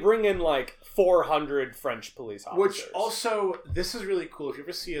 Right. So they bring in like 400 French police officers. Which also, this is really cool. If you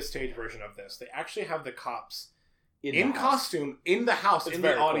ever see a stage version of this, they actually have the cops in in the house. costume in the house, It's in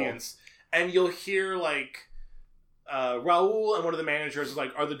very the cool. audience, and you'll hear like Raul and one of the managers is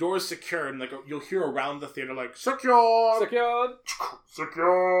like, "Are the doors secured?" And like you'll hear around the theater like, "Secured, Secured, secured,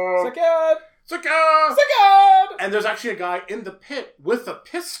 secured, secured." secured. And there's actually a guy in the pit with a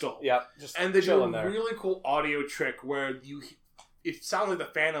pistol. Yeah, just And they do chilling a there. really cool audio trick where it sounds like the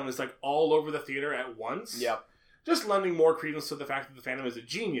Phantom is like all over the theater at once. Yep. Just lending more credence to the fact that the Phantom is a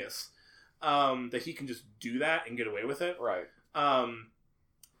genius. That he can just do that and get away with it. Right.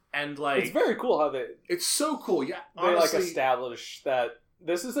 And like, it's very cool how it's so cool. Yeah. they Honestly, like establish that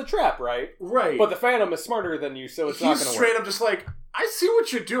this is a trap, right? right. But the Phantom is smarter than you, so it's not He's going to straight work. up just like, I see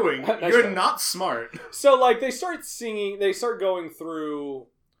what you're doing. Nice You're try. not smart. So like they start singing, they start going through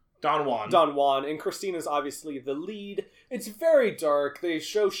Don Juan. Don Juan, and Christina's obviously the lead. It's very dark. They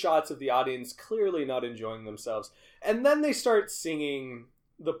show shots of the audience clearly not enjoying themselves. And then they start singing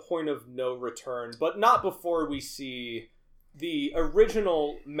The Point of No Return, but not before we see the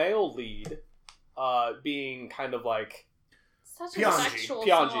original male lead being kind of like... Such Pianji. a sexual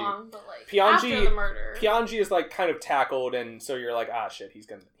Pianji. song, but like Pianji- after the murder. Pianji is like kind of tackled, and so you're like, ah, shit, he's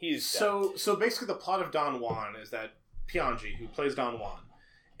dead. So basically the plot of Don Juan is that Pianji, who plays Don Juan,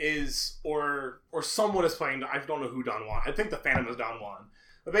 is, or someone is playing, I don't know who Don Juan, I think the Phantom is Don Juan.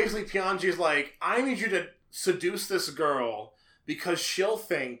 But basically Pianji is like, I need you to seduce this girl because she'll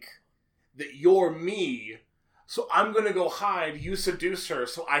think that you're me, so I'm gonna go hide, you seduce her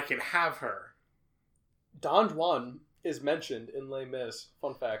so I can have her. Don Juan is mentioned in Les Mis.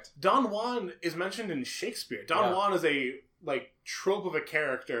 Fun fact. Don Juan is mentioned in Shakespeare. Don Juan is a like trope of a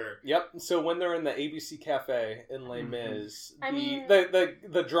character. Yep. So when they're in the ABC Cafe in Les Mhm. Mis, I mean-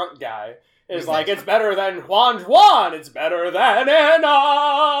 the drunk guy is Mhm. like, it's better than Juan. It's better than an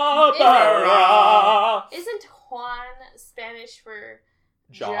opera. Isn't Juan Spanish for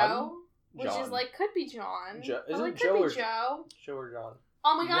John? Joe? Which John. is like could be John. Jo- But, is it like, Joe could or- be Joe. Joe or John?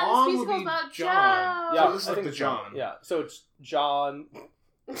 Oh my god, Juan this would musical's be about John. Joe. Yeah, this is I like think the it's John. Yeah. So it's John.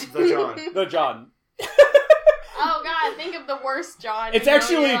 The John. The John. Oh god, think of the worst John. It's you know,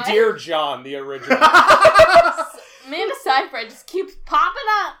 actually you're like- Dear John, the original. Amanda Seyfried just keeps popping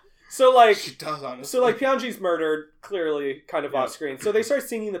up. So like, She does, honestly. so like Pianji's murdered, clearly kind of Yeah. off screen. So they start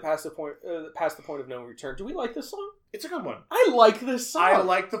singing the past the point of no return. Do we like this song? It's a good one. I like this song. I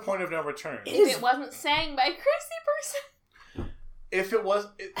like The Point of No Return. It If is- it wasn't sang by a crazy person. If it was...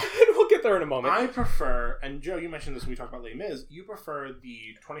 We'll get there in a moment. I prefer, and Joe, you mentioned this when we talked about Les Mis, you prefer the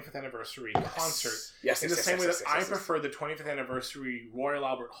 25th anniversary concert. Yes. In the same way that I prefer the 25th anniversary Royal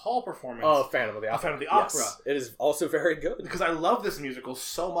Albert Hall performance. Oh, Phantom of the Opera. Phantom of the Yes. Opera. It is also very good. Because I love this musical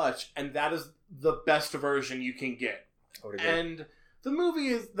so much, and that is the best version you can get. I would agree. And the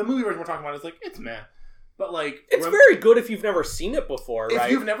movie version we're talking about is like, it's meh. But like... It's very good if you've never seen it before, If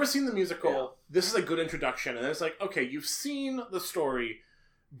right? you've never seen the musical, Yeah. this is a good introduction. And it's like, okay, you've seen the story,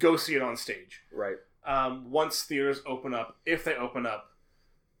 go see it on stage. Right. Once theaters open up, if they open up,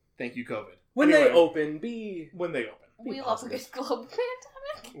 thank you, COVID. When Anyway, they open, be... When they open. We love a positive. good global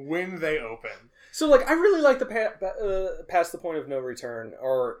pandemic. When they open. So, like, I really like the Past the Point of No Return,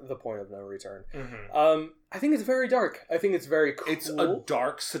 or The Point of No Return. Mm-hmm. I think it's very dark. I think it's very cool. It's a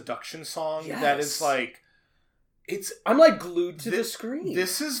dark seduction song Yes. that is like... I'm, like, glued to the This- screen.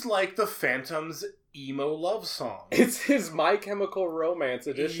 This is like the Phantom's emo love song. It's his My Chemical Romance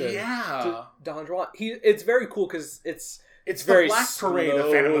edition. Yeah. To Don Juan. It's very cool because it's It's very the Black Parade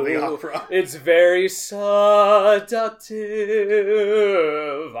of Phantom of the slow. Opera. It's very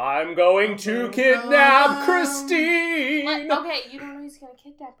seductive. I'm going to kidnap Christine. Like, okay, you don't know he's gonna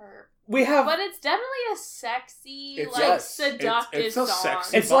kidnap her. We have. But it's definitely a sexy, It's- like, yes. seductive It's a song.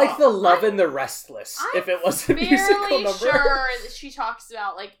 sexy- It's like the Love I'm- and the Restless. I'm if it was a musical Fairly number. sure that she talks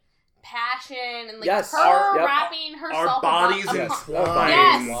about, like, passion and, like, Yes. her Yep. wrapping herself Our bodies about-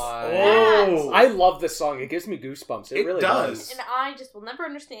 entwined. Yes. Oh. I love this song. It gives me goosebumps. It, It really does. does. And I just will never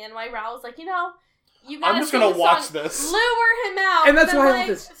understand why Raul was like, you gotta I'm just sing gonna this watch song, this. lure him out. And that's then, why I love like,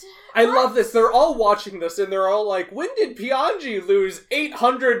 this. I love this. They're all watching this, and they're all like, "When did Pianji lose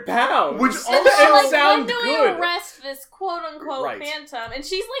 800 pounds?" Which And also- they're like, sound when do good. we arrest this quote-unquote Right. phantom? And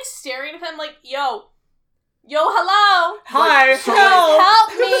she's, like, staring at him like, yo, hello. Hi, Like, so, help!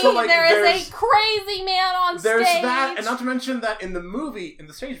 Help me! So, like, there there's- is a crazy man on There's stage. that, and not to mention that in the movie, in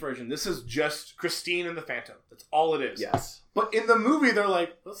the stage version, this is just Christine and the Phantom. That's all it is. Yes. But in the movie, they're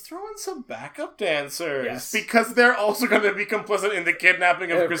like, let's throw in some backup dancers. Yes. Because they're also going to be complicit in the kidnapping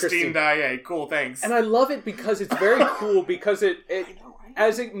of Christine. Christine Daae. Cool, thanks. And I love it because it's very cool because it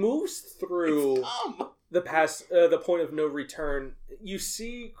as it moves through It's dumb. the point of no return, you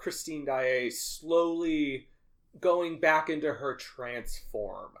see Christine Daae slowly going back into her trance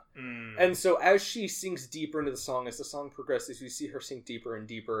form. And so as she sinks deeper into the song, as the song progresses, you see her sink deeper and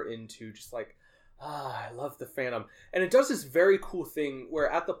deeper into just like, I love the Phantom. And it does this very cool thing where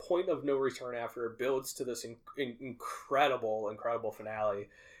at the point of no return after it builds to this incredible finale,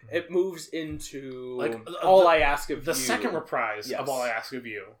 it moves into Like, All I Ask of The You. second reprise Yes. of All I Ask of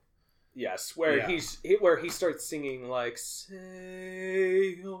You. Yes, where Yeah. where he starts singing like "Sail,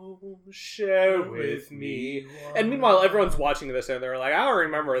 share with me," and meanwhile everyone's watching this and they're like, "I don't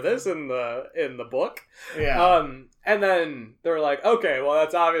remember this in the book." Yeah. And then they're like, "Okay, well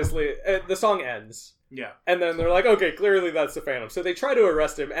that's obviously the song ends." Yeah. And then they're like, "Okay, clearly that's the Phantom." So they try to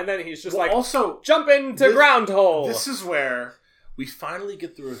arrest him, and then he's just like, also, "Jump into ground hole." this is where we finally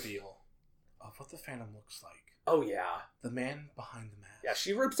get the reveal of what the Phantom looks like. Oh yeah, The man behind the mask. yeah.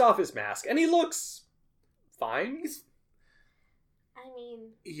 She rips off his mask, and he looks fine. I mean,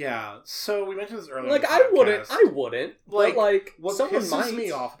 Yeah, so we mentioned this earlier. Like in the I wouldn't, podcast. but like What someone pisses might.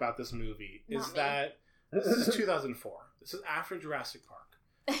 me off about this movie is Not me. that this is 2004. This is after Jurassic Park.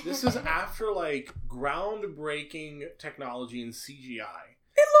 This is after like groundbreaking technology and CGI.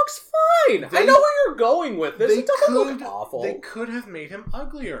 It looks fine. I They- know where you're going with this. It doesn't look awful. They could have made him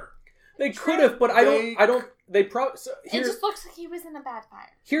uglier. They could have, but I They- don't. They probably. So it here's just looks like he was in a bad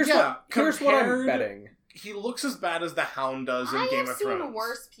fire. here's Yeah, here's what I'm compared- betting. He looks as bad as the Hound does in I Game have of seen Thrones.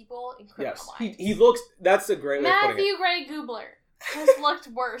 worse people in Criminal Yes, Minds. he looks. That's a great way of putting it. Matthew Gray Goobler has looked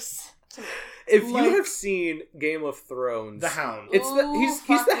worse to me. If like- you have seen Game of Thrones, The Hound. It's he's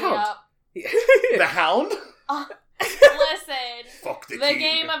fuck the me Hound. up. The Hound? Listen, Fuck the the king.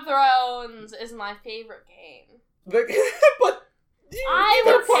 Game of Thrones is my favorite game. but I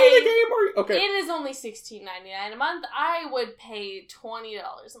they're would playing the pay- game. Or okay, It is only $16.99 a month. I would pay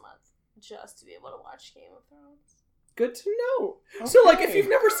 $20 a month just to be able to watch Game of Thrones. good to know. So, like, if Okay. you've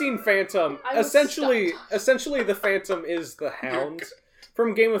never seen Phantom, I was essentially stuck. the Phantom is the Hound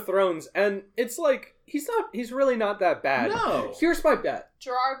from Game of Thrones, and it's like he's really not that bad. No. Here's my bet.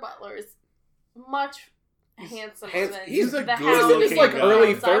 Gerard Butler is much handsomer hands- than he's a the good Hound. looking in guy. Game of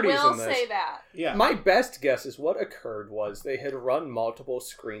early Thrones. 30s I will in this. say that. Yeah. My best guess is what occurred was they had run multiple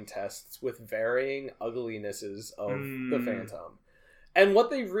screen tests with varying uglinesses of the Phantom. And what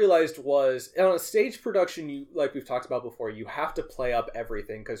they realized was, on a stage production, you like we've talked about before, you have to play up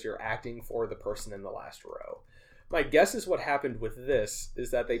everything because you're acting for the person in the last row. My guess is what happened with this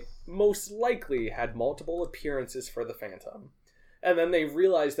is that they most likely had multiple appearances for the Phantom. And then they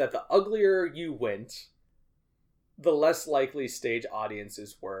realized that the uglier you went, the less likely stage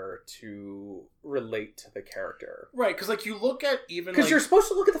audiences were to relate to the character. Right, because like you look at even Because like, you're supposed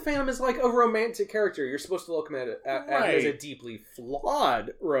to look at the Phantom as like a romantic character. You're supposed to look at it as Right. a deeply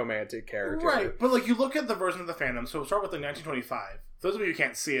flawed romantic character. right, but like you look at the version of the Phantom. So we'll start with the 1925. For those of you who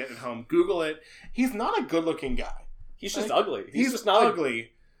can't see it at home, Google it. He's not a good-looking guy. He's just Like, ugly. He's just not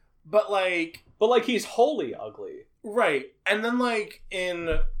ugly, but like but like he's wholly ugly. right, and then like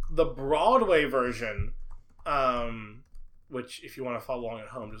in the Broadway version, which if you want to follow along at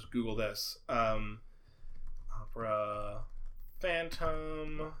home, just Google this. Opera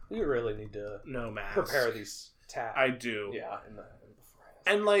Phantom. We really need to No mask. prepare these tabs. I do. Yeah.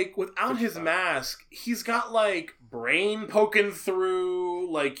 And like without his mask, he's got like brain poking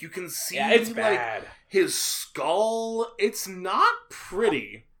through. Like you can see, Yeah, it's like bad. his skull. It's not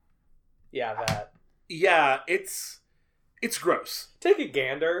pretty. Yeah, that. Yeah, it's gross. Take a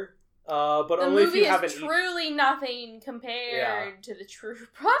gander, but The only if movie you is haven't. truly nothing compared to the true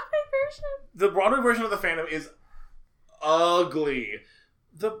Broadway version. The Broadway version of the Phantom is ugly.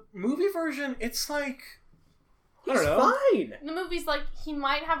 The movie version, it's like I He's don't know. fine. The movie's like he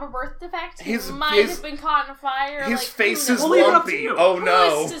might have a birth defect. He His- might his- have been caught in a fire. His like, face who is knows? We'll leave it up to lumpy. you. Oh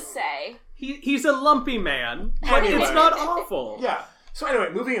no. Who's to say? He's a lumpy man, but Anyway. it's not awful. Yeah. So anyway,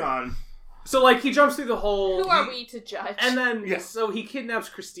 moving on. So like he jumps through the hole. Who are we to judge? And then, Yeah. so he kidnaps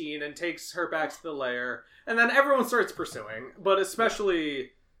Christine and takes her back to the lair. And then everyone starts pursuing, but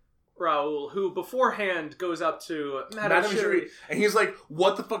especially Raoul, who beforehand goes up to Madame Madame Cherie. Cherie, and he's like,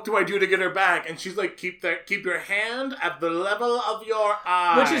 "What the fuck do I do to get her back?" And she's like, "Keep your hand at the level of your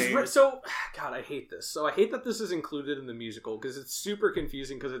eye." Which is, so, God, I hate this. So I hate that this is included in the musical, because it's super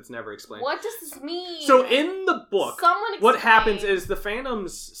confusing because it's never explained. what does this mean? So in the book, Someone what explain. happens is the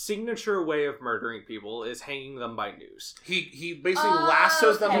Phantom's signature way of murdering people is hanging them by noose. he basically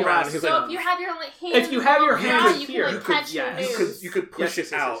lassos them Okay. around. And he's So like, if you have your hand, If you have your on the hand ground, you here, can you like could- catch your yes. news. you could push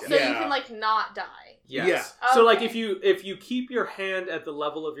Yes, it out. yes, so yes. you can like not die. Yes. Yeah. So like Okay. if you keep your hand at the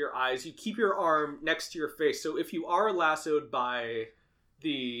level of your eyes, you keep your arm next to your face. So if you are lassoed by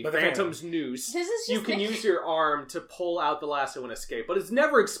the By the Phantom's noose, This is just you can making- use your arm to pull out the lasso and escape. But it's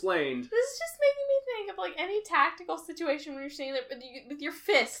never explained. This is just making me think of like any tactical situation where you're standing there with your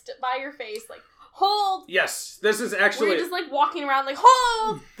fist by your face, like, hold. Yes, this is We're actually just like walking around like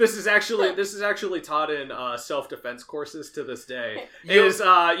hold. this is actually taught in self-defense courses to this day. You-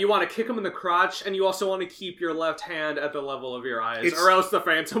 You want to kick him in the crotch, and you also want to keep your left hand at the level of your eyes, It's- or else the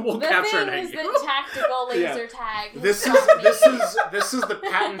Phantom will The capture and thing hang is you. the tactical Yeah. laser tag. This is the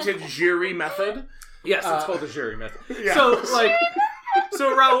patented jury method. Yes, it's called the jury method. Yeah.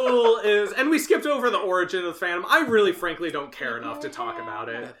 So Raoul is, and we skipped over the origin of the Phantom. I really, frankly, don't care enough to talk about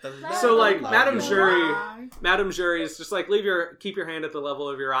it. So, like, Madame Jury is just like, keep your hand at the level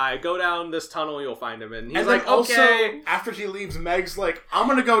of your eye. Go down this tunnel, you'll find him. And he's And like, then also, okay. after she leaves, Meg's like, I'm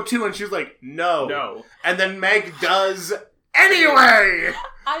gonna go too, and she's like, no. No. And then Meg does anyway!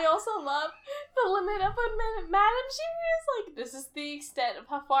 I also love the limit up on Madame Jury is like, this is the extent of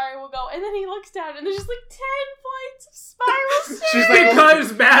how far I will go. And then he looks down and there's just like 10 flights of spiral stairs. She's like,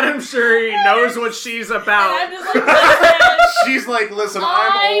 Because Madame Jury knows what she's and I'm about. just like, listen, she's like, listen,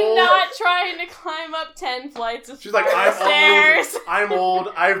 I'm I'm old. not trying to climb up 10 flights of She's like, spiral stairs. I'm old.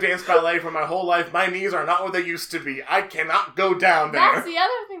 I've danced ballet for my whole life. My knees are not what they used to be. I cannot go down there. That's the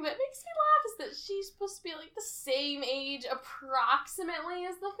other thing that makes me laugh is that she's supposed to be like the same age approximately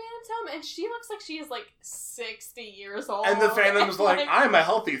as the Phantom, and she looks like she is like 60 years old. And the Phantom's like, I'm a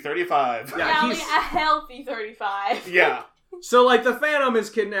healthy 35. Yeah, yeah, he's- like a healthy 35. Yeah. So, like, the Phantom has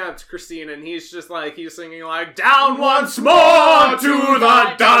kidnapped Christine, and he's just like, he's singing, like, down once more to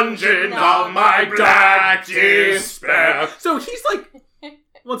the dungeon of my black despair. So he's like,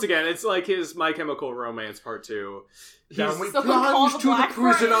 once again, it's like his My Chemical Romance Part 2. Down we Someone call plunge the to the Black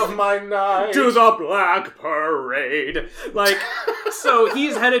prison Parade. of my night. To the Black Parade. Like, so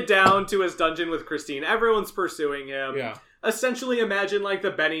he's headed down to his dungeon with Christine. Everyone's pursuing him. Yeah. Essentially, imagine like the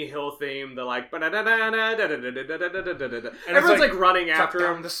Benny Hill theme, the like, it's everyone's like, like running Track after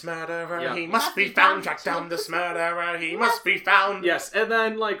down him. the smatterer, Yeah. he must be found. Track down the smatterer, he must be found. Yes, and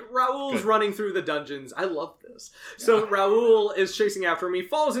then like Raoul's Good. running through the dungeons. I love this. So Raoul is chasing after him. He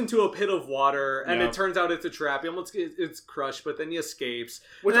falls into a pit of water, and Yeah. it turns out it's a trap. He almost it's crushed, but then he escapes.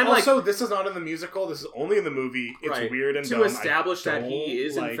 Which and then, also, this is not in the musical. This is only in the movie. It's right, weird and to dumb. establish I that he don't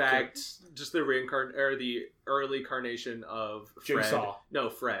is like in fact just the the early carnation of Fred. Jigsaw. No,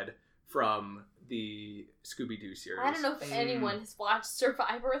 Fred from the Scooby-Doo series. I don't know if anyone has watched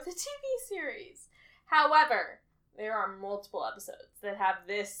Survivor, the TV series. However, there are multiple episodes that have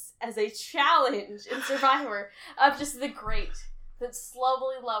this as a challenge in Survivor of just the grate that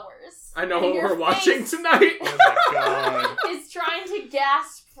slowly lowers. I know and what your we're watching face tonight. Oh my god. is trying to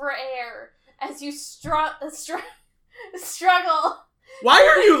gasp for air as you struggle. Why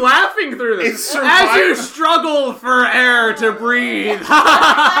are you laughing through this? It's As you Survivor. struggle for air to breathe.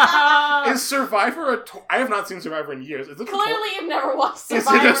 Is Survivor a... I have not seen Survivor in years. Is it a Clearly, you've never watched Is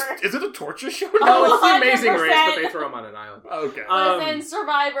Survivor. it a torture show? No, it's the 100%. Amazing Race, but they throw him on an island. Okay. Listen,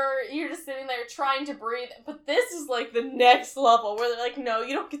 Survivor, you're just sitting there trying to breathe, but this is like the next level where they're like, no,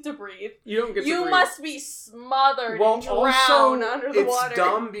 you don't get to breathe. You don't get to You breathe. must be smothered Well, and drown also, under the it's water.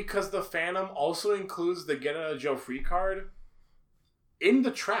 dumb because the Phantom also includes the Get Out of Jail Free card in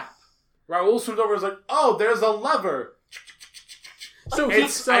the trap. Raoul swims over and is like, oh, there's a lever. So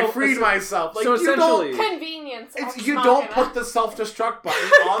I freed myself. Like, so you don't, essentially- Convenience. it's, you don't put the self-destruct button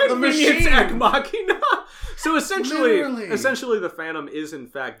on the Convenience machine. Ex Machina. So Literally. essentially, the Phantom is in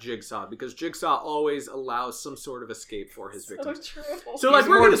fact Jigsaw because Jigsaw always allows some sort of escape for his So victims. true. So He's like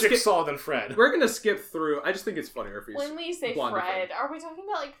we're more gonna skip. Jigsaw than Fred. We're gonna skip through. I just think it's funnier if he's. When we say blonde Fred, different. are we talking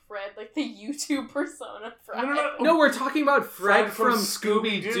about like Fred, like the YouTube persona Fred? No. No, we're talking about Fred, Fred from from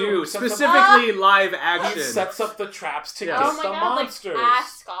Scooby Scooby-Doo. Doo, Except the- specifically live He action. sets up the traps to Yeah. get Oh my the god, monsters. like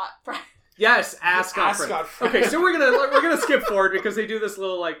Ascot Fred. Yes, Ascot Ascot Fred. Fred. Okay, so we're gonna skip forward because they do this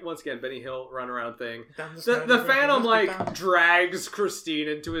little like once again Benny Hill run around thing. The Phantom like drags Christine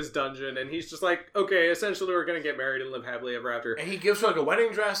into his dungeon, and he's just like, okay, essentially we're gonna get married and live happily ever after. and he gives her like a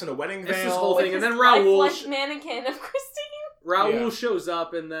wedding dress and a wedding veil. It's this whole thing, With and his then Raoul lifelike mannequin of Christine. Raoul Yeah. shows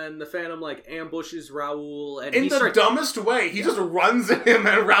up, and then the Phantom like ambushes Raoul, and in he the starts, dumbest way. He just runs at him,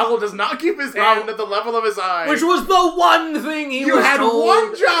 and Raoul does not keep his hand at the level of his eye. which was the one thing he you was had told.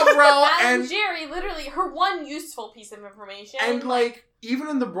 one job, Raoul, And and Jerry, literally, her one useful piece of information. like even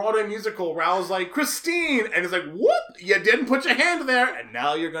in the Broadway musical, Raoul's like Christine, and he's like, "Whoop! You didn't put your hand there, and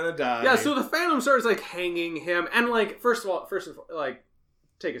now you're gonna die." Yeah, so the Phantom starts like hanging him, and like first and foremost, like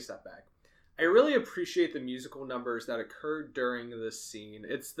take a step back. I really appreciate the musical numbers that occurred during this scene.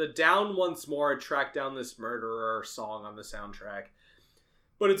 It's the Down Once More, Track Down This Murderer song on the soundtrack.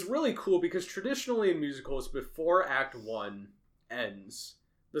 But it's really cool because traditionally in musicals, before Act 1 ends,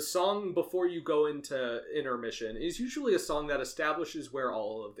 the song before you go into intermission is usually a song that establishes where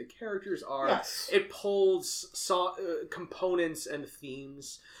all of the characters are. Yes. It pulls components and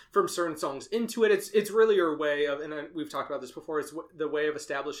themes from certain songs into it. It's really your way of, and we've talked about this before, it's the way of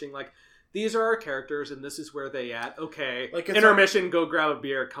establishing, like, these are our characters and this is where they at. Okay, like intermission, go grab a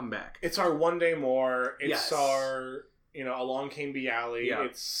beer, come back. It's our One Day More. It's Yes. our, Along Came Bialy. Yeah.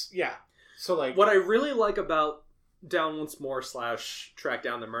 It's, So, like... What I really like about Down Once More / Track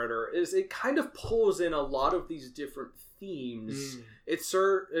Down the Murder is it kind of pulls in a lot of these different themes. It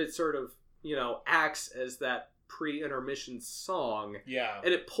sort of, acts as that pre-intermission song. Yeah.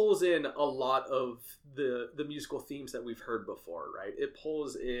 And it pulls in a lot of the musical themes that we've heard before, right? It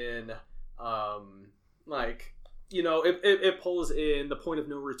pulls in, it pulls in The Point of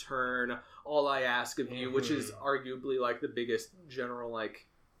No Return, All I Ask of You, which is arguably, like, the biggest general, like,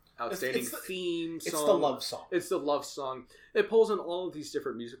 outstanding theme song. It's the love song. It's the love song. It pulls in all of these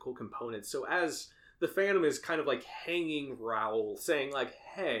different musical components. So as the Phantom is kind of, like, hanging Raoul, saying, like,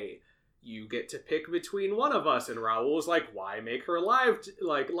 hey, you get to pick between one of us, and Raoul's like, why make her lie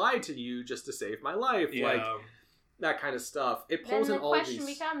to you just to save my life? Yeah. Like, that kind of stuff. It pulls in all of these. Then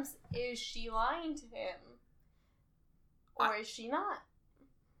the question becomes, is she lying to him? Or is she not?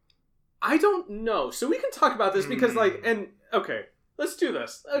 I don't know. So we can talk about this because, okay, let's do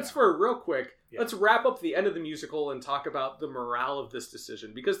this. For real quick. Yeah. Let's wrap up the end of the musical and talk about the morale of this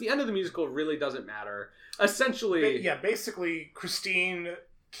decision, because the end of the musical really doesn't matter. Essentially... basically, Christine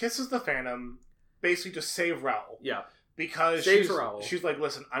kisses the Phantom, basically to save Raoul. Yeah. Because she's like,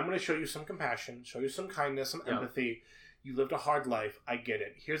 listen, I'm going to show you some compassion, show you some kindness, some empathy. You lived a hard life. I get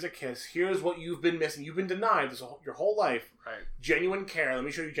it. Here's a kiss. Here's what you've been missing. You've been denied your whole life. Right. Genuine care. Let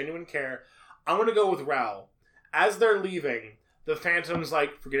me show you genuine care. I'm going to go with Raoul. As they're leaving, the Phantom's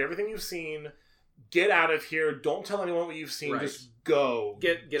like, forget everything you've seen. Get out of here. Don't tell anyone what you've seen. Right. Just go.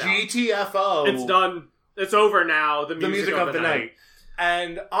 Get GTFO. Out. It's done. It's over now. The music of the night.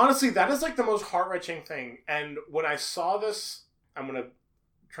 And honestly, that is like the most heart-wrenching thing. And when I saw this, I'm going to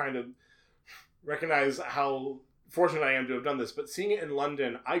try to recognize how fortunate I am to have done this. But seeing it in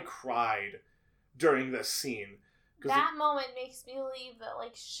London, I cried during this scene. That moment makes me believe that,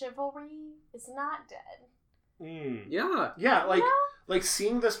 like, chivalry is not dead. Yeah. Yeah, like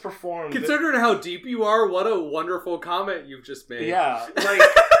seeing this performed. Considering how deep you are, what a wonderful comment you've just made. Yeah,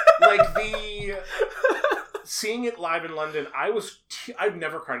 seeing it live in London, I've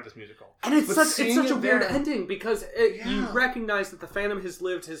never cried at this musical. And it's such a weird ending, because you recognize that the Phantom has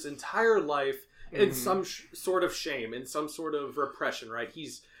lived his entire life in some sort of shame, in some sort of repression, right?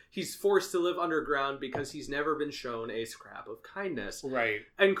 He's forced to live underground because he's never been shown a scrap of kindness. Right.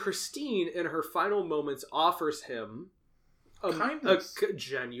 And Christine, in her final moments, offers him a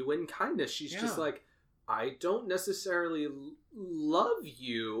genuine kindness. She's just like, I don't necessarily love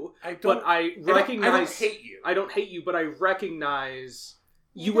you, but I recognize... I don't hate you. I don't hate you, but I recognize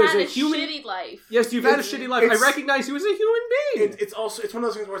you as a human... You've had a shitty life. Yes, you've had a shitty life. I recognize you as a human being. It's one of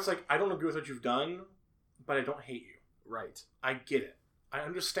those things where it's like, I don't agree with what you've done, but I don't hate you. Right. I get it. I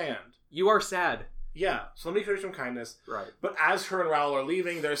understand. You are sad. Yeah, so let me show you some kindness. Right. But as her and Raoul are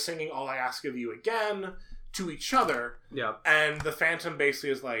leaving, they're singing All I Ask of You again to each other. Yeah. And the Phantom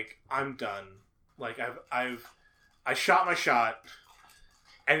basically is like, I'm done. Like, I shot my shot,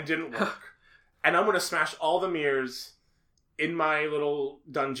 and it didn't work. And I'm going to smash all the mirrors in my little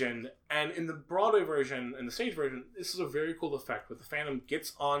dungeon. And in the Broadway version, and the stage version, this is a very cool effect, where the Phantom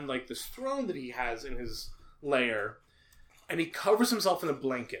gets on, like, this throne that he has in his lair, and he covers himself in a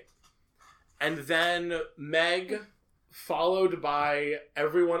blanket. And then Meg, followed by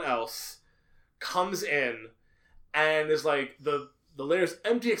everyone else, comes in and is like, the lair's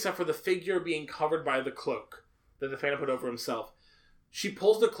empty except for the figure being covered by the cloak that the Phantom put over himself. She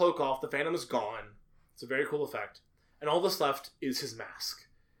pulls the cloak off, the Phantom is gone. It's a very cool effect. And all that's left is his mask.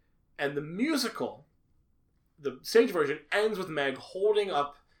 And the musical, the stage version, ends with Meg holding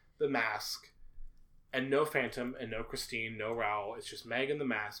up the mask. And no Phantom, and no Christine, no Raoul. It's just Meg and the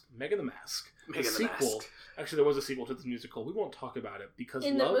Mask. Meg and the Mask. Meg and the Mask. Actually, there was a sequel to this musical. We won't talk about it because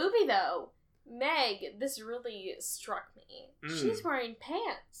in the movie, though, Meg, this really struck me. She's wearing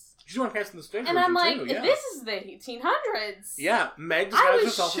pants. She's wearing pants in the stage and I'm like, too, this is the 1800s. Yeah, Meg disguised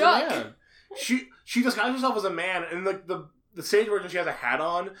herself as a man. She disguised herself as a man, and the stage version she has a hat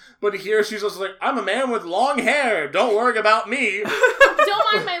on, but here she's just like, I'm a man with long hair. Don't worry about me.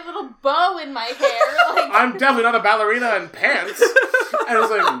 Don't mind my little bow in my hair. Like, I'm definitely not a ballerina in pants. And it was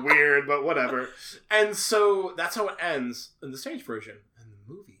like weird, but whatever. And so that's how it ends in the stage version. And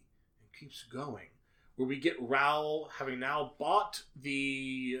the movie keeps going, where we get Raoul having now bought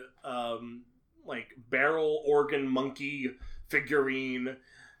the barrel organ monkey figurine,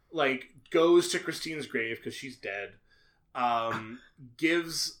 like, goes to Christine's grave because she's dead,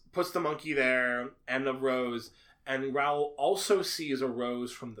 puts the monkey there and a rose, and Raoul also sees a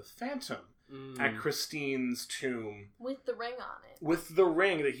rose from the Phantom at Christine's tomb. With the ring on it. With the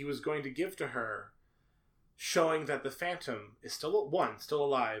ring that he was going to give to her, showing that the Phantom is still, one, still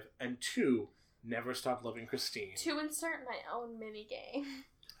alive, and two, never stopped loving Christine. To insert my own minigame.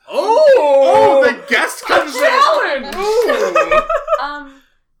 Oh, the guest comes in! Challenge!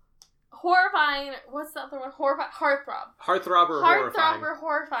 Horrifying. What's the other one? Heartthrob. Heartthrob or horrifying? Heartthrob or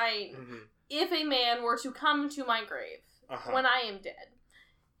horrifying. Mm-hmm. If a man were to come to my grave when I am dead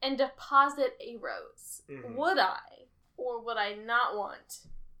and deposit a rose, would I or would I not want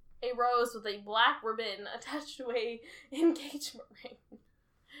a rose with a black ribbon attached to a engagement ring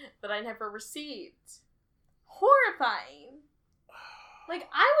that I never received? Horrifying. Like,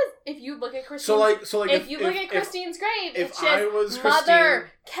 if you look at Christine's... So like, if you look at Christine's grave, if it's just I was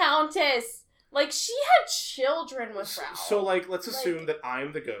mother, Christine, countess. Like, she had children with Raoul. So, like, let's assume that I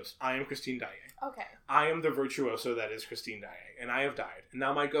am the ghost. I am Christine Daae. Okay. I am the virtuoso that is Christine Daae, and I have died. And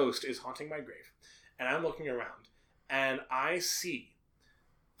now my ghost is haunting my grave. And I'm looking around, and I see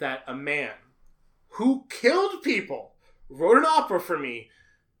that a man who killed people, wrote an opera for me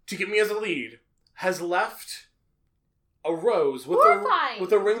to get me as a lead, has left a rose with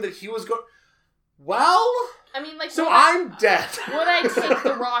a ring that he was going... Well... I mean, like... So I'm dead. Would I take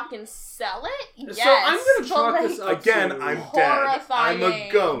the rock and sell it? Yes. So I'm going to chalk this up again, to... I'm dead. I'm a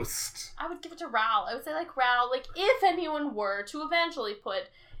ghost. I would give it to Raoul. I would say, like, Raoul, like, if anyone were to eventually put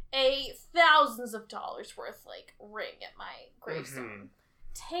a thousands of dollars worth, like, ring at my gravestone,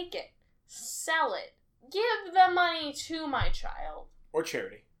 take it, sell it, give the money to my child. Or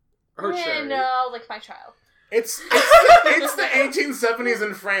charity. No, like, my child. It's the 1870s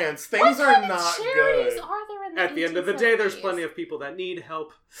in France. Things are not good. Are there in the At the end of the day, there's plenty of people that need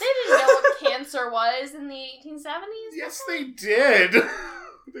help. They didn't know what cancer was in the 1870s? Yes, they did.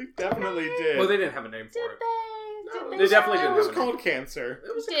 They definitely did. Well, they didn't have a name for Did it. they? They definitely It didn't was have a name. called cancer.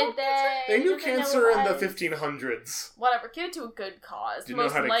 Did they? They knew Did they know cancer it in the was? 1500s. Whatever, give it to a good cause. Didn't know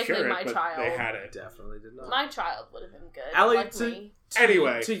Most how to likely cure it, my but child. they had it. Definitely did not. My child would have been good. Allie, like me.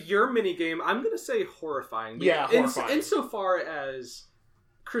 Anyway. To your minigame, I'm going to say horrifying. Yeah, horrifying. Insofar as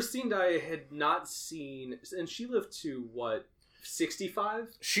Christine Daae had not seen... And she lived to, what, 65?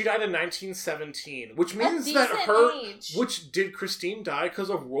 She died in 1917, which means A that decent her... age. Which, did Christine die because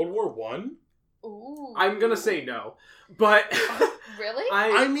of World War One? Ooh. I'm going to say no. But... Really?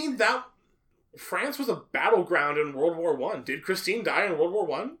 I mean, that... France was a battleground in World War One. Did Christine die in World War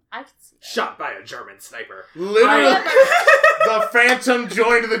One? I can see that. Shot by a German sniper. Literally, the Phantom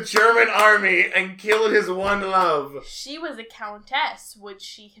joined the German army and killed his one love. She was a countess. Would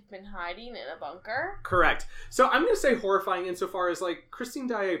she have been hiding in a bunker? Correct. So I'm going to say horrifying insofar as, like, Christine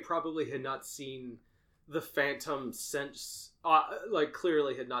Daae probably had not seen the Phantom since...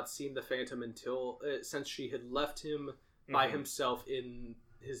 clearly had not seen the Phantom until... since she had left him by himself in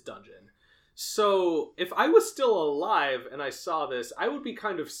his dungeon. So, if I was still alive and I saw this, I would be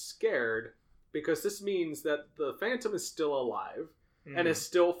kind of scared, because this means that the Phantom is still alive and is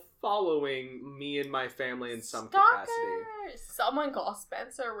still following me and my family in some capacity. Someone call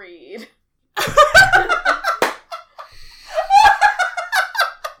Spencer Reed.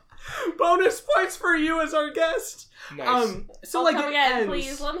 Bonus points for you as our guest. Nice. So like come it again, ends.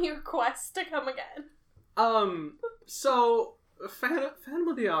 please. Let me request to come again. So Phantom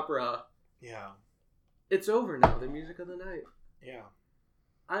of the Opera. Yeah. It's over now. The music of the night. Yeah.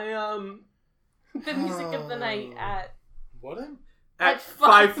 The music of the night at What? At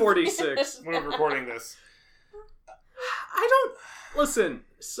 5:46 When I'm recording this. I don't listen.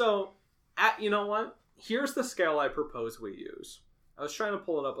 So, you know what? Here's the scale I propose we use. I was trying to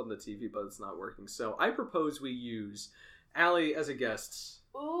pull it up on the TV, but it's not working. So I propose we use Allie as a guest.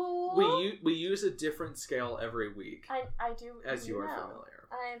 Ooh. We use a different scale every week. I do. As you are know. familiar.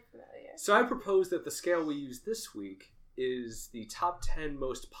 I am familiar. So I propose that the scale we use this week is the top 10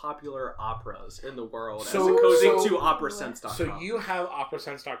 most popular operas in the world, as opposing to operasense.com. So you have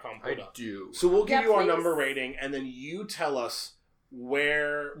operasense.com pulled up. I do. So we'll give you our please. number rating, and then you tell us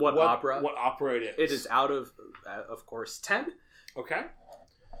what opera it is. It is out of course, 10. Okay.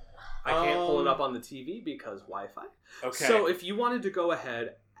 I can't pull it up on the TV because Wi-Fi. Okay. So if you wanted to go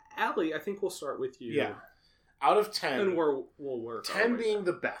ahead, Allie, I think we'll start with you. Yeah. Out of 10. And we'll work. 10 being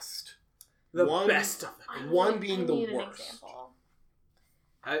the best. The One- best of them. One being the I need an worst. example.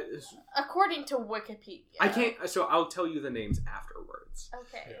 I According to Wikipedia. can't. So I'll tell you the names afterwards.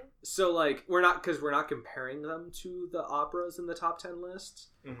 Okay. Yeah. So like we're not comparing them to the operas in the top 10 lists,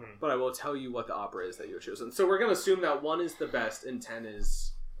 but I will tell you what the opera is that you've chosen. So we're gonna assume that 1 is the best and 10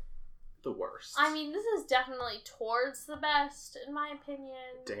 is the worst. I mean, this is definitely towards the best, in my opinion.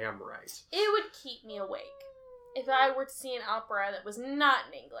 Damn right. It would keep me awake. If I were to see an opera that was not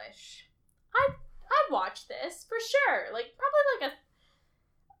in English, I'd watch this, for sure. Like, probably like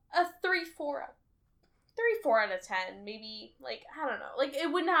a 3-4 out of 10, maybe, like, I don't know. Like,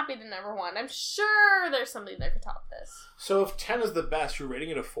 it would not be the number one. I'm sure there's something that could top this. So if 10 is the best, you're rating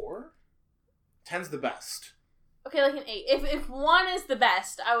it a 4? 10's the best. Okay, like an 8. If 1 is the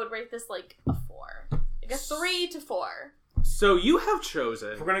best, I would rate this, like, a 4. Like, a 3 to 4. So you have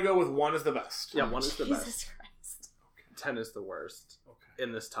chosen... We're going to go with 1 is the best. Yeah, 1 is the best. Jesus Christ. 10 is the worst. Okay.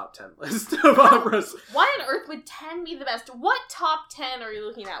 In this top 10 list of operas. Why on earth would 10 be the best? What top 10 are you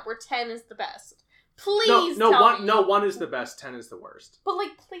looking at where 10 is the best? Please tell me. No, 1 is the best, 10 is the worst. But,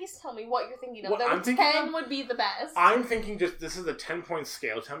 like, please tell me what you're thinking of. What I'm That thinking 10 of? would be the best. I'm thinking just this is a 10-point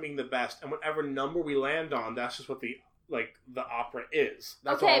scale, 10 being the best, and whatever number we land on, that's just what the opera is.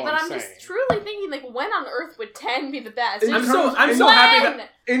 That's okay, all but I'm saying. just truly thinking, like, when on earth would 10 be the best? I'm It's so when? happy that...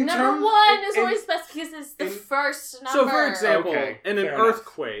 Number 1 is always best because it's the first number. So, for example, Okay, in an fair enough.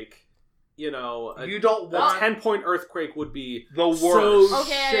 earthquake, you know, You don't a want 10-point earthquake would be the worst. so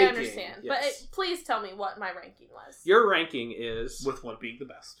Okay, I shaking. understand. Yes. But please tell me what my ranking was. Your ranking is... with one being the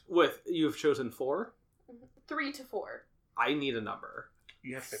best. You've chosen 4? 3 to 4. I need a number.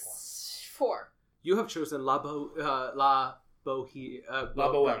 You have to pick one. 4. You have chosen La Boheme. La Boheme.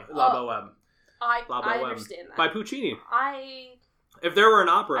 I Boheme understand that. by Puccini. I If there were an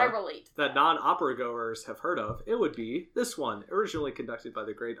opera relate to that non-opera goers have heard of, it would be this one, originally conducted by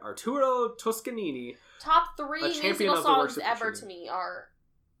the great Arturo Toscanini. Top 3 A champion musical of the works songs of ever Puccini. to me are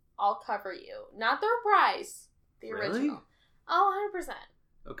I'll Cover You. Not the reprise. The Really? original. Oh, 100%.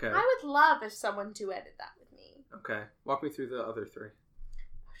 Okay. I would love if someone duetted that with me. Okay. Walk me through the other 3.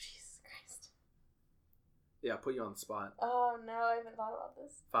 Oh, Jesus Christ. Yeah, put you on the spot. Oh, no, I haven't thought about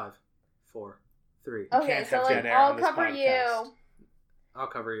this. 5, 4, 3. Okay, can't so have like, dead air I'll on this cover podcast. you. I'll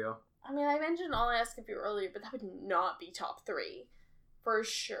cover you. I mean, I mentioned All I Ask of You earlier, but that would not be top 3. For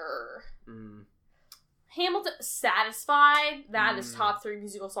sure. Mm. Hamilton, Satisfied, that is top 3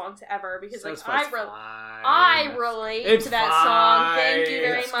 musical songs ever, because like Satisfied's I fine. relate It's to that song. Thank you fine.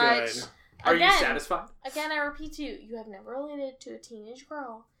 very It's much. good. Are Again, you satisfied? Again, I repeat to you, you have never related to a teenage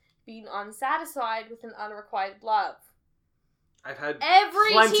girl being unsatisfied with an unrequited love. I've had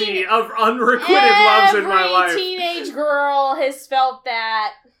Every plenty of unrequited loves in my life. Every teenage girl has felt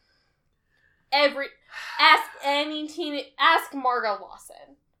that. Ask Margot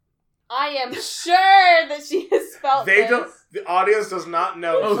Lawson. I am sure that she has felt They this. don't. The audience does not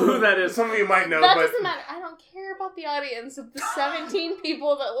know. Oh, who that is. Some of you might know, That but doesn't matter. I don't care about the audience of the 17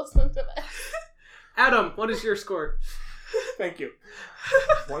 people that listen to this. Adam, what is your score? thank you.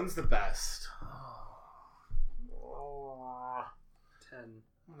 One's the best. 10.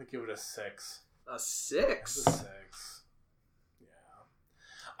 I'm gonna give it a 6. A It's 6? a 6. Yeah.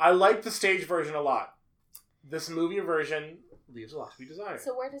 I like the stage version a lot. This movie version leaves a lot to be desired.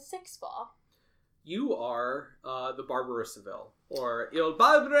 So where does 6 fall? You are the Barber of Seville, or Il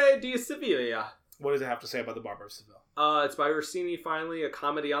Padre di Sevilla. What does it have to say about the Barber of Seville? It's by Rossini. Finally, a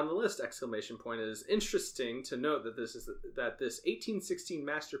comedy on the list! Exclamation point! It is interesting to note that this 1816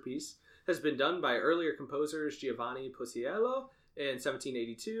 masterpiece has been done by earlier composers Giovanni Puciello in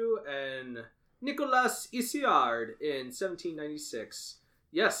 1782 and Nicolas Isiard in 1796.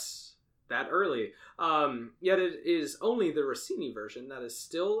 Yes, that early. Yet it is only the Rossini version that is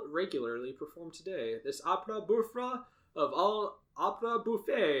still regularly performed today. This opera bouffe of all opera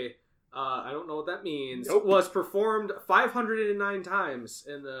bouffe, I don't know what that means, Nope. was performed 509 times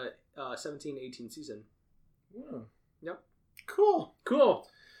in the 1718 season. Yeah. Yep. Cool. Cool.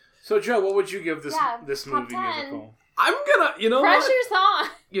 So, Joe, what would you give this this top movie 10. musical? I'm gonna, you know what? Pressure's on.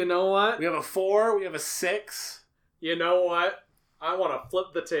 You know what? We have a 4. We have a 6. You know what? I want to flip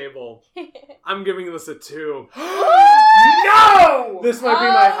the table. I'm giving this a 2. No! This might be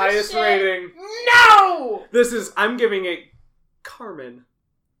my Oh, highest shit. rating. No! I'm giving it Carmen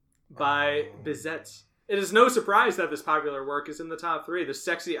by Bizet. It is no surprise that this popular work is in the top 3. The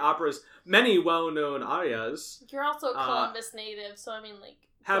sexy opera's many well-known arias You're also a Columbus native, so I mean, like,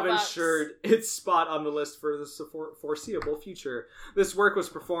 have go Bucks. ensured its spot on the list for the foreseeable future. This work was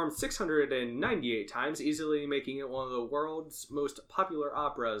performed 698 times, easily making it one of the world's most popular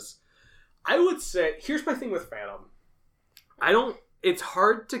operas. I would say, here's my thing with Phantom. It's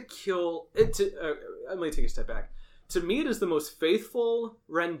hard to kill it. Let me take a step back. To me, it is the most faithful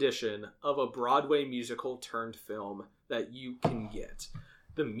rendition of a Broadway musical turned film that you can get.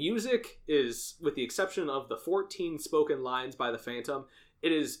 The music is, with the exception of the 14 spoken lines by the Phantom,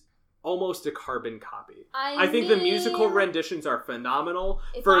 it is almost a carbon copy. I think the musical renditions are phenomenal.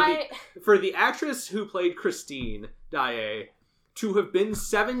 For the actress who played Christine Daae to have been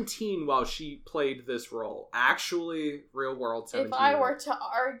 17 while she played this role, actually real world 17. If I were to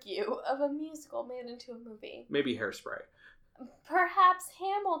argue of a musical made into a movie, maybe Hairspray. Perhaps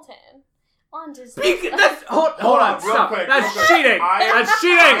Hamilton on Disney. Hold on, real stop. quick. That's cheating. That's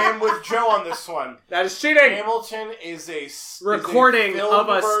cheating. I am with Joe on this one. That is cheating. Hamilton is a recording of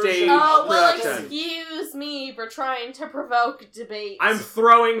a stage production. Excuse me for trying to provoke debate. I'm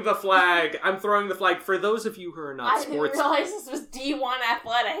throwing the flag. For those of you who are not I sports... didn't realize this was D1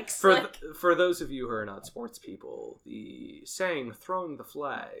 athletics. For those of you who are not sports people, the saying "throwing the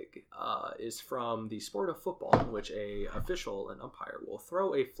flag" is from the sport of football, in which an umpire will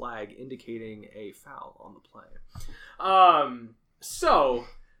throw a flag indicating a foul on the play. So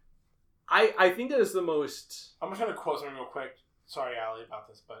I think that is the most... I'm just going to quote something real quick. Sorry, Allie, about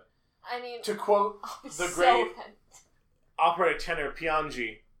this, but... I mean... To quote the great opera tenor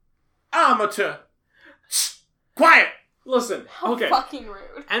Piangi, amateur! Quiet! Listen, okay. Fucking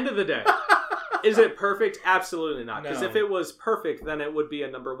rude. End of the day. Is it perfect? Absolutely not. Because No. if it was perfect, then it would be a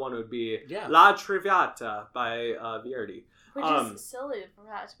number one. It would be Yeah. La Traviata by Verdi. Which is silly for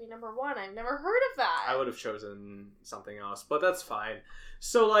that to be number one. I've never heard of that. I would have chosen something else, but that's fine.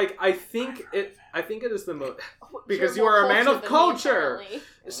 So, like, I think it is the most... Because you are a man of culture!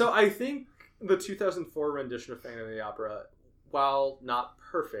 So I think the 2004 rendition of Phantom of the Opera, while not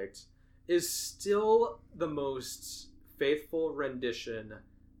perfect, is still the most faithful rendition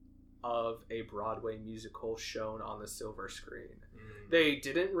of a Broadway musical shown on the silver screen. They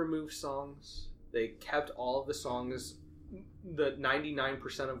didn't remove songs. They kept all of the songs, the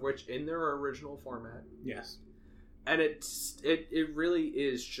 99% of which in their original format. Yes. And it really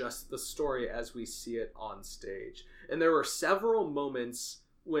is just the story as we see it on stage. And there were several moments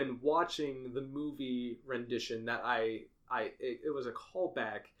when watching the movie rendition that it was a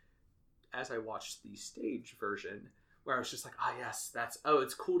callback as I watched the stage version, where I was just like, yes,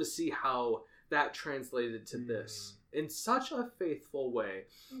 it's cool to see how that translated to this in such a faithful way,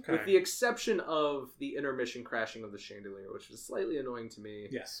 with the exception of the intermission crashing of the chandelier, which was slightly annoying to me.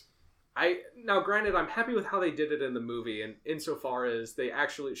 Yes. Now, granted, I'm happy with how they did it in the movie, and insofar as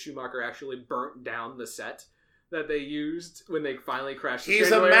Schumacher actually burnt down the set that they used when they finally crashed the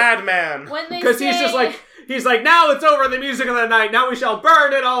chandelier. He's a madman. Because he's like, now it's over, the music of the night, now we shall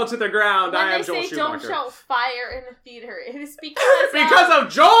burn it all to the ground. I am Joel Schumacher. When they say don't show fire in a theater, it is because of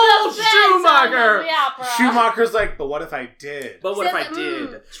Joel Schumacher! Schumacher's like, but what if I did? But what if I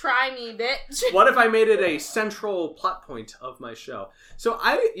did? Try me, bitch. What if I made it a central plot point of my show? So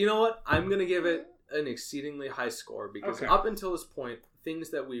you know what? I'm going to give it an exceedingly high score, because up until this point, things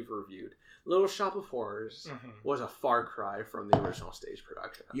that we've reviewed, Little Shop of Horrors was a far cry from the original stage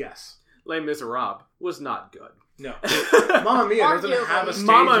production. Yes. Les Miserables was not good. No. Mamma Mia doesn't have a stage.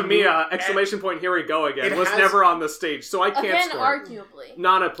 Mamma Mia, exclamation point, here we go again, was never on the stage, so I can't score. Arguably.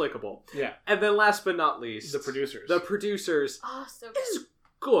 Non-applicable. Yeah. And then last but not least, The Producers. The Producers so good. is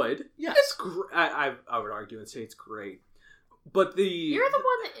good. Yes. It's I would argue and say it's great. But you're the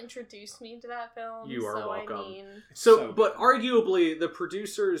one that introduced me to that film. You are welcome. I mean... But arguably, The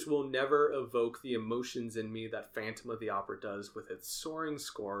Producers will never evoke the emotions in me that Phantom of the Opera does with its soaring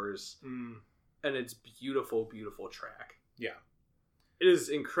scores and its beautiful, beautiful track. Yeah. It is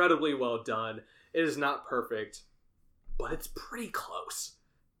incredibly well done. It is not perfect, but it's pretty close.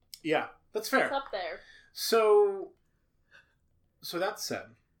 Yeah, that's fair. It's up there. So that said,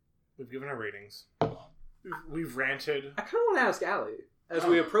 we've given our ratings. We've ranted. I kind of want to ask Allie, as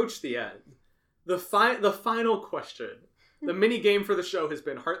we approach the end, the final question. The mini game for the show has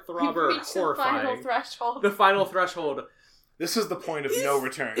been Heartthrobber or Horrifying. The final threshold. The final threshold. This is the point of no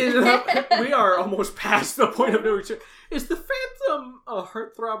return. We are almost past the point of no return. Is the Phantom a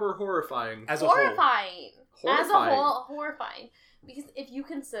Heartthrobber or Horrifying? As a horrifying. whole. As a whole, horrifying. Because if you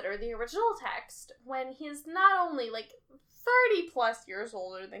consider the original text, when he's not only 30 plus years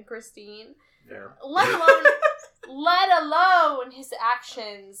older than Christine, Fair. let alone his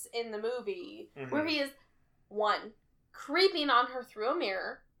actions in the movie, where he is, one, creeping on her through a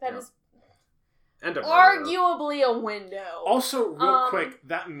mirror that is and arguably a window. Also, real quick,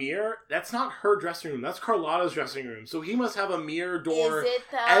 that mirror, that's not her dressing room. That's Carlotta's dressing room. So he must have a mirror door. Is it,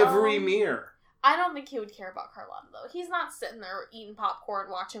 though? Every mirror. I don't think he would care about Carlotta, though. He's not sitting there eating popcorn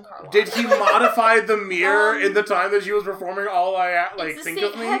watching Carlotta. Did he modify the mirror in the time that she was performing All I Think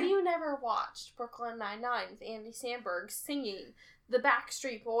of Me? Have you never watched Brooklyn Nine-Nine with Andy Samberg singing the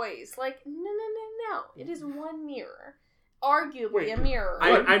Backstreet Boys? No. It is one mirror. Arguably a mirror.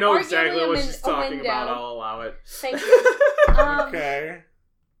 I know Arguably exactly what she's talking about. I'll allow it. Thank you. Okay.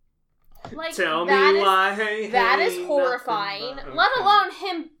 Like, Tell me that is- why. That hey, is horrifying. nothing but- Let alone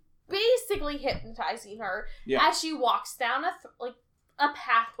him basically hypnotizing her Yeah. as she walks down a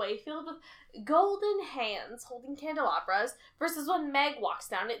pathway filled with golden hands holding candelabras versus when Meg walks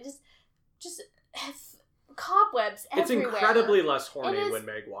down, it just has cobwebs It's everywhere. incredibly less horny It is when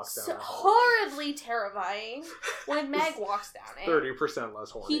Meg walks down so that hall. horridly terrifying when Meg walks down it. 30%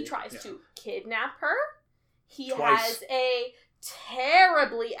 less horny. He tries to kidnap her. He Twice. has a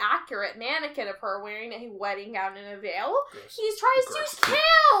terribly accurate mannequin of her wearing a wedding gown and a veil. Gross. He tries Gross. to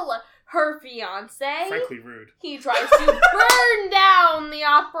kill her fiance. Frankly rude. He tries to burn down the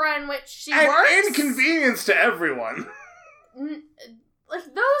opera in which she And works. inconvenience to everyone. Like,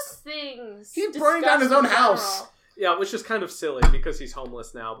 those things. He burned down his own disgust in house. general. Yeah, which is kind of silly because he's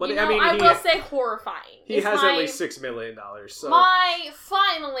homeless now. But You know, I mean, I he, will say horrifying. he is has my, at least $6 million. So My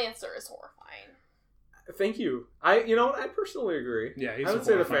final answer is horrifying. thank you. I personally agree. Yeah, he's I would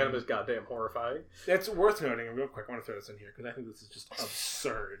say the horrifying. Phantom is goddamn horrifying. It's worth noting, and real quick, I want to throw this in here because I think this is just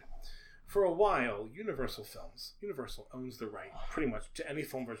absurd. For a while, Universal owns the right, pretty much, to any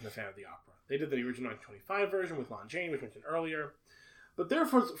film version of Phantom of the Opera. They did the original 1925 version with Lon Chaney, which we mentioned earlier. But there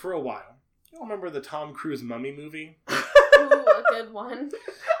for a while, you all remember the Tom Cruise Mummy movie? Ooh, a good one.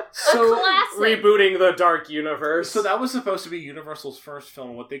 So, a classic. Rebooting the Dark Universe. So that was supposed to be Universal's first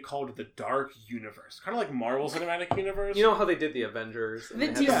film, what they called the Dark Universe. Kind of like Marvel Cinematic Universe. You know how they did the Avengers? and The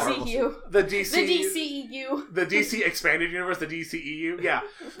they had Marvel- DCU. the DC... The DCEU. The DC Expanded Universe, the DCEU, yeah.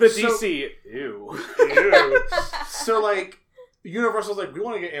 The So- DC. Ew. Ew. So, like, Universal's like, we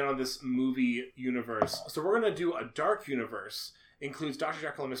want to get in on this movie universe. So we're going to do a dark universe. Includes Dr.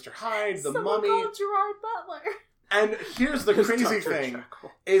 Jekyll and Mr. Hyde, the Someone Mummy. called Gerard Butler. And here's the It's crazy Dr. thing,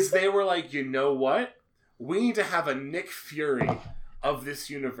 Jekyll. is they were like, you know what? We need to have a Nick Fury of this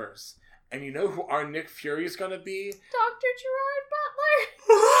universe. And you know who our Nick Fury is going to be? Dr. Gerard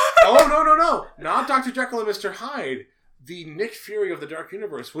Butler. Oh, no. Not Dr. Jekyll and Mr. Hyde. The Nick Fury of the Dark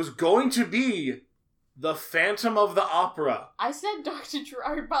Universe was going to be the Phantom of the Opera. I said Dr.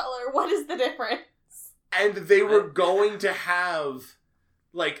 Gerard Butler. What is the difference? And they were going to have,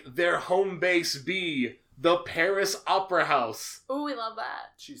 like, their home base be the Paris Opera House. Ooh, we love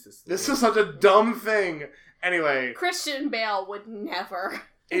that. Jesus. This is such a dumb thing. Anyway, Christian Bale would never.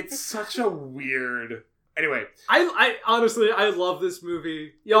 it's such a weird... Anyway, I honestly, I love this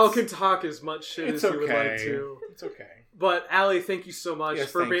movie. Y'all can talk as much shit it's as you would like okay. to. It's okay. But Allie, thank you so much Yes,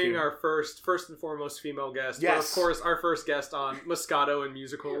 for thank being you. our first and foremost female guest. Yes. Well, of course, our first guest on Moscato and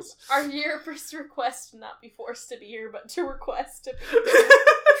musicals. Our your first request to not be forced to be here, but to request to be here.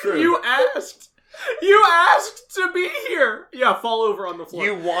 True. You asked. You asked to be here. Yeah, fall over on the floor.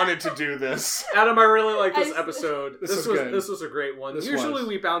 You wanted to do this. Adam, I really like this I- episode. This This was was good. this was a great one. This Usually was.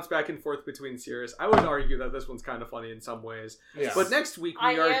 we bounce back and forth between series. I would argue that this one's kind of funny in some ways. Yeah. But next week we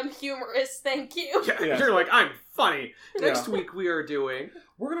I are. am humorous, thank you. Yeah, Yeah. You're like, I'm funny. Yeah. Next week we are doing.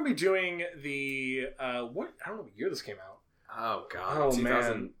 We're going to be doing the... what? I don't know what year this came out. Oh God. Oh,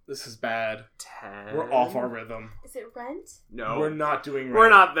 man. This is bad. 2010. We're off our rhythm. Is it Rent? No, We're not doing We're right.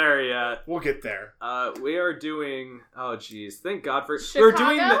 not there yet. We'll get there. We are doing. Oh, geez. Thank God for. We're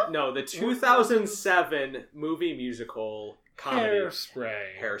doing Chicago? the 2007 movie musical comedy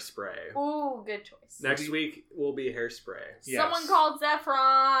Hairspray. Hairspray. Ooh, good choice. Next week will be Hairspray. Yes. Someone called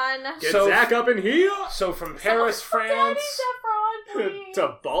Zephron. Get So- Zach up in here So from Paris, Someone call Daddy France Zephron, please.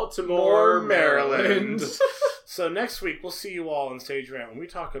 to Baltimore, Maryland. So next week we'll see you all in Stage Rant when we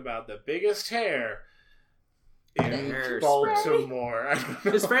talk about the biggest hair in Hairspray. Baltimore. I don't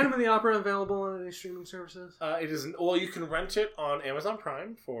know. Is Phantom of the Opera available on any streaming services? It is. Well, you can rent it on Amazon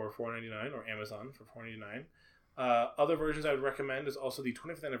Prime for $4.99 or Amazon for $4.99. Other versions I would recommend is also the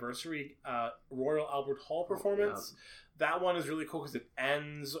 25th anniversary Royal Albert Hall performance. That one is really cool because it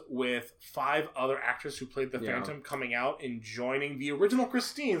ends with 5 other actors who played the Phantom coming out and joining the original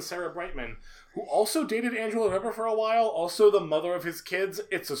Christine, Sarah Brightman, who also dated Angela Weber for a while, also the mother of his kids.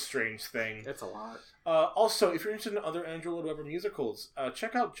 It's a strange thing. It's a lot. Also, if you're interested in other Angela Weber musicals,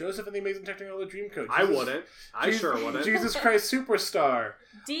 check out Joseph and the Amazing Technicolor Dreamcoat. I wouldn't. I Jesus- sure wouldn't. Jesus Christ Superstar.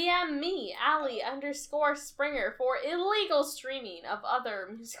 DM me, Allie_Springer, for illegal streaming of other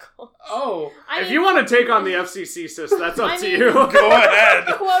musicals. Oh, I If mean, you want to take on the FCC, sis, that's up I to mean- you. go ahead.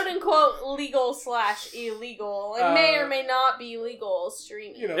 quote unquote legal/illegal. It may Uh, or may not be legal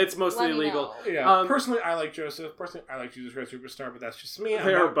streaming. You know, It's mostly Let me illegal. know. Yeah, personally, I like Joseph. Personally, I like Jesus Christ Superstar, but that's just me.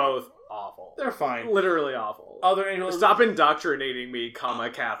 They're both awful. They're fine. Literally awful. Other Angela Stop indoctrinating me,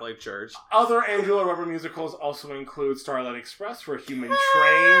 Catholic Church. Other Angela Weber musicals also include Starlight Express, where human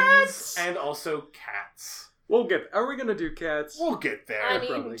trains, and also Cats. We'll get. Are we gonna do Cats? We'll get there. I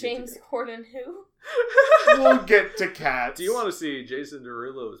probably mean, get James to Corden, who? We'll get to Cats. Do you want to see Jason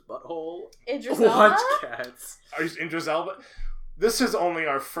Derulo's butthole? Idris Elba? Watch Cats. Are you Idris Elba? This is only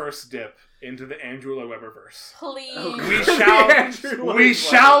our first dip into the Andrew Lloyd Webberverse. Please. Okay. We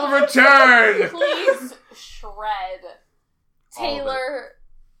shall return. Please shred Taylor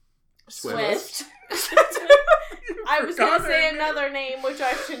Swift. I was going to say another name, which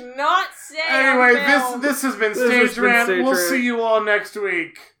I should not say. Anyway, this has been Stage Rant. We'll see you all next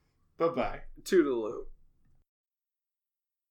week. Bye-bye. Toodaloo.